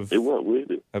saint of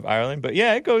of Ireland. But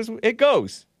yeah, it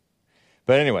goes.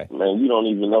 But anyway, man, you don't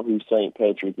even know who Saint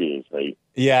Patrick is, hey?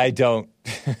 Yeah, I don't.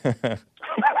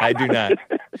 I do not.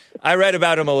 I read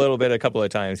about him a couple of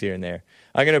times here and there.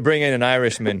 I'm going to bring in an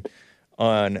Irishman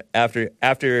on after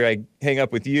I hang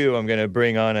up with you. I'm going to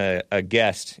bring on a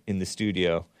guest in the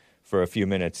studio for a few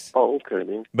minutes. Oh, okay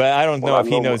then. But I don't know if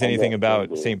he knows anything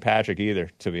about St. Patrick either,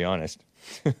 to be honest.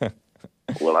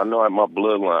 Well, I know my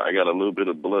bloodline. I got a little bit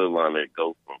of bloodline that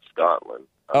goes from Scotland.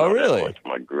 Oh, really?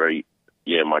 My great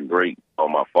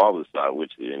on my father's side,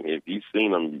 which, and if you've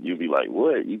seen him, you'll be like,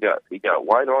 what? He got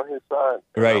white on his side?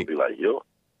 And right. I'll be like, yo.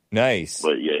 Nice.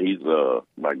 But yeah, he's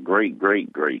my great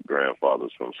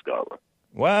grandfather's from Scotland.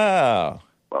 Wow.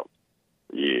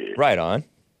 Yeah. Right on.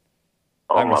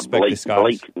 On my Blakeney side,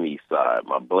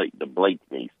 the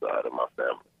Blakeney side of my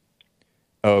family.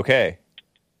 Okay.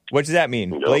 What does that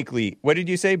mean? Yep. Blakely. What did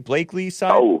you say? Blakely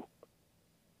side?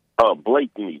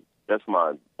 Blakeney. That's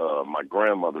my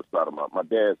grandmother's side of my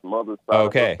dad's mother's side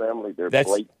of my family. They're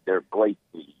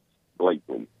Blakeney.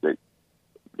 Blakeney.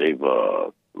 They've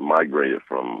migrated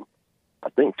from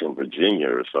Virginia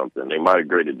or something. They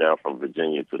migrated down from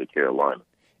Virginia to the Carolinas.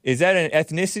 Is that an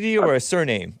ethnicity or a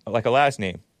surname, like a last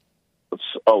name?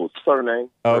 Surname.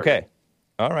 Okay.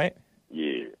 All right.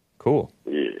 Yeah. Cool.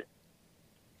 Yeah.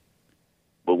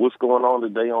 But what's going on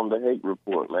today on the Hake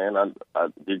Report, man?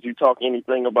 Did you talk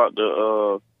anything about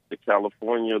the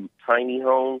California tiny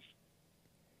homes?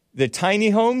 The tiny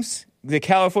homes? The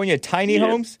California tiny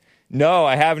homes? No,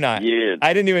 I have not. Yeah.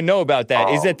 I didn't even know about that.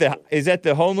 Is that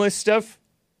the homeless stuff?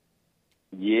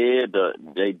 Yeah,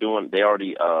 they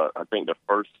already I think the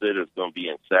first sit is going to be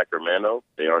in Sacramento.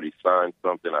 They already signed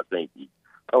something. I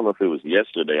don't know if it was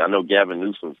yesterday. I know Gavin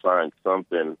Newsom signed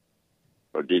something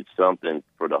or did something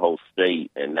for the whole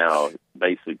state, and now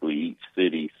basically each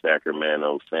city,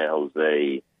 Sacramento, San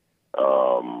Jose,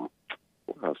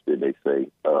 what else did they say?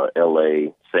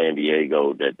 LA, San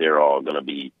Diego, that they're all going to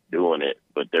be doing it,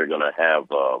 but they're going to have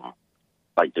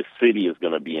the city is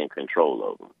going to be in control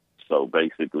of them. So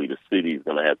basically, the city is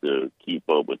going to have to keep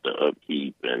up with the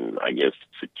upkeep and, I guess,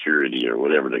 security or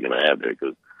whatever they're going to have there.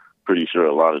 Because pretty sure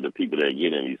a lot of the people that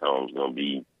get in these homes are going to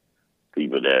be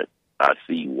people that I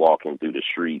see walking through the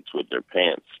streets with their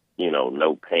pants,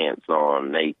 no pants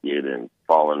on, naked, and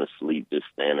falling asleep, just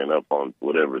standing up on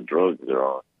whatever drugs they're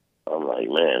on. I'm like,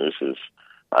 man, this is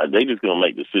they just going to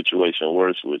make the situation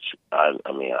worse, which I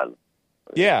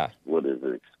would have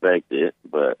expected,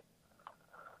 but.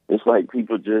 It's like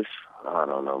people just, I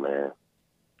don't know, man.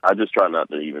 I just try not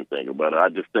to even think about it. I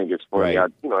just think it's funny.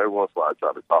 Right. Every once in a while I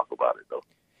try to talk about it, though.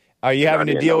 Are you having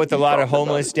to deal with a lot of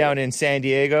homeless down in San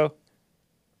Diego?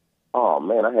 Oh,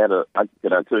 man,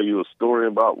 can I tell you a story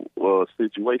about a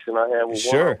situation I had with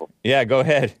one of them? Yeah, go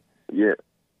ahead. Yeah.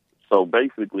 So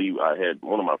basically, I had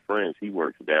one of my friends, he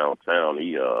works downtown.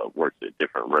 He works at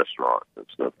different restaurants and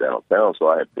stuff downtown. So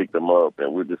I had picked him up,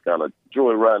 and we're just kind of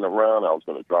joyriding around. I was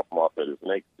going to drop him off at his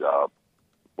next job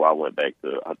before I went back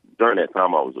during that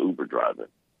time, I was Uber driving.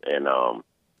 And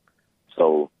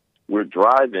so we're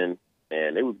driving,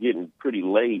 and it was getting pretty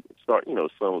late. The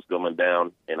sun was going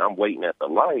down, and I'm waiting at the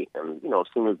light. And, as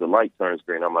soon as the light turns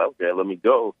green, I'm like, okay, let me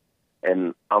go.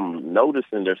 And I'm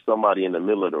noticing there's somebody in the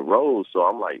middle of the road, so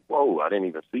I'm like, whoa, I didn't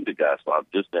even see the guy, so I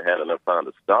just had enough time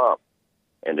to stop.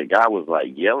 And the guy was,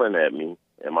 yelling at me,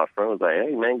 and my friend was like,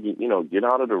 hey, man, get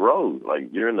out of the road. Like,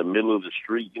 you're in the middle of the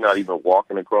street. You're not even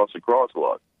walking across the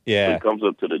crosswalk. Yeah. So he comes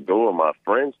up to the door. My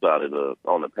friend started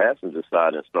on the passenger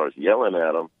side and starts yelling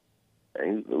at him.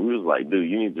 And we was like, dude,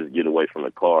 you need to just get away from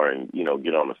the car and,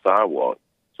 get on the sidewalk.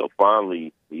 So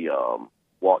finally he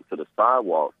walked to the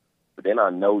sidewalk, but then I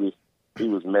noticed he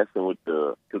was messing with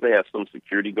because they have some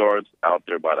security guards out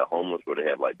there by the homeless where they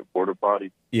have the porta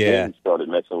potties. Yeah. Then he started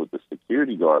messing with the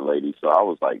security guard lady. So I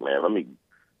was like, man, I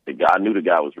knew the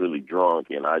guy was really drunk,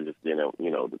 and I just didn't,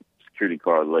 the security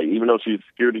guard lady, even though she's a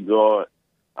security guard,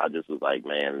 I just was like,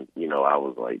 man, I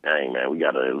was like, dang, man, we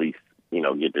got to at least,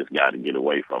 get this guy to get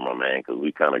away from him, man, because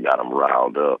we kind of got him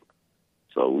riled up.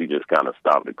 So we just kind of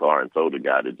stopped the car and told the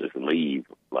guy to just leave.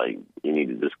 Like, you need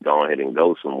to just go ahead and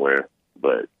go somewhere.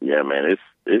 But, yeah, man,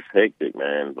 it's hectic,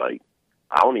 man. Like,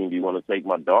 I don't even want to take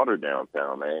my daughter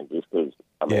downtown, man, just because,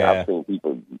 I've seen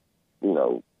people,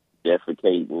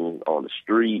 defecating on the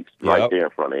streets right there in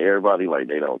front of everybody like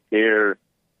they don't care.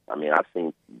 I've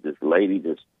seen this lady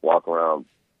just walk around,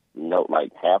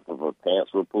 half of her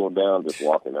pants were pulled down, just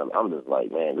walking down. I'm just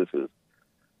like, man, this is,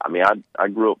 I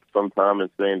grew up sometime in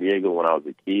San Diego when I was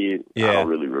a kid. Yeah. I don't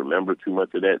really remember too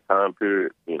much of that time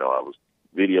period. I was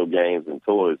video games and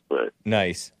toys, but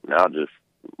nice. Now just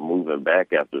moving driving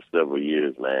back after several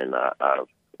years, man,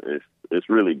 it's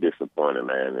really disappointing,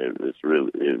 man. It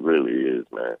really is,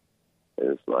 man.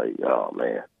 It's like, oh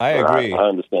man. I agree. I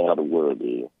understand how the world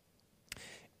is.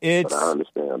 But I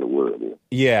understand how the world is.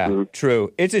 Yeah,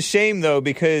 true. It's a shame though,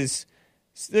 because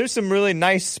there's some really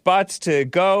nice spots to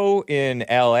go in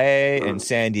L.A. and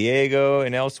San Diego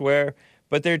and elsewhere,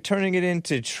 but they're turning it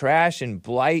into trash and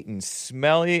blight and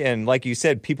smelly, and like you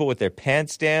said, people with their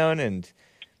pants down and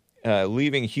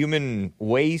leaving human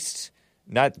waste,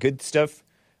 not good stuff,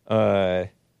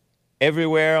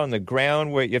 everywhere on the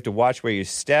ground, where you have to watch where you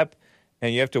step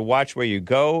and you have to watch where you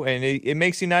go, and it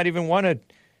makes you not even want to.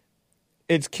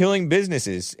 It's killing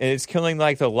businesses, and it's killing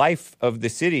like the life of the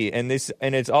city, and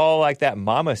it's all like that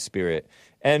mama spirit.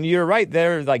 And you're right,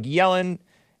 they're like yelling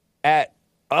at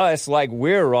us like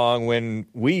we're wrong when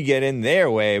we get in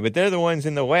their way, but they're the ones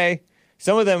in the way.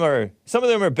 Some of them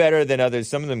are better than others.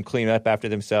 Some of them clean up after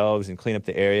themselves and clean up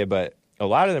the area, but a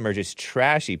lot of them are just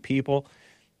trashy people,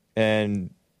 and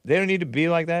they don't need to be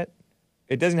like that.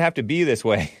 It doesn't have to be this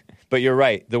way. But you're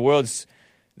right.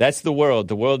 That's the world.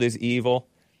 The world is evil.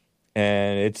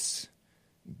 And it's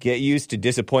get used to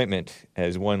disappointment,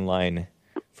 as one line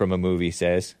from a movie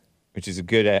says, which is a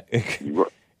good advice. You're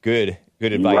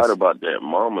right about that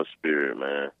mama spirit,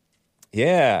 man.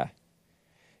 Yeah.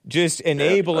 Just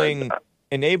enabling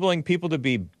people to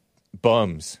be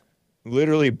bums,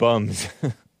 literally bums,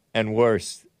 and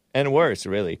worse,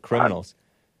 really, criminals.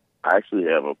 I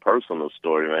actually have a personal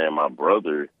story, man. My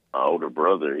older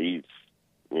brother, he's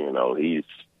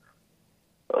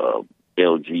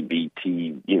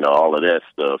LGBT, all of that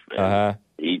stuff. And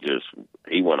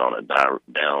he went on a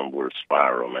downward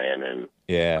spiral, man. And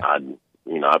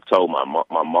I've told my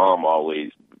mom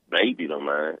always babied him,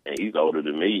 man, and he's older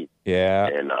than me. Yeah.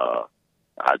 And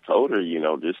I told her,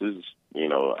 this is,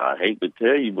 I hate to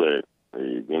tell you, but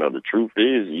the truth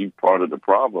is you part of the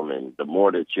problem, and the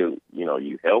more that you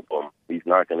help him, he's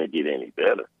not going to get any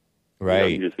better.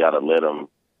 Right. You just got to let him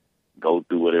go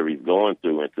through whatever he's going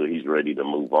through until he's ready to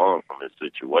move on from his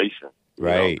situation.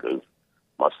 Right. Because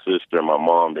my sister and my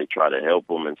mom, they try to help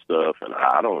him and stuff, and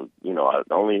I don't, the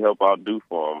only help I'll do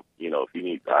for him, if he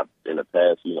needs, in the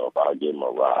past, if I give him a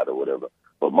ride or whatever,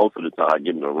 but most of the time I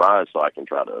give him a ride so I can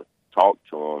try to talk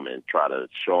to him and try to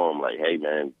show him, like, hey,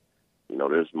 man,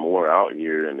 there's more out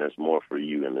here and there's more for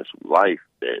you in this life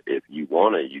that if you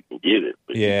want it, you can get it,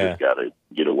 but you just got to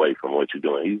get away from what you're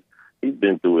doing. He's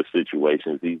been through his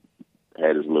situations. He's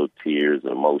had his little tears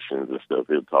and emotions and stuff.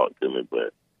 He'll talk to me,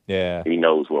 but he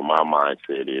knows where my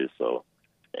mindset is. So,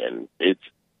 and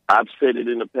I've said it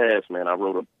in the past, man. I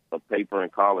wrote a paper in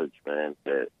college, man,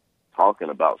 that talking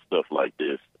about stuff like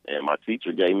this, and my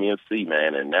teacher gave me a C,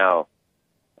 man, and now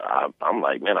I'm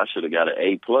like, man, I should have got an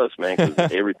A+, man,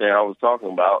 because everything I was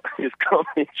talking about is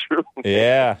coming true.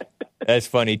 Yeah, that's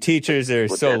funny. Teachers are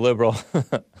so liberal.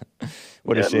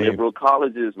 What a shame. Liberal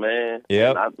colleges, man.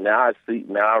 Yeah. Now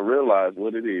I realize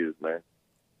what it is, man.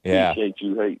 Yeah. Appreciate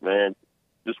you, Hake, man.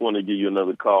 Just want to give you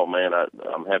another call, man.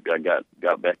 I'm happy I got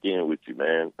back in with you,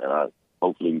 man, and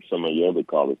hopefully some of your other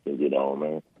callers can get on,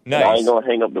 man. Nice. I ain't gonna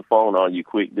hang up the phone on you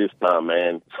quick this time,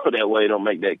 man, so that way it don't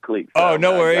make that click. Oh,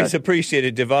 no worries. Appreciate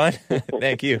it, Devon.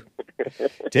 Thank you.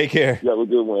 Take care. You have a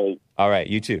good one. All right,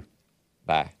 you too.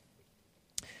 Bye.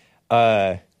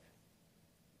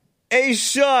 Hey,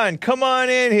 Sean, come on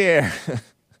in here.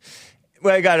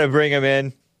 Well, I got to bring him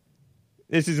in.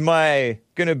 This is going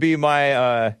to be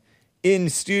my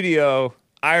in-studio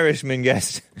Irishman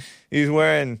guest. He's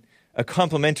wearing a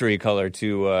complimentary color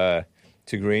to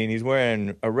green. He's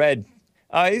wearing a red.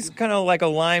 He's kind of like a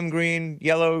lime green,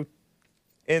 yellow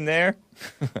in there.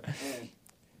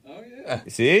 Oh, yeah.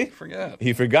 See? Forgot.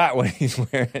 He forgot what he's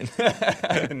wearing.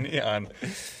 Neon.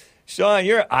 Sean,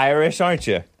 you're Irish, aren't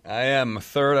you? I am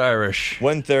third Irish.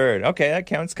 1/3. Okay, that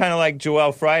counts. Kind of like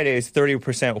Joel Friday's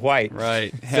 30% white.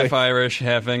 Right. Half Irish,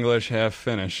 half English, half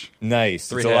Finnish.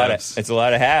 Nice. It's a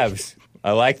lot of halves.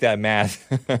 I like that math.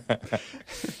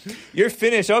 You're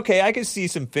Finnish. Okay, I can see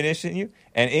some Finnish in you.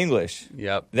 And English.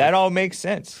 Yep. That all makes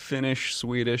sense. Finnish,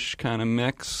 Swedish kind of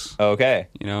mix. Okay.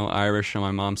 Irish on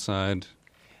my mom's side.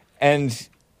 And,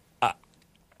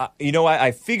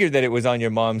 I figured that it was on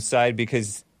your mom's side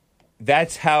because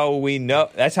that's how we know.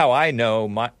 That's how I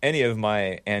know any of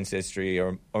my ancestry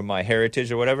or my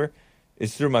heritage or whatever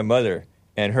is through my mother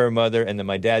and her mother and then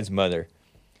my dad's mother.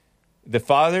 The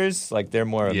fathers, they're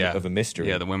more of a mystery.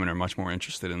 Yeah, the women are much more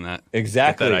interested in that.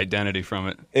 Exactly. Get that identity from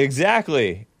it.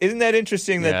 Exactly. Isn't that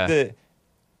interesting that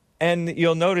and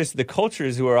you'll notice the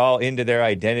cultures who are all into their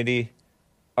identity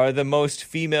are the most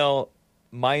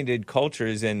female-minded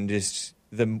cultures and just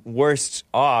the worst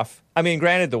off. I mean,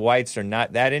 granted, the whites are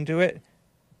not that into it,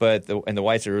 and the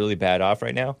whites are really bad off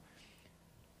right now.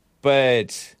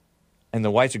 And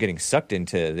the whites are getting sucked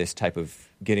into this type of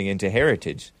getting into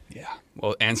heritage. Yeah.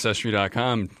 Well,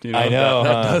 Ancestry.com, I know,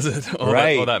 that does it.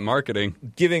 All that marketing.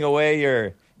 Giving away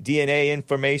your DNA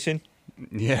information.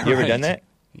 Yeah, You ever done that?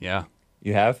 Yeah.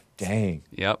 You have? Dang.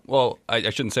 Yep. Well, I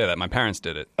shouldn't say that. My parents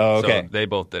did it. Oh, okay. So they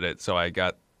both did it. So I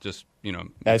got just,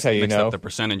 that's how you mixed know? up the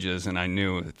percentages, and I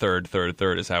knew third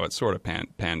is how it sort of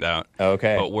panned out.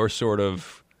 Okay. But we're sort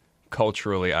of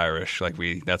culturally Irish.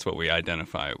 That's what we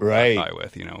identify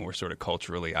with. We're sort of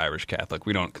culturally Irish Catholic.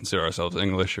 We don't consider ourselves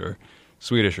English or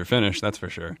Swedish or Finnish, that's for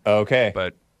sure. Okay.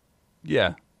 But,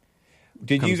 yeah.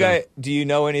 Do you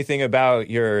know anything about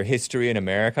your history in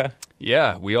America?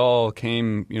 Yeah, we all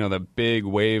came, the big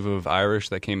wave of Irish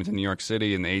that came into New York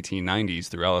City in the 1890s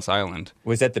through Ellis Island.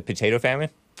 Was that the potato famine?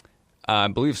 I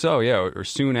believe so, yeah, or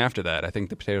soon after that. I think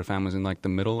the potato famine was in the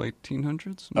middle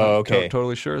 1800s. Oh, okay.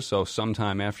 Totally sure, so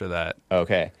sometime after that.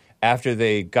 Okay. After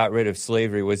they got rid of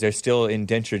slavery, was there still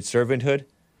indentured servanthood?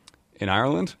 In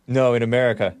Ireland? No, in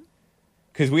America.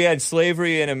 Because we had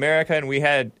slavery in America, and we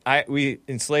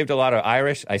enslaved a lot of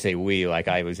Irish. I say we, like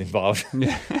I was involved.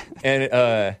 And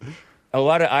a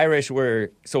lot of Irish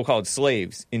were so-called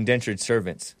slaves, indentured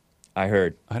servants, I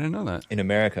heard. I didn't know that. In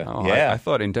America, oh, yeah. I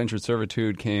thought indentured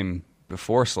servitude came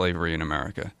before slavery in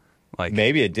America.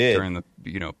 Maybe it did. During the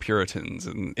Puritans.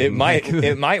 It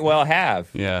might well have.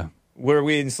 Yeah. Were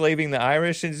we enslaving the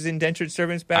Irish as indentured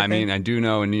servants back then? I mean, I do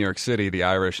know in New York City, the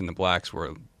Irish and the blacks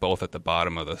were both at the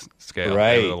bottom of the scale.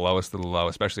 Right. They were the lowest of the low,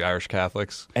 especially Irish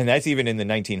Catholics. And that's even in the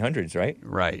 1900s, right?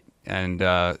 Right. And,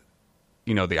 the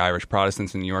Irish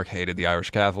Protestants in New York hated the Irish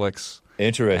Catholics.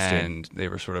 Interesting. And they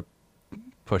were sort of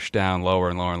pushed down lower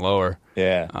and lower and lower.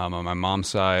 Yeah. On my mom's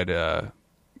side, the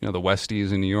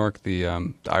Westies in New York,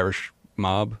 the Irish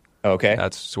mob. Okay.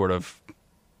 That's sort of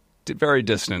very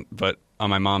distant, but on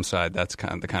my mom's side, that's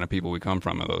kind of the kind of people we come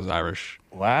from, are those Irish.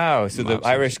 Wow. So the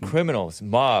Irish criminals,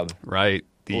 mob. Right.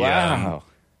 Wow.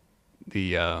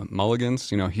 The Mulligans,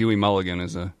 Huey Mulligan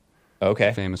is a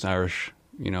famous Irish,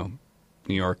 New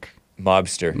York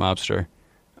mobster.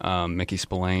 Mickey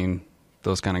Spillane,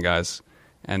 those kind of guys.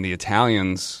 And the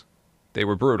Italians, they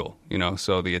were brutal,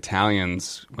 So the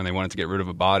Italians, when they wanted to get rid of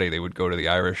a body, they would go to the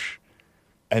Irish.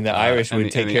 And the Irish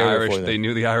would take care of it for them. They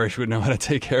knew the Irish would know how to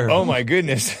take care of them. Oh, my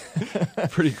goodness.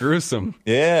 Pretty gruesome.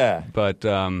 Yeah. But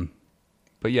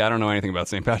yeah, I don't know anything about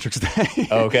St. Patrick's Day.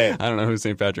 Okay. I don't know who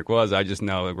St. Patrick was. I just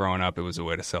know that growing up, it was a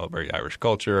way to celebrate Irish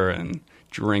culture and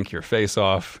drink your face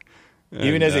off.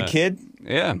 Even as a kid?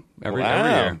 Yeah. Every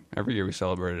year. Every year we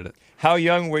celebrated it. How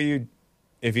young were you,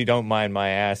 if you don't mind my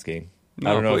asking?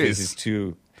 No, I don't know please. if this is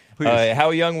too...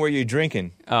 how young were you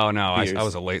drinking? Oh, no. I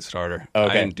was a late starter.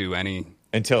 Okay. I didn't do any...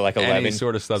 Until 11? Any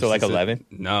sort of substance. So 11?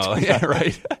 No, yeah,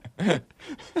 right.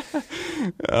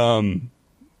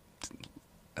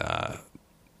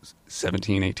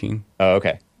 17, 18. Oh,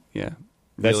 okay. Yeah.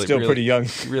 That's still pretty young.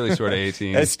 Really sort of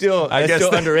 18. That's still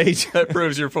underage. That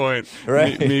proves your point.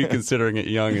 Right. Me considering it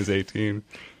young is 18.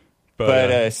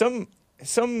 But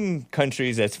some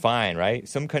countries, that's fine, right?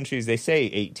 Some countries, they say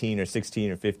 18 or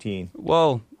 16 or 15.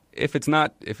 Well... If you're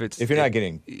not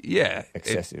getting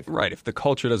excessive. Right. If the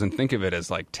culture doesn't think of it as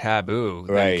taboo,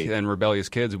 right. then rebellious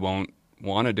kids won't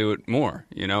want to do it more.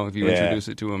 If you introduce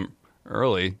it to them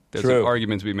early, there's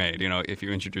arguments to be made. If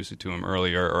you introduce it to them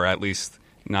earlier, or at least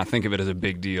not think of it as a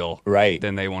big deal, right.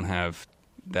 then they won't have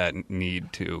that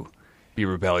need to be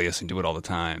rebellious and do it all the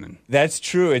time. And that's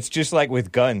true. It's just like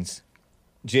with guns.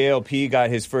 JLP got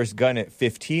his first gun at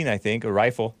 15, I think, a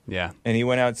rifle. Yeah. And he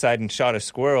went outside and shot a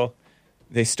squirrel.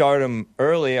 They start them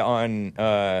early on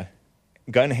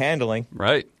gun handling,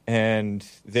 right? And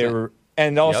they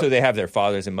have their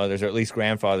fathers and mothers, or at least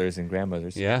grandfathers and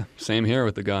grandmothers. Yeah, same here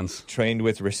with the guns. Trained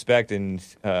with respect and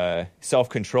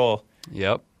self-control.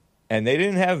 Yep. And they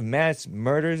didn't have mass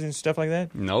murders and stuff like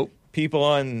that. Nope. People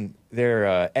on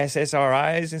their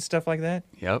SSRIs and stuff like that.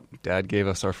 Yep. Dad gave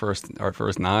us our first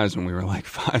knives when we were like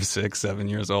 5, 6, 7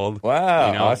 years old.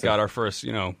 Wow. Awesome. Got our first,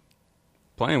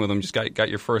 playing with them. Just got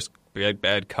your first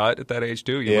bad cut at that age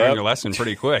too. You learn your lesson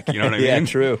pretty quick. You know what I mean? Yeah,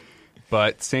 true.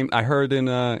 But same. I heard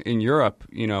in Europe,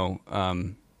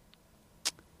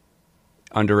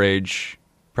 underage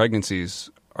pregnancies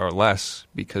are less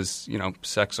because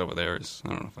sex over there is, I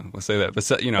don't know if I will say that, but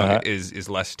is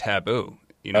less taboo.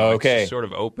 It's just sort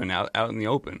of open out in the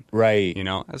open. Right.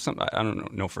 That's something I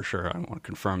don't know for sure. I don't want to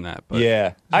confirm that. But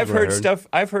yeah, I've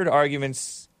heard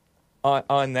arguments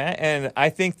on that, and I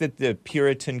think that the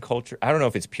Puritan culture, I don't know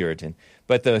if it's Puritan,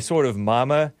 but the sort of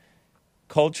mama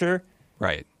culture,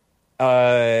 right,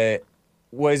 they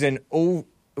went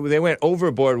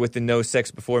overboard with the no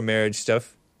sex before marriage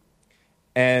stuff,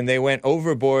 and they went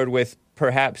overboard with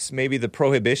perhaps maybe the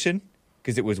prohibition,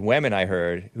 because it was women, I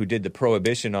heard, who did the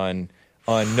prohibition on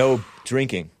no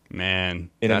drinking. Man,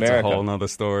 in that's America. A whole nother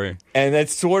story. And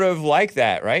that's sort of like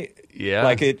that, right? Yeah.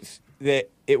 Like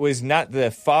it was not the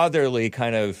fatherly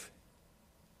kind of,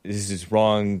 this is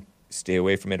wrong, stay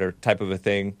away from it, or type of a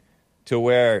thing, to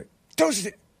where,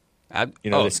 the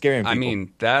scaring people. I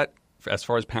mean, that, as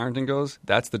far as parenting goes,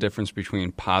 that's the difference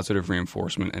between positive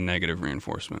reinforcement and negative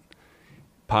reinforcement.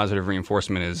 Positive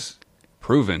reinforcement is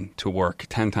proven to work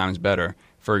 10 times better.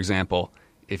 For example,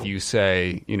 if you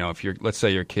say, let's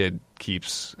say your kid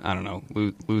keeps,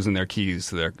 losing their keys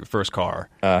to their first car,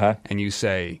 and you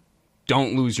say,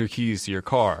 don't lose your keys to your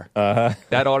car,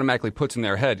 that automatically puts in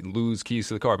their head, lose keys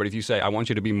to the car. But if you say, I want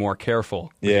you to be more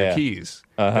careful with your keys,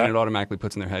 then it automatically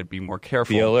puts in their head, be more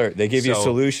careful. Be alert. They give you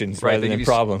solutions rather than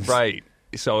problems. Right.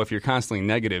 So if you're constantly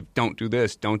negative, don't do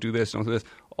this, don't do this, don't do this,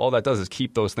 all that does is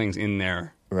keep those things in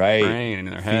their brain and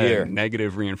in their head. Fear.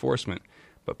 Negative reinforcement.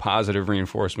 But positive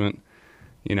reinforcement,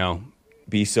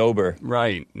 be sober.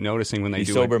 Right. Noticing when they be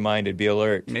sober-minded, be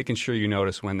alert. Making sure you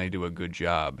notice when they do a good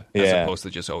job, as opposed to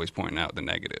just always pointing out the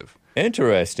negative.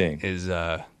 Interesting. Is,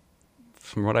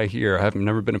 from what I hear, I've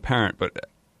never been a parent, but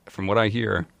from what I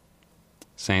hear,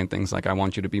 saying things like, I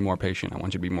want you to be more patient, I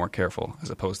want you to be more careful, as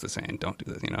opposed to saying, don't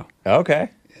do this, Okay.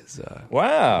 Is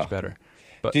wow. much better.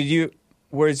 But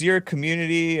was your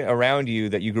community around you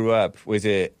that you grew up, was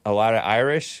it a lot of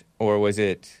Irish, or was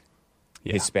it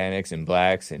Hispanics and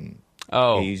blacks and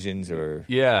Asians, or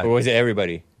was it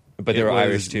everybody? But there were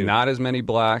Irish too. Not as many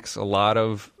blacks, a lot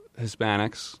of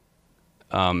Hispanics,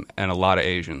 and a lot of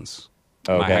Asians.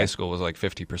 Okay. My high school was like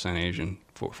 50% Asian,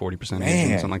 40%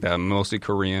 Asian, something like that. Mostly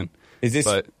Korean. Is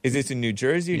this in New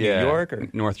Jersey, New York, or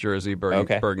North Jersey,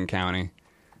 Bergen County?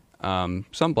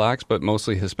 Some blacks, but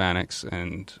mostly Hispanics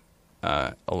and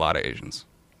a lot of Asians.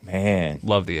 Man,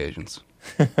 love the Asians.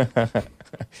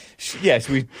 Yes,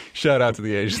 we shout out to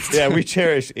the Asians. Yeah, we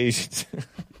cherish Asians.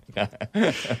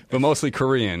 But mostly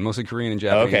Korean and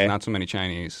Japanese. Okay. Not so many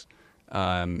Chinese.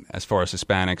 As far as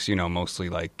Hispanics, mostly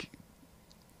like,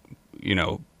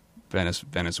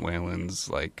 Venezuelans,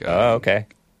 like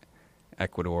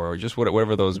Ecuador, or just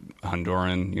whatever those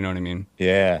Honduran. You know what I mean?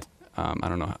 Yeah. I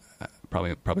don't know.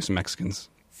 Probably some Mexicans.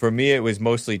 For me, it was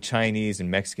mostly Chinese and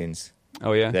Mexicans.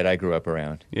 Oh yeah, that I grew up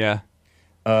around. Yeah.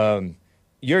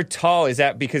 You're tall. Is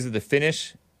that because of the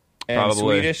Finnish and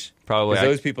Swedish? Probably.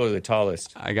 Those people are the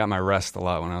tallest. I got my rest a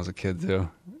lot when I was a kid, too.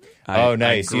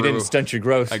 Nice. You didn't stunt your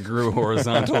growth. I grew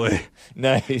horizontally.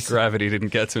 Nice. Gravity didn't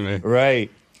get to me. Right.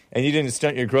 And you didn't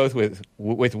stunt your growth with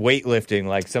weightlifting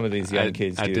like some of these young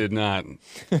kids do. I did not.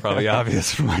 Probably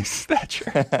obvious from my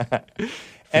stature.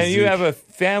 And you have a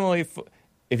family,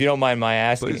 if you don't mind my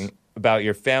asking, about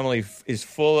your family is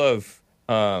full of,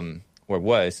 or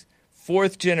was, four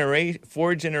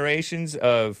generations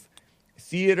of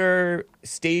theater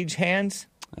stagehands.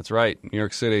 That's right, New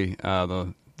York City.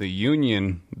 The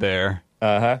union there,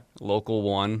 local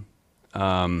one.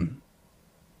 One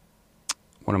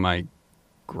of my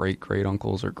great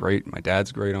uncles, or my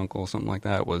dad's great uncle, something like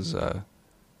that, was the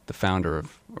founder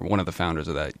of, or one of the founders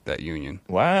of that union.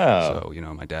 Wow.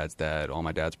 So my dad's dad, all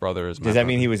my dad's brothers. Does that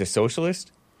mean he was a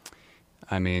socialist?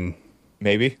 I mean,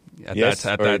 maybe. I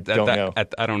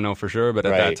don't know for sure, but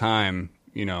at that time,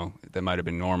 that might have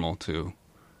been normal to.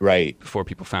 Right. Before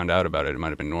people found out about it, it might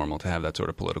have been normal to have that sort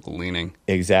of political leaning.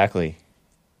 Exactly.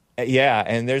 Yeah,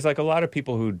 and there's like a lot of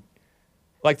people who,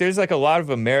 like, there's like a lot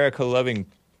of America-loving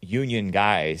union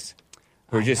guys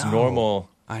who are just normal.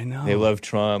 I know. They love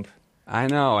Trump. I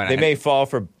know. And they may fall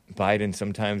for Biden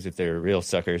sometimes if they're real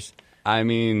suckers. I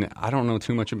mean, I don't know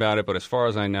too much about it, but as far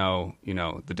as I know,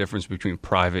 the difference between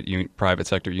private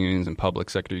sector unions and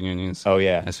public sector unions. Oh,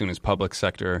 yeah. As soon as public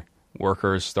sector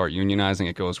workers start unionizing,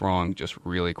 it goes wrong just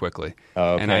really quickly.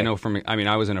 Oh, okay. And I know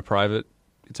I was in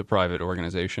it's a private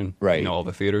organization, right? All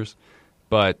the theaters.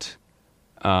 But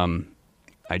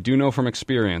I do know from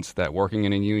experience that working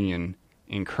in a union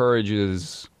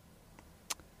encourages,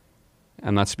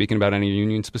 I'm not speaking about any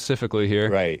union specifically here,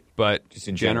 right? But just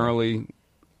in generally,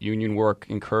 union work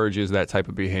encourages that type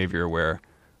of behavior where,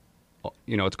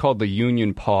 it's called the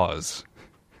union pause,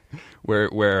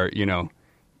 where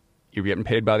you're getting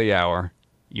paid by the hour.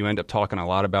 You end up talking a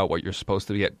lot about what you're supposed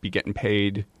to be getting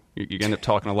paid. You end up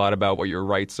talking a lot about what your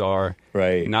rights are.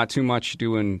 Right. Not too much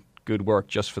doing good work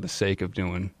just for the sake of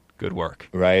doing good work.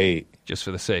 Right. Just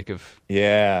for the sake of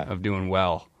doing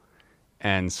well.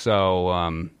 And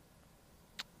so,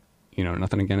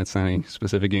 nothing against any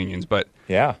specific unions, but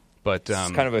yeah. But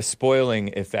it's kind of a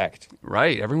spoiling effect.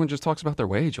 Right. Everyone just talks about their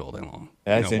wage all day long.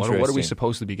 That's interesting. What are we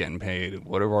supposed to be getting paid?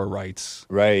 What are our rights?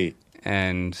 Right.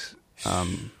 And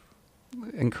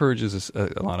encourages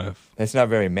a lot of... That's not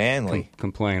very manly.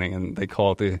 Complaining, and they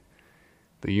call it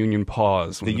the union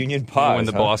pause. The union pause, when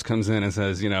the boss comes in and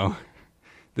says,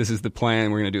 this is the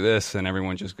plan, we're going to do this, and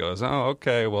everyone just goes, oh,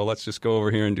 okay, well, let's just go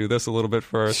over here and do this a little bit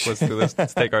first. Let's do this.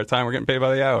 Let's take our time. We're getting paid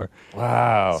by the hour.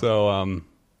 Wow. So,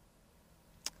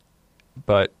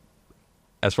 but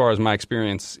as far as my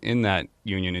experience in that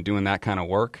union and doing that kind of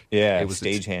work, it was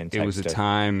stagehand. It was a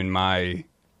time in my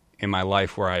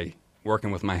life where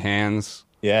working with my hands.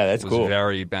 Yeah, that's was cool.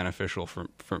 Very beneficial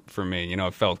for me.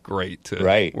 It felt great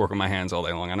to work with my hands all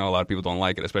day long. I know a lot of people don't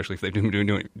like it, especially if they've been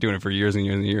doing it for years and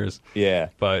years and years. Yeah.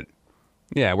 But,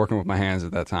 working with my hands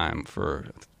at that time for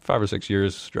 5 or 6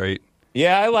 years straight.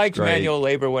 Yeah, I liked manual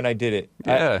labor when I did it.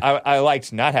 Yeah. I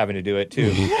liked not having to do it,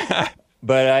 too.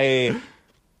 But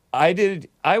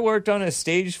I worked on a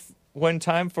stage one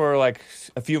time for like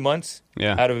a few months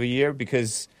out of a year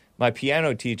because my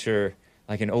piano teacher,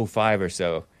 like in 2005 or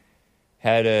so,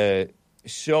 had a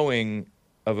showing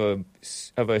of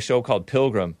a show called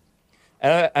Pilgrim.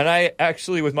 And I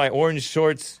actually, with my orange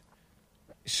shorts,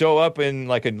 show up in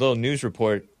like a little news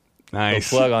report. Nice. A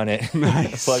plug on it.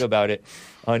 Nice. A plug about it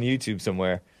on YouTube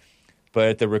somewhere. But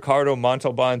at the Ricardo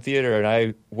Montalban Theater, and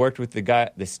I worked with the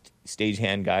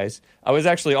stagehand guys. I was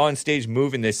actually on stage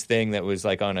moving this thing that was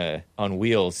like on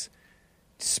wheels,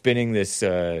 spinning this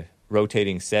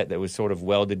rotating set that was sort of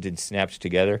welded and snapped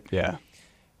together. Yeah.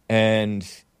 And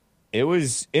it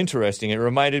was interesting. It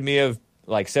reminded me of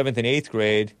like 7th and 8th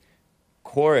grade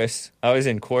chorus. I was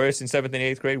in chorus in 7th and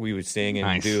 8th grade. We would sing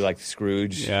and do like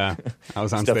Scrooge. Yeah, I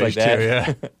was on stuff stage like that. too,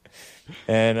 yeah.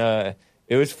 And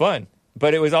it was fun.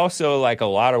 But it was also like a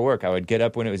lot of work. I would get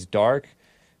up when it was dark,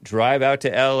 drive out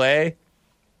to L.A.,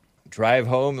 drive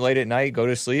home late at night, go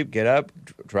to sleep, get up,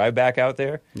 drive back out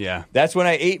there. Yeah. That's when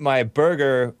I ate my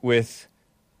burger with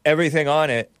everything on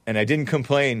it, and I didn't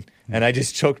complain. And I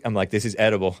just choked. I'm like, this is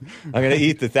edible. I'm going to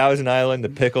eat the Thousand Island, the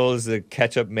pickles, the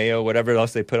ketchup, mayo, whatever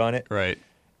else they put on it. Right.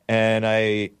 And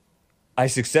I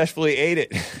successfully ate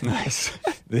it. Nice.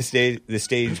 The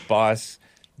stage boss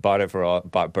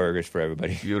bought burgers for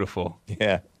everybody. Beautiful.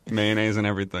 Yeah. Mayonnaise and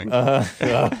everything.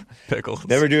 Pickles.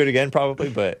 Never do it again, probably,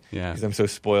 but because I'm so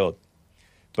spoiled.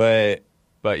 But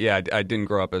yeah, I didn't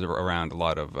grow up around a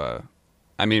lot of.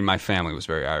 My family was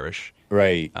very Irish.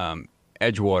 Right.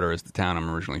 Edgewater is the town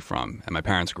I'm originally from, and my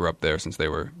parents grew up there since they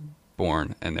were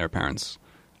born, and their parents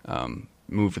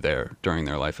moved there during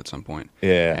their life at some point.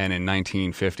 Yeah. And in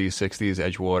 1950s, 60s,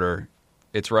 Edgewater,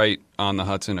 it's right on the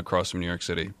Hudson across from New York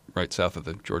City, right south of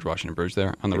the George Washington Bridge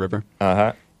there on the river.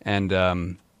 Uh-huh. And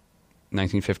 1950s,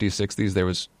 60s, there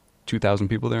was 2,000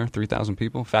 people there, 3,000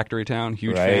 people. Factory town,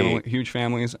 huge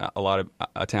families, a lot of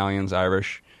Italians,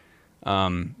 Irish.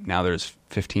 Now there's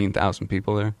 15,000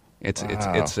 people there. It's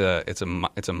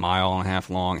a mile and a half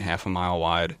long, half a mile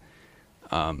wide,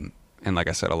 and like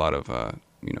I said, a lot of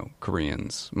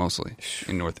Koreans mostly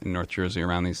in North Jersey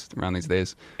around these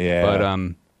days. Yeah, but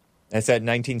that's that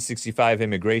 1965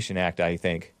 Immigration Act, I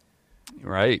think.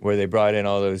 Right, where they brought in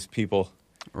all those people.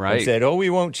 Right, and said, "Oh, we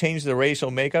won't change the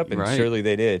racial makeup," and surely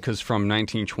they did. Because from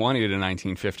 1920 to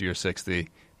 1950 or 60,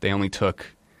 they only took.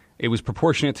 It was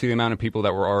proportionate to the amount of people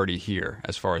that were already here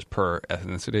as far as per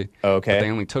ethnicity. Okay. But they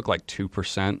only took like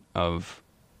 2% of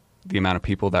the amount of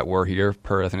people that were here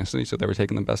per ethnicity, so they were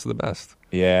taking the best of the best.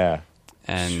 Yeah.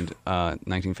 And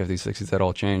 1950s, 60s, that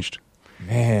all changed.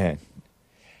 Man.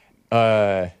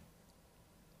 I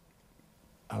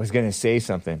was going to say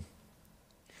something.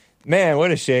 Man,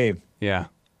 what a shame. Yeah.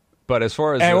 But as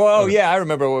far as... And, I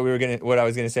remember what I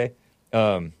was going to say.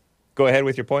 Go ahead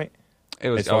with your point. I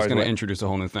was going to introduce a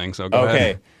whole new thing, so go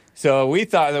ahead. Okay. So we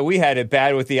thought that we had it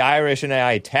bad with the Irish and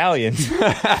the Italians.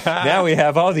 Now we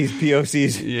have all these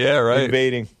POCs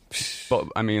invading. But,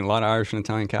 a lot of Irish and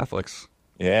Italian Catholics.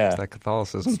 Yeah. It's that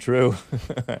Catholicism. It's true.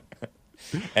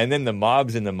 And then the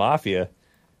mobs and the mafia.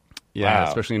 Yeah,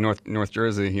 especially in North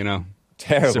Jersey,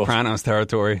 Terrible. Sopranos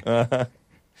territory.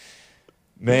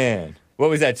 Man. What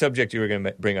was that subject you were going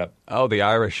to bring up? Oh, the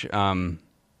Irish.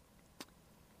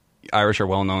 Irish are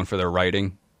well known for their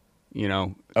writing,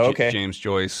 James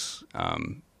Joyce,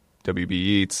 W.B.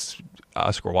 Yeats,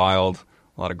 Oscar Wilde,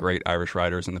 a lot of great Irish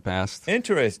writers in the past.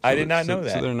 Interesting. I did not know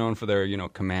that. So they're known for their,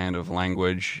 command of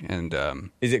language and.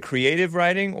 Is it creative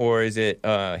writing or is it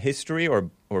history or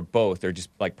both? Or just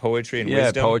like poetry and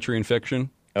wisdom? Yeah, poetry and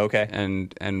fiction. Okay.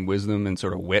 And wisdom and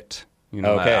sort of wit.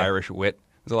 Irish wit.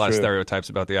 There's a lot of stereotypes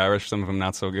about the Irish. Some of them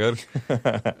not so good.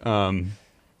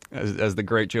 As the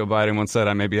great Joe Biden once said,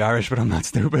 I may be Irish, but I'm not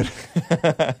stupid.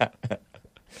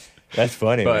 That's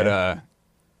funny, man.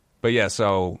 But yeah,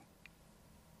 so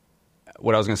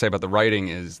what I was going to say about the writing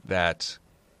is that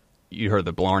you heard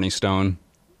the Blarney Stone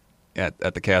at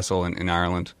the castle in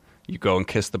Ireland. You go and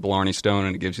kiss the Blarney Stone,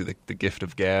 and it gives you the gift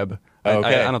of gab.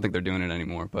 Okay. I don't think they're doing it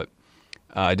anymore, but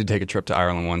I did take a trip to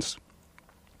Ireland once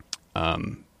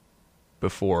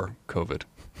before COVID.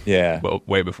 Yeah. Well,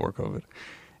 way before COVID.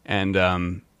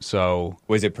 And so...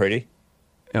 Was it pretty?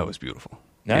 It was beautiful.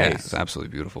 Nice. Yeah, it's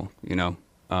absolutely beautiful. You know,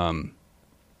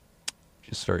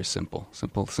 just very simple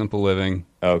living.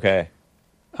 Okay.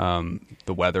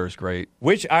 The weather is great.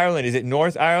 Which Ireland? Is it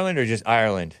North Ireland or just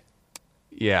Ireland?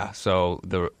 Yeah, so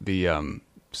the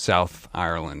South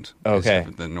Ireland is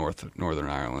different than Northern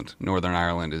Ireland. Northern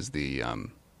Ireland is the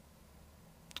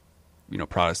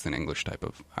Protestant English type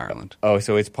of Ireland. Oh,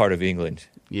 so it's part of England.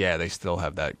 Yeah, they still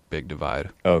have that big divide.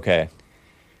 Okay.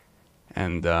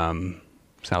 And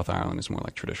South Ireland is more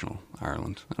like traditional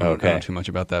Ireland. I don't know too much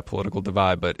about that political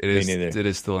divide, but it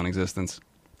is still in existence.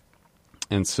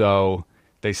 And so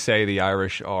they say the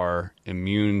Irish are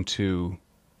immune to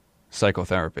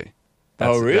psychotherapy.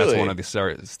 Really? That's one of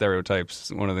the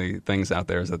stereotypes. One of the things out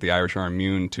there is that the Irish are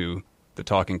immune to the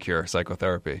talking cure,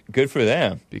 psychotherapy. Good for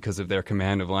them. Because of their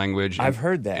command of language. I've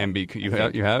heard that. And you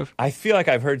have? I feel like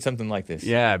I've heard something like this.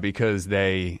 Yeah, because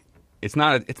it's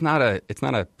not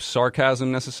a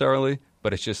sarcasm necessarily,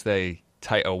 but it's just a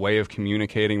way of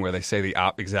communicating where they say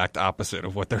the exact opposite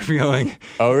of what they're feeling.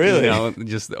 Oh, really?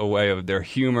 Just a way of their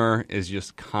humor is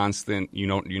just constant. You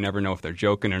never know if they're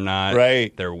joking or not.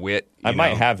 Right. Their wit. I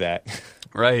might have that.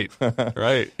 Right.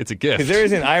 Right. It's a gift. Because there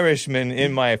is an Irishman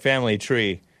in my family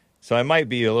tree, so I might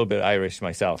be a little bit Irish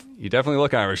myself. You definitely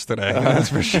look Irish today. That's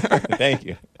for sure. Thank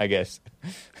you, I guess.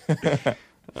 I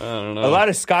don't know. A lot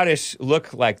of Scottish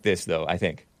look like this, though, I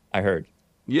think. I heard.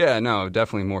 Yeah, no,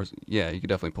 definitely more. Yeah, you could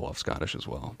definitely pull off Scottish as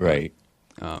well. Right.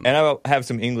 And I have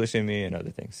some English in me and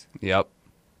other things. Yep.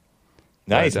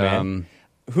 Nice, man.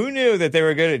 Who knew that they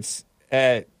were good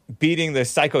at beating the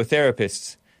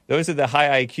psychotherapists? Those are the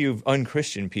high IQ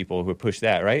unchristian people who push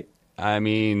that, right? I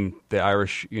mean, the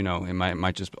Irish, it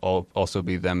might just also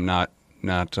be them not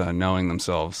knowing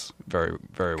themselves very,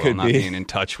 very well, not being in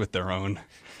touch with their own,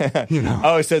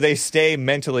 Oh, so they stay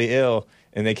mentally ill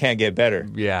and they can't get better.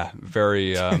 Yeah,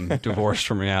 very divorced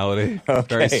from reality,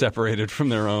 very separated from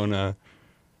their own,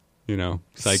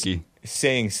 psyche.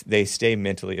 Saying they stay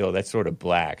mentally ill, that's sort of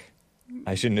black.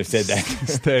 I shouldn't have said that.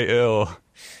 Stay ill.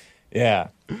 Yeah.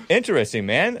 Interesting,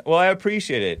 man. Well, I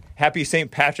appreciate it. Happy St.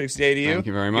 Patrick's Day to you. Thank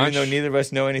you very much. Even though neither of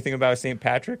us know anything about St.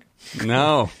 Patrick.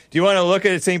 No. Do you want to look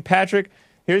at St. Patrick?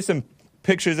 Here's some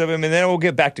pictures of him, and then we'll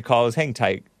get back to callers. Hang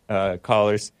tight,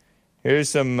 callers. Here's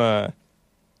some... I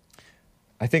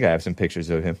think I have some pictures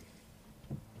of him.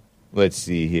 Let's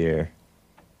see here.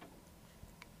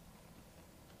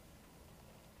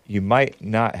 You might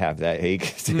not have that,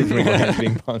 Hake.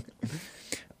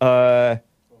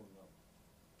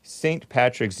 St.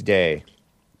 Patrick's Day.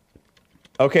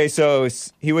 Okay, so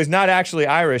he was not actually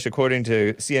Irish, according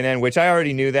to CNN, which I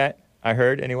already knew that. I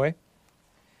heard, anyway.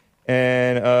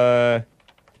 And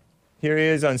here he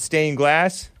is on stained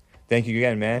glass. Thank you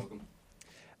again, man.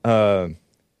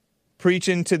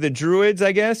 Preaching to the Druids,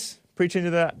 I guess. Preaching to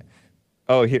the...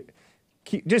 Oh, here.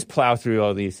 Just plow through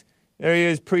all these. There he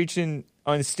is preaching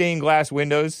on stained glass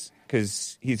windows,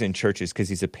 because he's in churches, because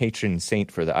he's a patron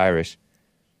saint for the Irish.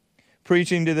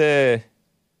 Preaching to the...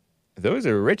 Those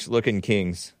are rich-looking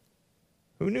kings.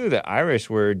 Who knew the Irish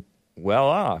were well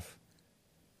off?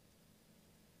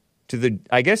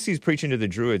 I guess he's preaching to the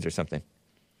Druids or something.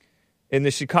 In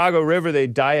the Chicago River, they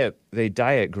dye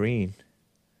it green.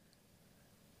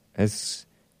 It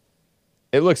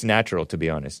looks natural, to be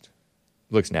honest.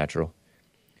 Looks natural.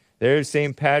 There's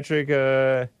St. Patrick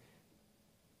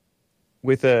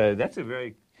with a...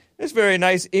 That's very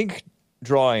nice ink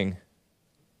drawing.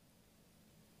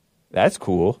 That's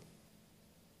cool.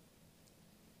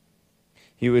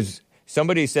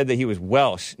 Somebody said that he was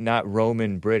Welsh, not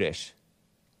Roman British.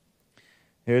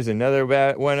 Here's another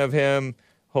one of him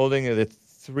holding the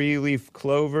 3-leaf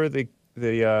clover,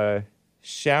 the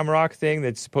shamrock thing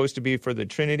that's supposed to be for the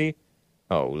Trinity.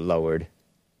 Oh, Lord.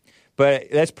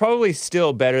 But that's probably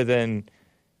still better than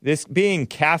this being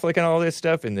Catholic and all this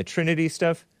stuff and the Trinity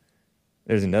stuff.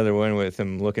 There's another one with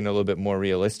him looking a little bit more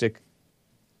realistic.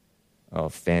 Oh,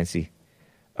 fancy.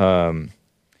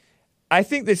 I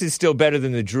think this is still better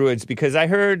than the Druids because I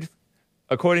heard,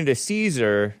 according to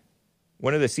Caesar,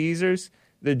 one of the Caesars,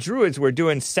 the Druids were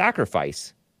doing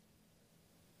sacrifice.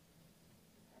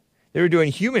 They were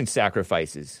doing human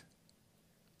sacrifices.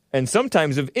 And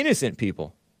sometimes of innocent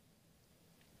people.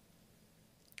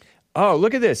 Oh,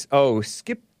 look at this. Oh,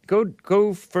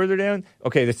 go further down.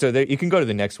 Okay, so you can go to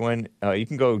the next one. You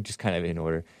can go just kind of in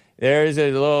order. There's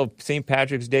a little St.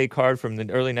 Patrick's Day card from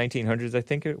the early 1900s, I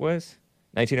think it was.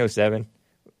 1907.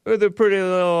 With a pretty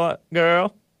little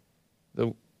girl.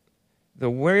 The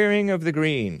wearing of the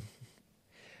green.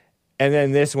 And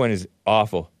then this one is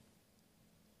awful.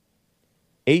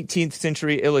 18th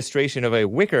century illustration of a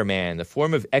wicker man, the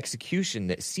form of execution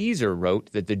that Caesar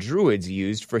wrote that the Druids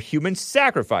used for human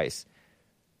sacrifice.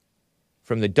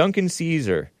 From the Duncan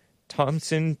Caesar,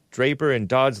 Thompson, Draper, and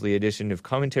Dodsley edition of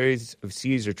Commentaries of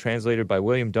Caesar, translated by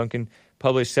William Duncan,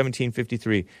 published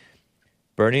 1753.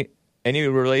 Any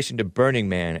relation to Burning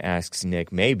Man, asks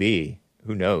Nick. Maybe.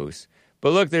 Who knows?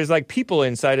 But look, there's like people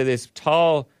inside of this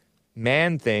tall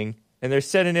man thing, and they're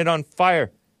setting it on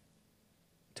fire.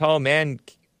 Tall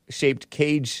man-shaped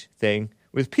cage thing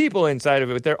with people inside of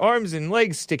it with their arms and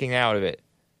legs sticking out of it.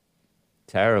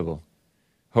 Terrible.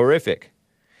 Horrific.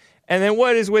 And then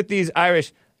what is with these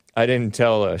Irish? I didn't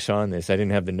tell Sean this. I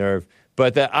didn't have the nerve.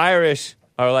 But the Irish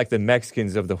are like the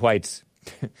Mexicans of the whites.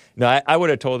 No, I would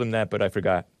have told him that, but I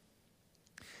forgot.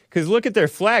 Because look at their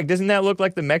flag. Doesn't that look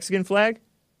like the Mexican flag?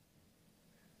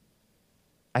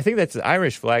 I think that's the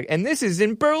Irish flag. And this is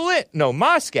in Berlin. No,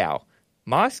 Moscow.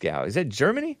 Moscow. Is that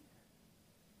Germany?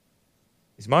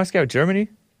 Is Moscow Germany?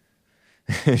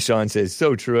 Sean says,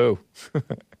 so true.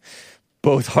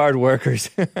 Both hard workers.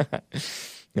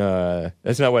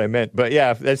 That's not what I meant. But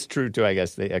yeah, that's true too, I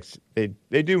guess.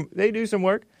 They do some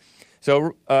work.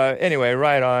 So anyway,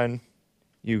 right on,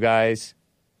 you guys.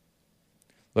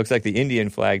 Looks like the Indian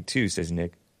flag too, says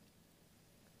Nick.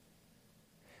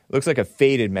 Looks like a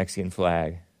faded Mexican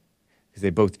flag. Because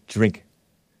they both drink.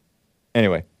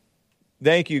 Anyway.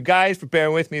 Thank you guys for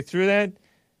bearing with me through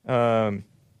that.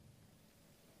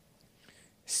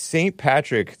 St.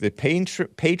 Patrick, the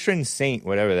patron saint,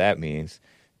 whatever that means,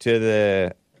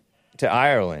 to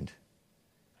Ireland.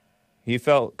 He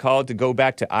felt called to go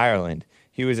back to Ireland.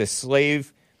 He was a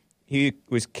slave. He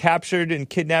was captured and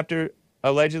kidnapped,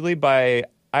 allegedly, by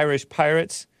Irish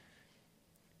pirates.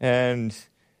 And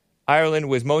Ireland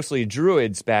was mostly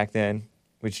Druids back then.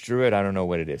 Which Druid, I don't know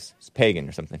what it is. It's pagan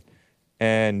or something.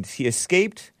 And he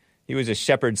escaped. He was a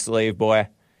shepherd slave boy.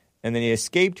 And then he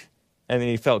escaped. And then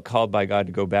he felt called by God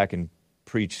to go back and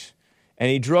preach. And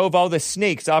he drove all the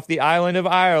snakes off the island of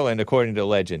Ireland, according to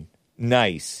legend.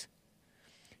 Nice.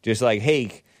 Just like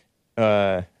Hake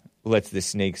lets the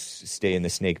snakes stay in the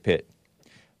snake pit.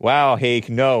 Wow, Hake,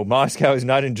 no. Moscow is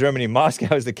not in Germany.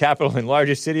 Moscow is the capital and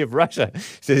largest city of Russia,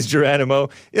 says Geronimo.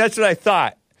 That's what I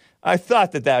thought. I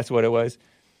thought that that's what it was.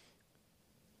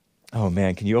 Oh,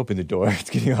 man, can you open the door? It's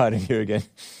getting hot in here again.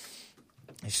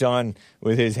 Sean,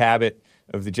 with his habit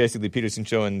of the Jesse Lee Peterson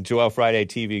Show and Joel Friday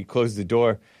TV, closes the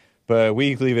door, but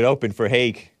we leave it open for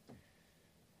Hake.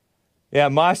 Yeah,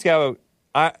 Moscow,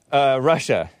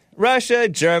 Russia. Russia,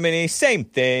 Germany, same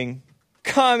thing.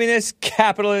 Communist,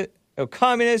 capitalist,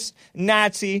 communist,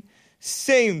 Nazi,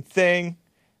 same thing.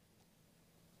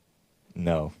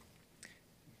 No.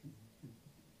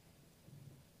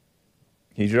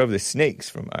 He drove the snakes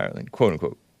from Ireland, quote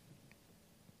unquote.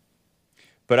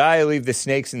 But I leave the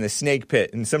snakes in the snake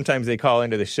pit, and sometimes they call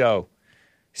into the show.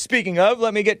 Speaking of,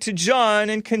 let me get to John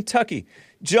in Kentucky.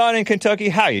 John in Kentucky,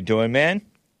 how you doing, man?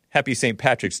 Happy St.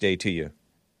 Patrick's Day to you.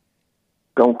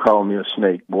 Don't call me a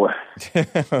snake, boy.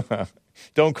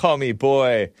 Don't call me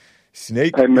boy.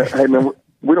 Snake. Hey, man,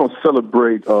 we don't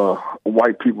celebrate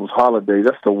white people's holiday.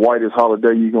 That's the whitest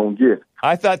holiday you're going to get.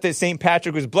 I thought that St.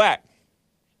 Patrick was black.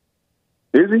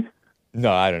 Is he?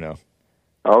 No, I don't know.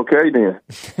 Okay, then.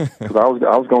 Because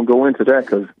I was going to go into that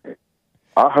because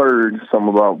I heard something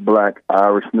about black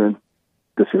Irishmen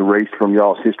that's erased from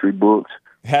y'all's history books.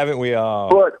 Haven't we all?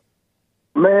 But,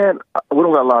 man, we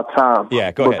don't got a lot of time.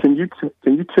 Yeah, go ahead. Can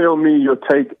you tell me your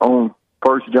take on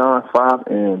 1 John 5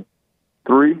 and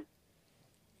 3?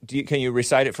 Can you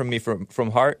recite it from me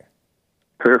from heart?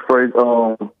 Paraphrase.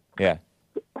 Yeah.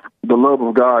 The love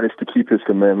of God is to keep His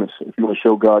commandments. If you want to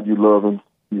show God you love Him,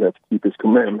 you have to keep His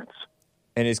commandments.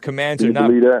 And His commands are not.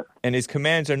 Believe that? And His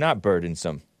commands are not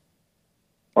burdensome.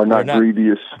 Are not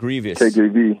grievous. Grievous.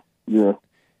 KJV. Yeah.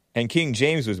 And King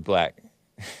James was black,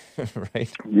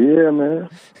 right? Yeah, man.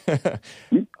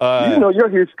 you know your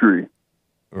history.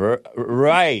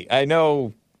 Right. I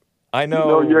know. You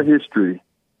know your history.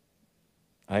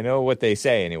 I know what they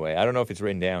say anyway. I don't know if it's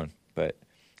written down, but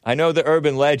I know the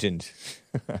urban legend.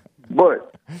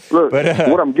 But look,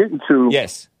 what I'm getting to.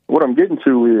 Yes. What I'm getting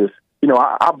to is,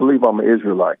 I believe I'm an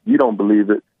Israelite. You don't believe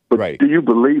it, but right. Do you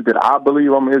believe that I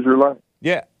believe I'm an Israelite?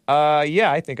 Yeah.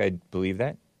 Yeah, I think I believe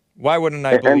that. Why wouldn't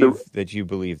I believe that you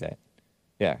believe that?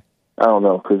 Yeah. I don't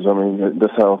know, because,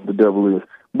 that's how the devil is.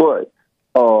 But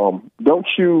don't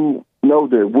you know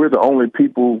that we're the only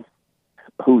people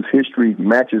whose history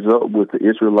matches up with the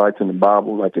Israelites in the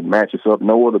Bible, like it matches up.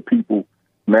 No other people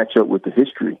match up with the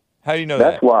history. How do you know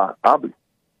that? That's why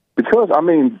because I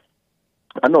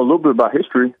know a little bit about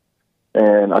history,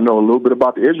 and I know a little bit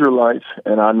about the Israelites,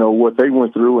 and I know what they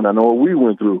went through, and I know what we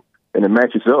went through, and it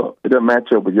matches up. It doesn't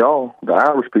match up with y'all, the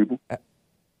Irish people.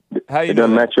 How do you it know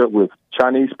doesn't that? match up with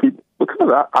Chinese people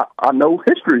because I know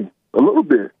history a little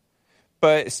bit.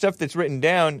 But stuff that's written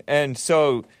down, and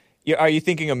so are you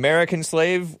thinking American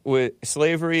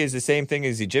slavery is the same thing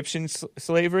as Egyptian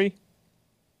slavery?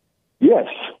 Yes.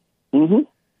 Mm-hmm.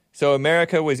 So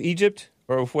America was Egypt,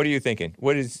 or what are you thinking?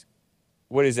 What is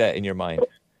that in your mind?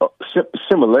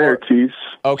 Similarities.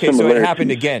 Okay, so it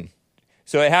happened again.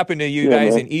 So it happened to you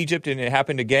guys in Egypt, and it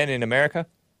happened again in America?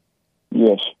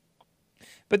 Yes.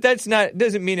 But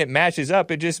doesn't mean it matches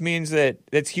up. It just means that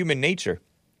that's human nature.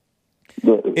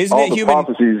 Isn't it human?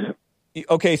 Prophecies.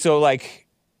 Okay, so like,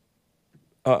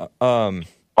 all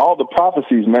the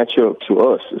prophecies match up to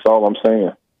us. That's all I'm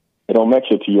saying. They don't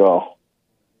match up to y'all,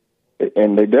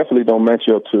 and they definitely don't match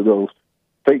up to those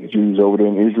fake Jews over there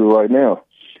in Israel right now.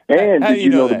 And did you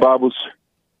know the Bible's?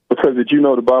 Because did you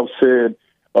know the Bible said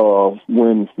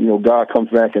when God comes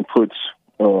back and puts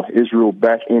Israel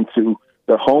back into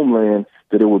their homeland,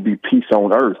 that it would be peace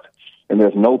on earth, and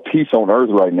there's no peace on earth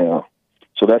right now.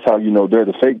 So that's how you know they're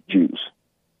the fake Jews.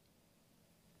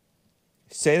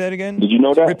 Say that again? Did you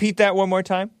know that? Repeat that one more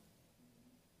time.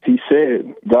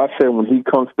 God said when he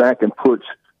comes back and puts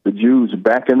the Jews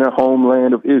back in their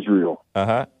homeland of Israel,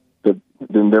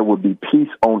 then there would be peace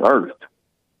on earth.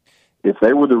 If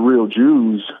they were the real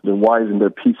Jews, then why isn't there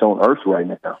peace on earth right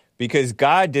now? Because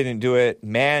God didn't do it,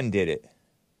 man did it.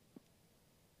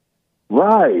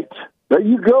 Right. There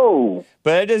you go.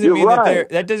 But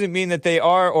that doesn't mean that they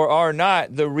are or are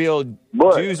not the real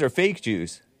Jews or fake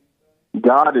Jews.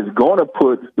 God is going to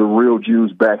put the real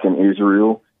Jews back in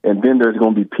Israel, and then there's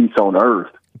going to be peace on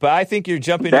earth. But I think you're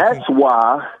jumping. That's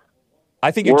why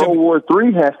World War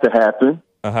III has to happen.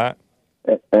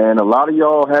 And a lot of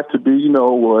y'all have to be, you know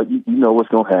what's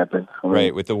going to happen.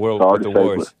 Right, with the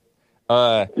wars.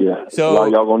 Yeah, so a lot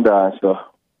of y'all going to die and stuff.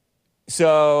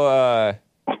 So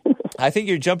I think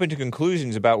you're jumping to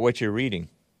conclusions about what you're reading.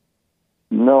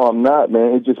 No, I'm not,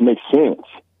 man. It just makes sense.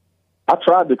 I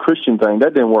tried the Christian thing.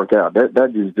 That didn't work out.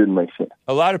 That just didn't make sense.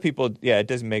 A lot of people, it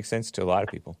doesn't make sense to a lot of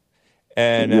people.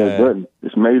 And it doesn't.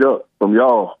 It's made up from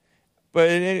y'all.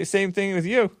 But same thing with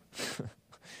you.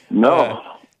 No,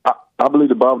 I believe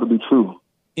the Bible to be true.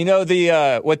 You know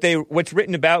what's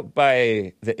written about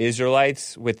by the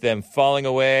Israelites with them falling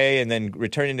away and then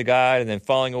returning to God and then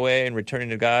falling away and returning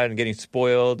to God and getting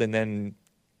spoiled and then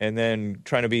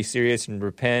trying to be serious and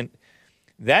repent.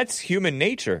 That's human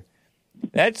nature.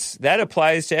 That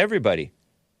applies to everybody.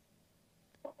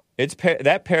 It's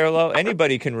that parallel.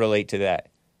 Anybody can relate to that.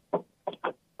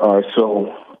 All right.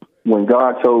 So when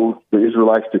God told the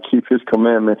Israelites to keep His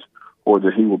commandments, or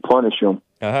that He would punish them,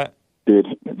 did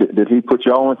He put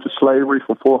y'all into slavery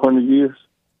for 400 years?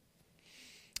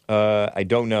 I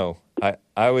don't know.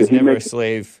 I was never a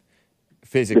slave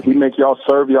physically. Did He make y'all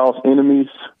serve y'all's enemies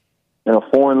in a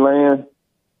foreign land?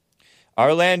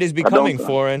 Our land is becoming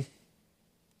foreign.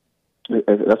 That's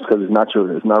because it's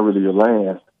not really your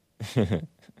land.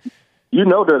 You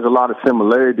know, there's a lot of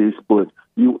similarities, but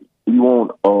you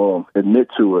won't admit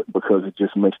to it because it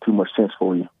just makes too much sense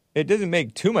for you. It doesn't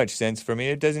make too much sense for me.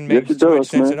 It doesn't make too much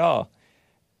sense at all.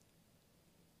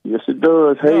 Yes, it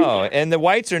does. Hey. No, and the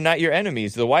whites are not your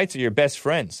enemies. The whites are your best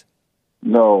friends.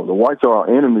 No, the whites are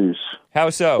our enemies.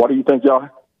 How so? Why do you think y'all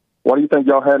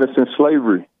had us in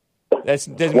slavery? That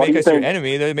doesn't make us your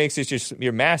enemy. That makes us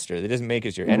your master. That doesn't make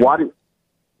us your enemy.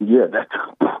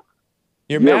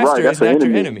 Your master is not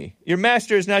your enemy. Your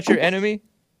master is not your enemy.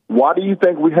 Why do you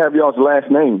think we have y'all's last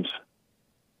names?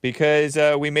 Because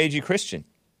we made you Christian.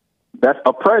 That's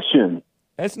oppression.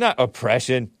 That's not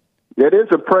oppression. It is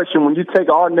oppression when you take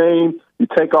our name, you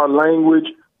take our language,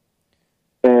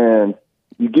 and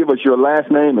you give us your last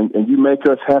name, and you make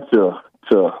us have to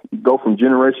go from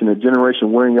generation to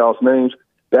generation wearing y'all's names.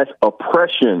 That's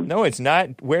oppression. No, it's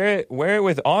not. Wear it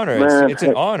with honor. Man, it's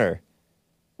an honor.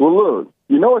 Well, look,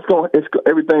 you know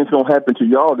everything's gonna happen to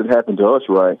y'all that happened to us,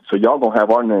 right? So y'all gonna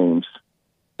have our names.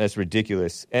 That's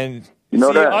ridiculous. And you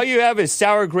know that all you have is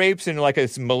sour grapes and like a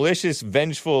malicious,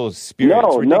 vengeful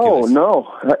spirit. No.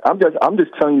 I'm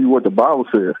just telling you what the Bible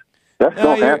says. That's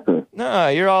gonna happen. No,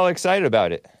 you're all excited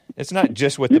about it. It's not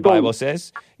just what the Bible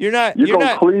says. You're not. You're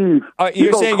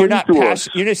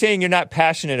saying you're not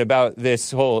passionate about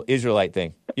this whole Israelite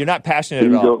thing. You're not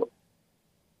passionate at all.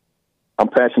 I'm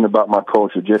passionate about my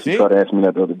culture. Jesse tried to ask me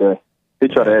that the other day. He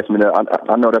tried to ask me that.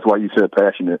 I know that's why you said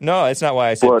passionate. No, that's not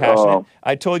why I said passionate.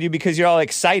 I told you because you're all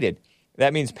excited.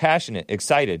 That means passionate.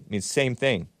 Excited means same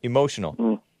thing.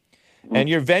 Emotional. And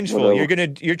you're vengeful.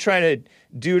 Whatever. You're trying to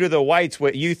do to the whites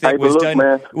what you think was done.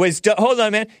 Hold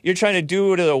on, man. You're trying to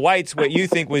do to the whites what you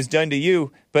think was done to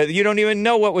you, but you don't even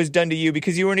know what was done to you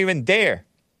because you weren't even there.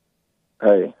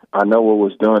 Hey, I know what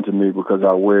was done to me because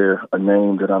I wear a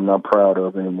name that I'm not proud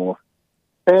of anymore.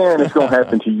 And it's gonna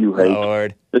happen to you, Hank.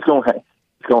 Lord. It's gonna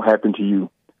happen to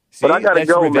you. See, but I gotta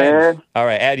go, revenge. man. All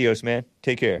right, adios, man.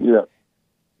 Take care. Yeah.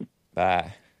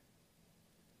 Bye.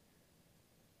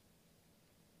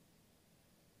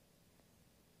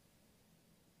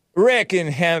 Rick in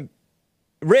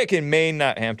Maine,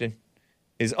 not Hampton,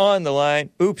 is on the line.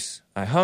 Oops, I hung